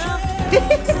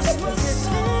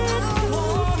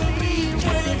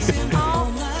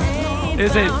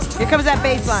 Is it? Here comes that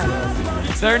bass line.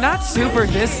 They're not super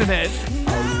dissonant.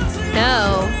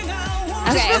 No.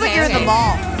 It just feels like you're in the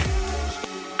mall.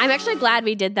 I'm actually glad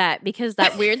we did that because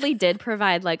that weirdly did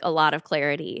provide like a lot of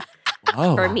clarity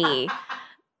Oh, for me.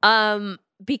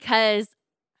 Because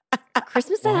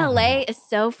Christmas in LA is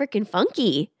so freaking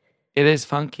funky, it is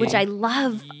funky, which I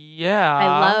love. Yeah,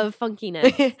 I love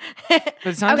funkiness.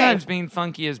 But sometimes being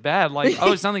funky is bad. Like,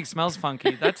 oh, something smells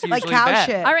funky. That's usually Like cow bad.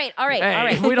 shit. All right.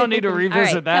 Hey, we don't need to All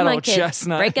revisit right, that come on, old kids.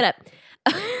 chestnut. Break it up.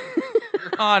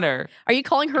 Your Honor. Are you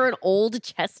calling her an old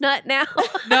chestnut now?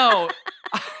 No.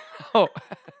 Oh,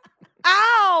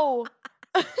 Ow!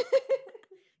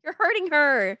 You're hurting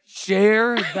her.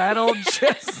 share that old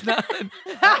chestnut.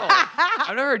 Oh,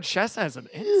 I've never heard chestnut as an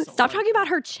insult. Stop talking about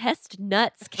her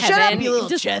chestnuts, Kevin. Shut up, you little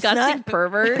disgusting chestnut.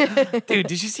 pervert. Dude,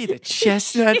 did you see the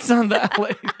chestnuts on that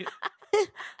lady?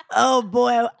 Oh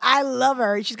boy, I love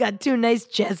her. She's got two nice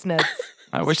chestnuts.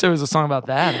 I wish there was a song about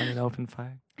that on an open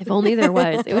fire. If only there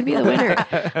was, it would be the winner.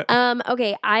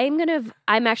 Okay,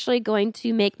 I'm actually going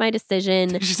to make my decision.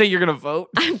 Did you say you're gonna vote?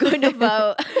 I'm going to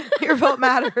vote. Your vote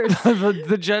matters.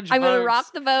 the judge. I'm going to votes.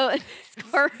 rock the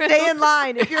vote. Stay in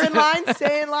line. If you're in line,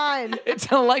 stay in line. It's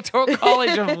an electoral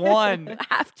college of one.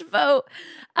 I have to vote.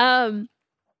 I'm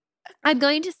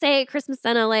going to say Christmas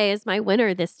in LA is my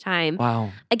winner this time.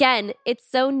 Wow. Again, it's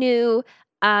so new.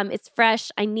 It's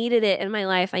fresh. I needed it in my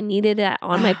life. I needed it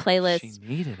on my playlist. She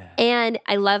needed it. And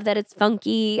I love that it's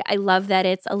funky. I love that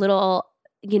it's a little,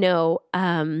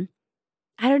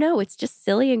 I don't know. It's just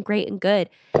silly and great and good.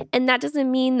 And that doesn't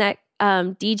mean that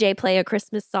DJ Play a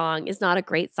Christmas Song is not a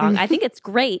great song. I think it's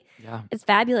great. Yeah. It's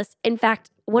fabulous. In fact,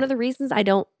 one of the reasons I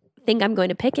don't think I'm going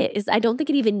to pick it is I don't think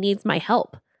it even needs my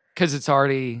help. Because it's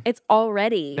already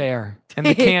there in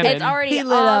the canon. It's already He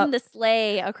lit on up. the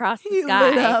sleigh across the He sky.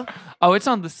 lit up. Oh, it's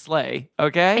on the sleigh.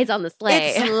 Okay. It's on the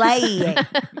sleigh. It's slaying.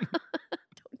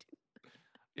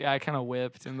 Yeah, I kind of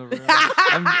whipped in the room.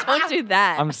 Don't do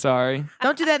that. I'm sorry.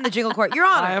 Don't do that in the jingle court. Your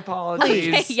Honor. My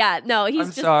apologies. Yeah, no, he's I'm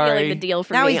just sorry. sealing the deal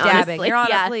for Now me. he's dabbing. Honestly. Your Honor,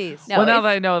 Yeah. please. No, Well, now if- that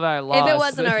I know that I lost. if it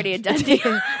wasn't already a done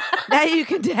deal. Now you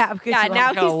can dab. 'cause Yeah, you now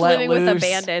like- he's Gotta let living with loose.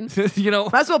 abandon. You know,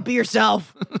 Might as well be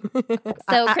yourself.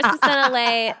 So Christmas in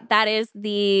LA, that is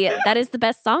the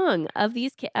best song of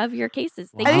these of your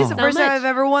cases. Thank I think you it's so the first much. time I've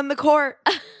ever won the court.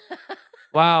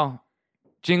 wow.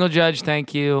 Jingle Judge,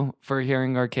 thank you for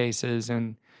hearing our cases,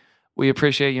 and we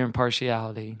appreciate your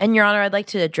impartiality. And Your Honor, I'd like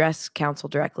to address counsel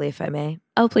directly, if I may.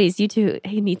 Oh, please, you two,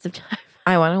 he needs some time.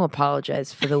 I want to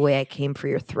apologize for the way I came for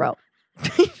your throat.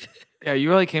 Yeah, you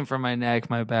really came from my neck,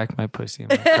 my back, my pussy,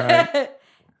 and my pride.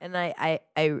 And I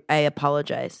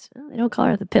apologize. Well, they don't call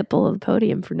her the pit bull of the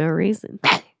podium for no reason.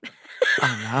 Oh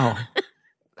no.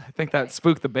 I think that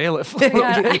spooked the bailiff.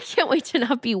 God, I can't wait to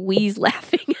not be wheeze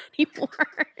laughing anymore.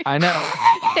 I know.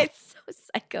 It's so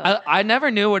psycho. I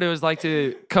never knew what it was like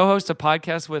to co-host a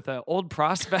podcast with an old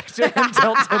prospector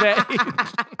until today.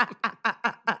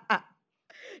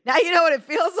 Now you know what it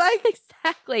feels like?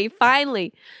 Exactly.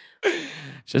 Finally.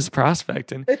 Just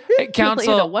prospecting. Hey, Really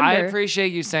counsel, no wonder. I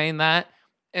appreciate you saying that.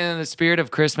 In the spirit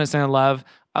of Christmas and love,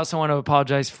 I also want to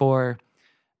apologize for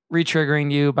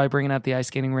re-triggering you by bringing up the ice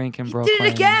skating rink in Brooklyn. Did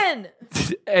it again.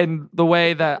 And the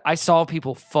way that I saw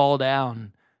people fall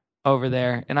down over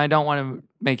there, and I don't want to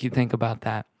make you think about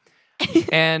that.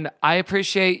 And I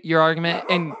appreciate your argument,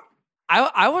 and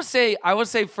I will say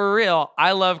for real,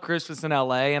 I love Christmas in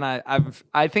LA, and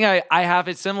I think I have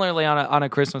it similarly on a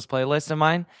Christmas playlist of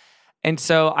mine. And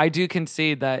so I do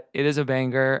concede that it is a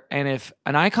banger. And if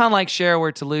an icon like Cher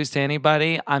were to lose to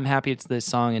anybody, I'm happy it's this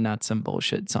song and not some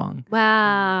bullshit song.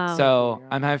 Wow. So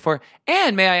I'm happy for it.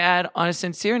 And may I add, on a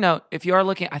sincere note, if you are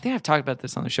looking, I think I've talked about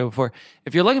this on the show before.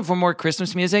 If you're looking for more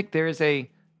Christmas music, there is a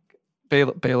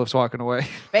bailiff's walking away.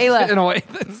 Bailiff. In a way.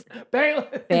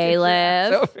 Bailiff.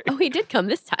 Bailiff. So- Oh, he did come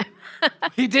this time.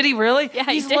 Did he really? Yeah,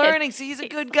 he He's did. learning. See, he's a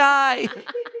good guy.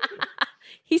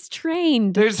 He's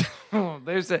trained. There's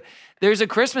a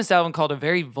Christmas album called A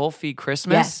Very Wolfy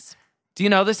Christmas. Yes. Do you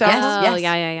know this album? Oh, Yes.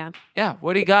 yeah. Yeah.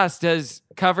 Woody Goss does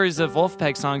covers of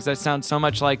Wolfpack songs that sound so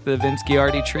much like the Vince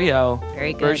Giarratana Trio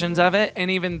Very good. versions of it. And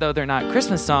even though they're not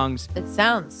Christmas songs, It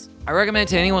sounds. I recommend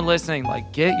to anyone listening,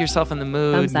 like, get yourself in the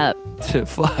mood Thumbs up. to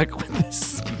fuck with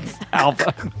this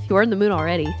album. If you were in the mood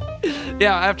already,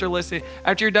 Yeah, after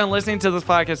you're done listening to this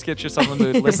podcast, get yourself in the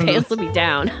mood. the Listen to pants this, will be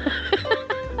down.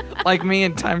 like me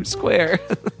in Times Square.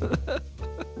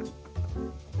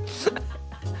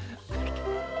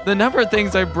 The number of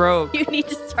things I broke. You need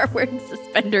to start wearing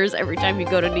suspenders every time you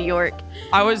go to New York.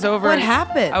 I was over. What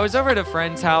happened? I was over at a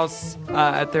friend's house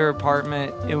at their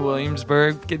apartment in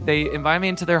Williamsburg. They invited me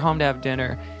into their home to have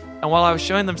dinner. And while I was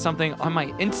showing them something on my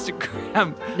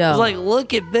Instagram, I No. was like,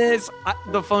 look at this.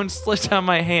 The phone slipped out of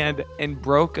my hand and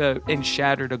and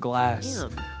shattered a glass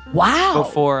Wow.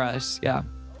 before us. Yeah.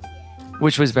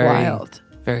 Which was very, Wild.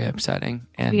 very upsetting.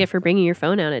 You And get for bringing your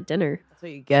phone out at dinner. That's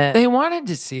what you get. they wanted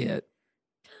to see it.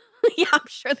 Yeah, I'm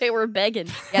sure they were begging.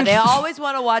 Yeah, they always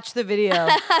want to watch the video.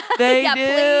 They yeah,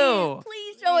 do.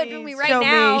 Please show it to me right show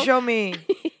now. me, show me.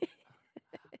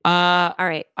 All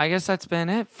right. I guess that's been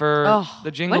it for Oh,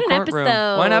 the Jingle what an Courtroom.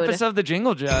 episode. One episode of the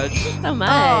Jingle Judge. So much.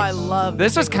 Oh, I love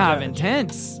This was Jingle kind of Judge.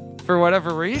 intense for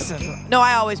whatever reason. No,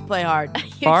 I always play hard.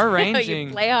 You far do. ranging.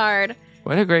 You play hard.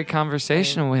 What a great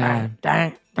conversation we had.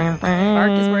 Dang. Bark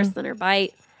is worse than her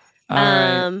bite. All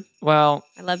right. Well,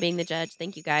 I love being the judge.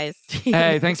 Thank you guys.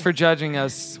 hey, thanks for judging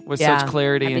us with Yeah. such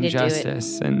clarity Happy and to do it.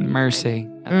 justice and mercy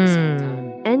at the same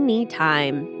time.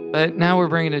 Anytime. But now we're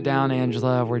bringing it down,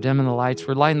 Angela. We're dimming the lights.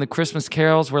 We're lighting the Christmas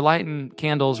carols. We're lighting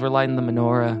candles. We're lighting the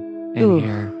menorah in Ooh.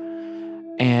 here.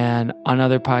 And on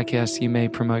other podcasts, you may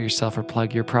promote yourself or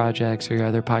plug your projects or your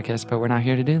other podcasts, but we're not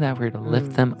here to do that. We're here to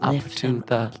lift them up lift to them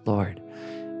the Lord.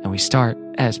 And we start,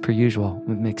 as per usual,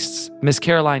 with Miss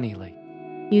Caroline Ely.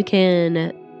 You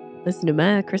can listen to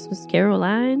my Christmas Carol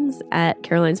lines at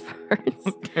Caroline's Farms.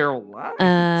 Caroline?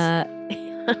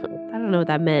 I don't know what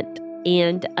that meant.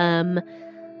 And I'm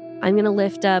going to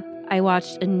lift up, I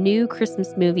watched a new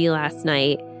Christmas movie last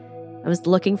night. I was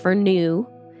looking for new.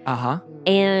 Uh-huh.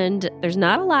 And there's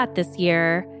not a lot this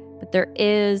year, but there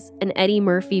is an Eddie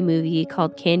Murphy movie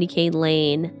called Candy Cane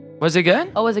Lane. Was it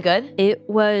good? Oh, was it good? It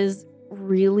was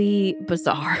really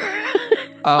bizarre.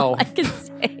 Oh. I can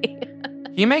say.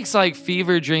 He makes like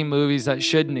fever dream movies that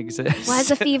shouldn't exist. Was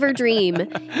a fever dream.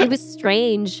 It was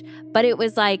strange, but it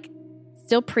was like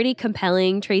still pretty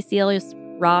compelling. Tracy Ellis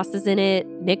Ross is in it.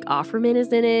 Nick Offerman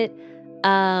is in it.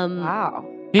 Wow.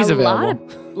 He's a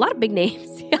available. lot of big names.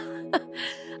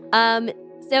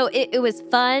 So it was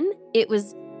fun. It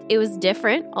was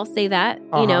different. I'll say that.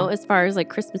 You know, as far as like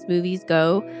Christmas movies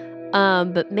go.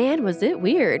 But man, was it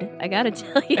weird. I gotta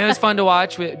tell you. It was fun to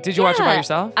watch. Did you watch it by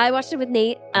yourself? I watched it with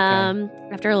Nate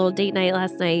after a little date night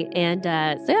last night. And so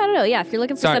I don't know. Yeah, if you're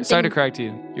looking for something. Sorry to correct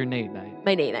you. Your Nate night.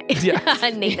 My Nate night. Yeah.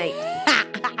 Nate night.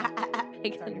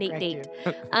 Nate date.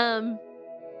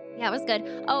 Yeah, it was good.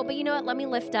 Oh, but you know what? Let me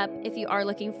lift up. If you are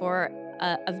looking for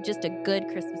of just a good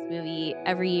Christmas movie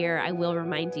every year, I will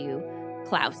remind you,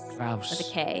 Klaus. With a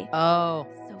K. Oh.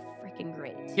 So freaking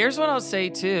great. Here's what I'll say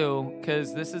too,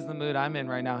 because this is the mood I'm in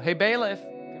right now. Hey, Bailiff.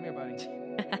 Come here, buddy.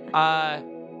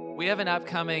 We have an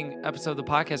upcoming episode of the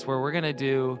podcast where we're going to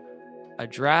do a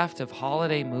draft of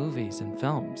holiday movies and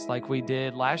films like we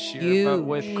did last year, but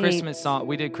with Christmas songs.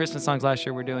 We did Christmas songs last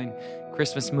year. We're doing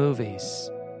Christmas movies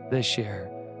this year.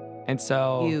 And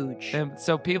so, huge. And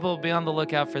so people be on the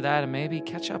lookout for that and maybe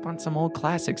catch up on some old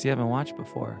classics you haven't watched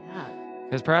before. Yeah.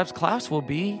 Because perhaps Klaus will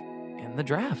be in the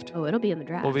draft. Oh, it'll be in the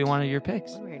draft. Will be one of your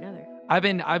picks. One way or another. I've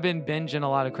been binging a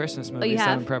lot of Christmas movies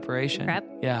in preparation. Prep?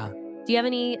 Yeah. Do you have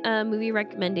any movie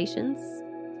recommendations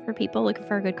for people looking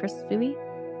for a good Christmas movie?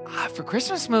 For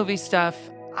Christmas movie stuff,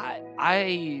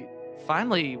 I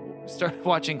finally started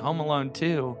watching Home Alone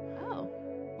 2. Oh.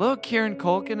 Little Kieran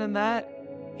Culkin in that.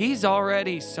 He's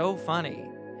already so funny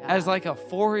as like a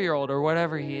 4-year-old or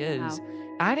whatever he is. Wow.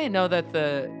 I didn't know that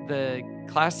the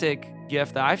classic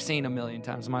gif that I've seen a million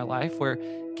times in my life where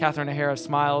Catherine O'Hara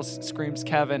smiles, screams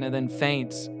Kevin, and then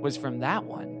faints was from that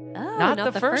one. Oh, not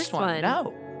not the first one.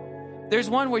 No. There's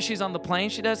one where she's on the plane,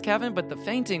 she does Kevin, but the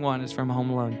fainting one is from Home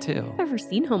Alone 2. I've never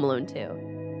seen Home Alone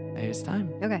 2. Hey, it's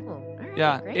time. Okay. All right,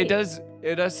 Yeah, great. it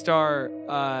does star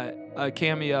a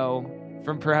cameo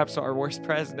from perhaps our worst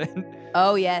president.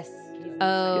 Oh, yes.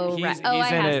 Oh, He's- right. Oh,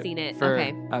 he's I in have it seen it. for-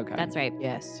 Okay. okay. That's right.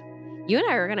 Yes. You and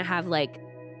I are going to have like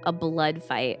a blood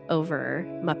fight over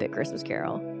Muppet Christmas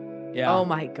Carol. Yeah. Oh,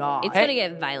 my God. It's going to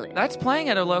get violent. That's playing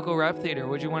at a local rep theater.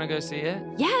 Would you want to go see it?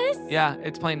 Yes. Yeah,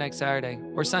 it's playing next Saturday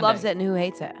or Sunday. Loves it and who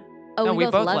hates it? Oh, No, we we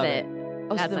both both love love it. Oh,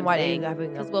 so That's then what why I'm do you saying. have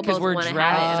it? Because we'll Because both we're want to have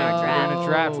drafting. it in our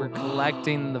draft. We're in a draft. We're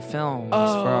collecting the films for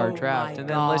our draft, and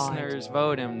then God. listeners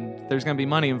vote, and there's going to be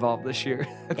money involved this year.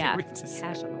 Yeah. We just-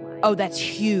 Cash on the line. Oh, that's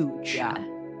huge. yeah.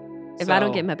 If I don't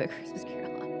So- get Muppet Christmas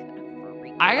Carol, I'm going to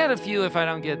freak I got out. a few. If I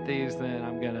don't get these, then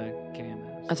I'm gonna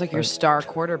KMS. That's like your But star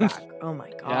quarterback. Oh, my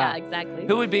God. Yeah, exactly.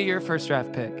 Who would be your first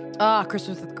draft pick?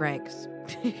 Christmas with Greg's.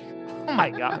 Oh my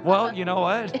God. Well, you know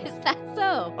what? Is that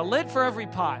so? A lid for every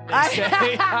pot. They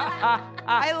say.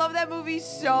 I love that movie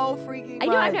so freaking much. I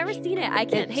know, I've never seen it. I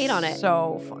can't hate on it.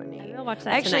 So funny. I'll watch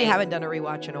that I actually tonight. haven't done a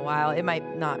rewatch in a while. It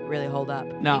might not really hold up.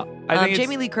 No, I think it's-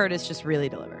 Jamie Lee Curtis just really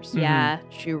delivers. Yeah.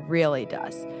 She really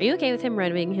does. Are you okay with him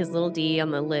rubbing his little D on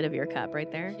the lid of your cup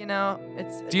right there? You know,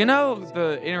 it's. Do you know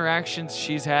the interactions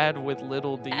she's had with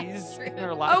little D's in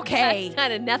her life? Okay. That's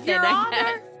kind of nothing, Your I Honor.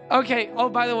 guess. Okay. Oh,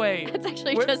 by the way, That's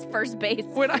actually When- just first base.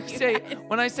 when I for you say guys.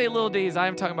 when I say little D's, I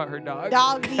am talking about her dog.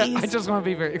 Doggies. I just want to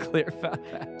be very clear about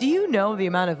that. Do you know the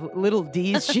amount of little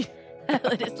D's she?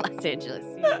 it is Los Angeles.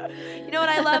 You know what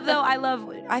I love though?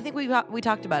 I think we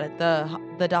talked about it.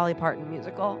 The Dolly Parton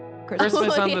musical.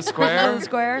 Christmas on yeah. the Square. on the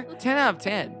Square 10 out of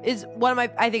 10. is one of my.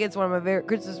 I think it's one of my favorite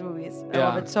Christmas movies. I Yeah.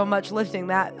 love it so much. Lifting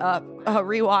that up, a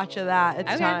rewatch of that. It's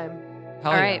Okay. time.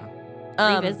 Hell All yeah.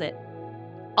 right. Revisit.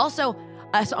 Also,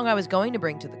 a song I was going to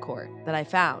bring to the court that I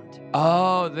found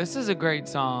Oh, this is a great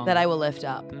song. that I will lift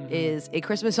up Mhm. is a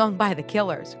Christmas song by the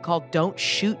Killers called "Don't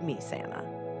Shoot Me, Santa."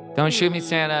 Don't Shoot Me,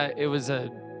 Santa. It was a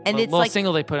And it's little like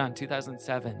single they put on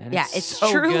 2007. And yeah, it's it's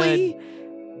so truly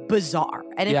good. bizarre,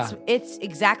 and Yeah. it's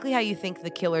exactly how you think the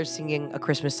Killers singing a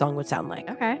Christmas song would sound like.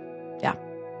 Okay. Yeah.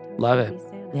 Love it.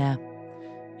 Yeah.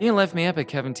 You can lift me up at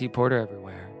Kevin T. Porter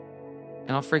everywhere.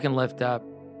 And I'll freaking lift up.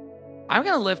 I'm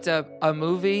going to lift up a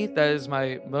movie that is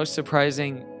my most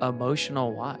surprising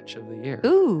emotional watch of the year.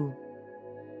 Ooh,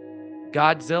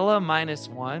 Godzilla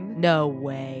 -1 no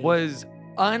way. was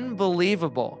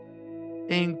unbelievable.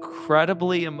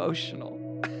 Incredibly emotional.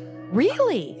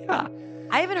 Really? Yeah.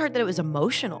 I haven't heard that it was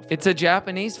emotional. It's a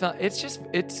Japanese film.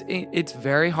 It's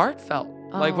very heartfelt.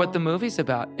 Like what the movie's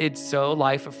about. It's so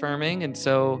life affirming and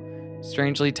so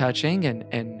strangely touching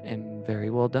and very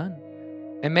well done.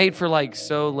 And made for like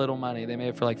so little money. They made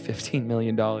it for like $15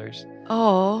 million.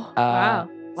 Oh, Wow. wow.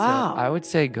 So I would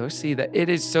say go see that. It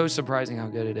is so surprising how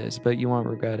good it is, but you won't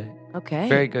regret it. Okay.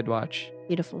 Very good watch.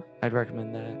 Beautiful. I'd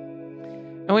recommend that.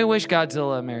 And we wish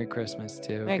Godzilla a Merry Christmas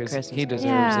too. Merry 'cause Christmas, he deserves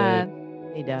Yeah. it.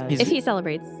 He does. He's- If he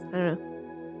celebrates, I don't know.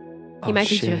 He Oh, might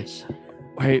be shit. Jewish.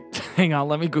 Wait, hang on.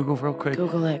 Let me Google real quick.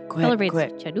 Google it. Quick, Celebrates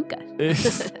quick.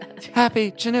 Chanukah.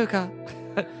 Happy Chanukah.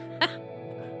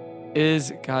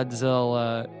 Is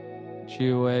Godzilla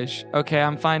Jewish? Okay,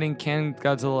 I'm finding can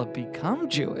Godzilla become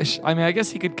Jewish? I mean, I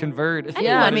guess he could convert. If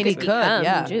Yeah, I Anyone mean, he could could, become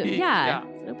yeah. Jew. Yeah,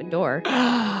 it's an open door.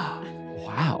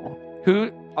 Wow.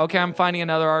 Okay, I'm finding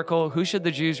another article. Who should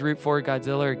the Jews root for,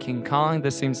 Godzilla or King Kong?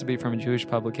 This seems to be from a Jewish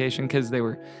publication because they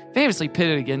were famously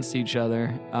pitted against each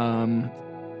other.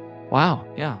 Wow,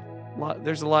 yeah.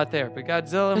 There's a lot there. But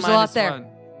Godzilla There's minus a lot there. 1.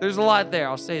 There's a lot there,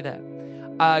 I'll say that.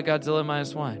 Godzilla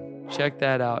minus 1. Check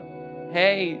that out.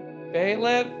 Hey,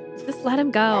 bailiff. Just let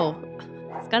him go.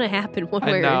 It's gonna happen one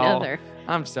way or know. another.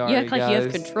 I'm sorry, You act like you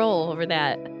have guys. control over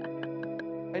that.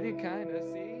 I do kind of,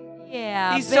 see?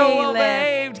 Yeah, He's so well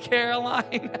bailiff. behaved,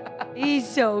 Caroline. He's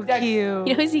so cute.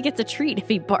 You know, he gets a treat if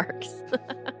he barks.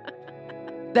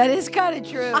 That is kind of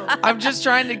true. I'm just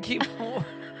trying to keep...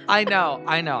 I know.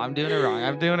 I'm doing it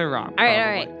wrong. All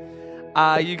right.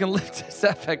 You can lift us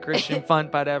up at Christian Fun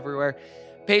Pod everywhere.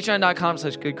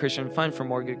 Patreon.com/Good Christian Fun for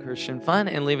more Good Christian Fun,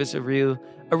 and leave us a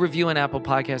review on Apple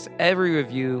Podcasts. Every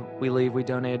review we leave, we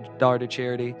donate $1 to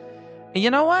charity. And you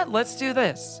know what? Let's do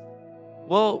this.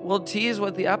 We'll tease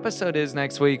what the episode is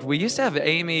next week. We used to have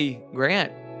Amy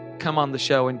Grant come on the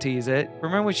show and tease it.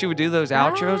 Remember when she would do those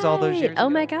outros all those years Oh ago?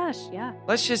 my gosh, yeah.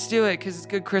 Let's just do it because it's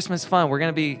Good Christmas Fun. We're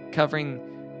going to be covering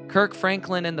Kirk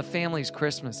Franklin and the Family's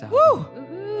Christmas album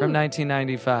from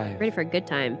 1995. Ready for a good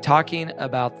time. Talking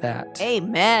about that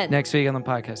Amen. next week on the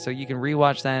podcast. So you can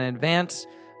rewatch that in advance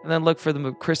and then look for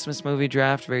the Christmas movie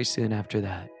draft very soon after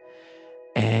that.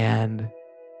 And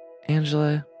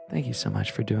Angela, thank you so much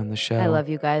for doing the show. I love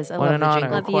you guys. I What love an the honor.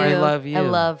 Jingle Love Corps. you. We love you. I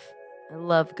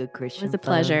love Good Christian. It was a Fun.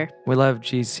 pleasure. We love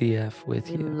GCF with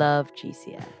We you. love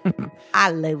GCF.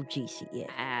 I love GCF.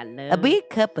 I A love big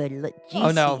cup of GCF.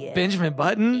 Oh no, Benjamin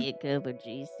Button. big cup of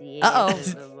GCF. Uh-oh. in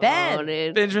the Ben.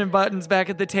 morning. Benjamin Button's back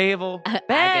at the table. I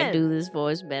can do this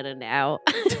voice better now.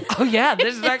 Oh yeah,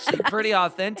 this is actually pretty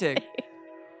authentic.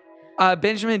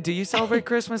 Benjamin, do you celebrate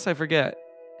Christmas? I forget.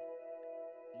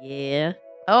 Yeah.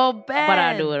 Oh, Ben. But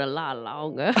I do it a lot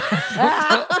longer.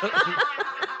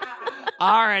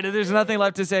 All right, there's nothing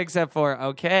left to say except for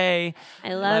okay.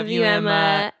 I love you,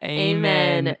 Emma.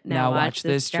 Amen. Now watch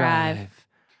this drive.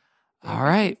 All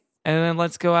right, and then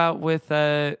let's go out with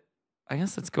I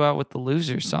guess let's go out with the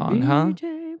loser song, huh?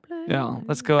 Yeah,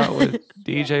 let's go out with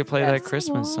DJ Play That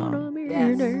Christmas Song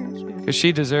because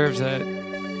she deserves it.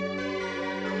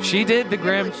 She did the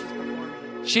Graham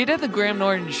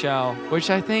Norton show, which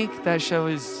I think that show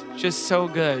is just so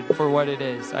good for what it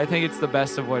is. I think it's the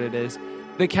best of what it is.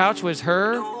 The couch was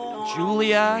her,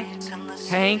 Julia,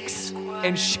 Hanks,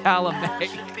 and Chalamet.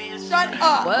 Shut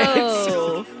up.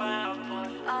 Whoa.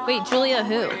 Wait, Julia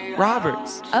who?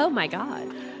 Roberts. Oh my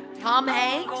God. Tom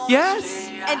Hanks Yes.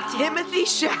 and Timothy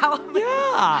Chalamet.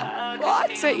 Yeah. Well,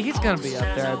 I'd say he's going to be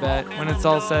up there, I bet, when it's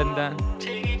all said and done.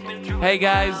 Hey,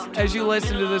 guys, as you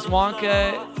listen to this,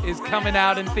 Wonka is coming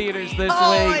out in theaters this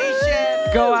Holy week.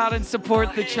 shit. Go out and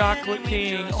support the Chocolate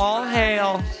King. All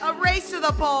hail. A race to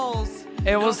the polls.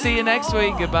 And we'll see you next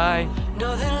week. Goodbye.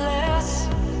 Nothing less.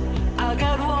 I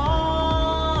got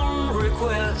one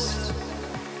request.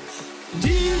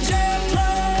 DJ,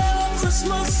 play a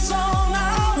Christmas song. I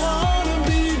wanna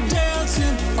be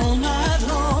dancing all night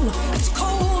long. It's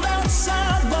cold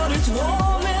outside, but it's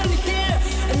warm in here,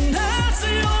 and that's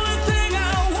the only thing I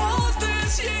want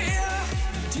this year.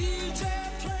 DJ,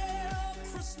 play a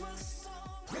Christmas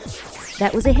song.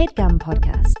 That was a HeadGum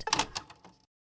podcast.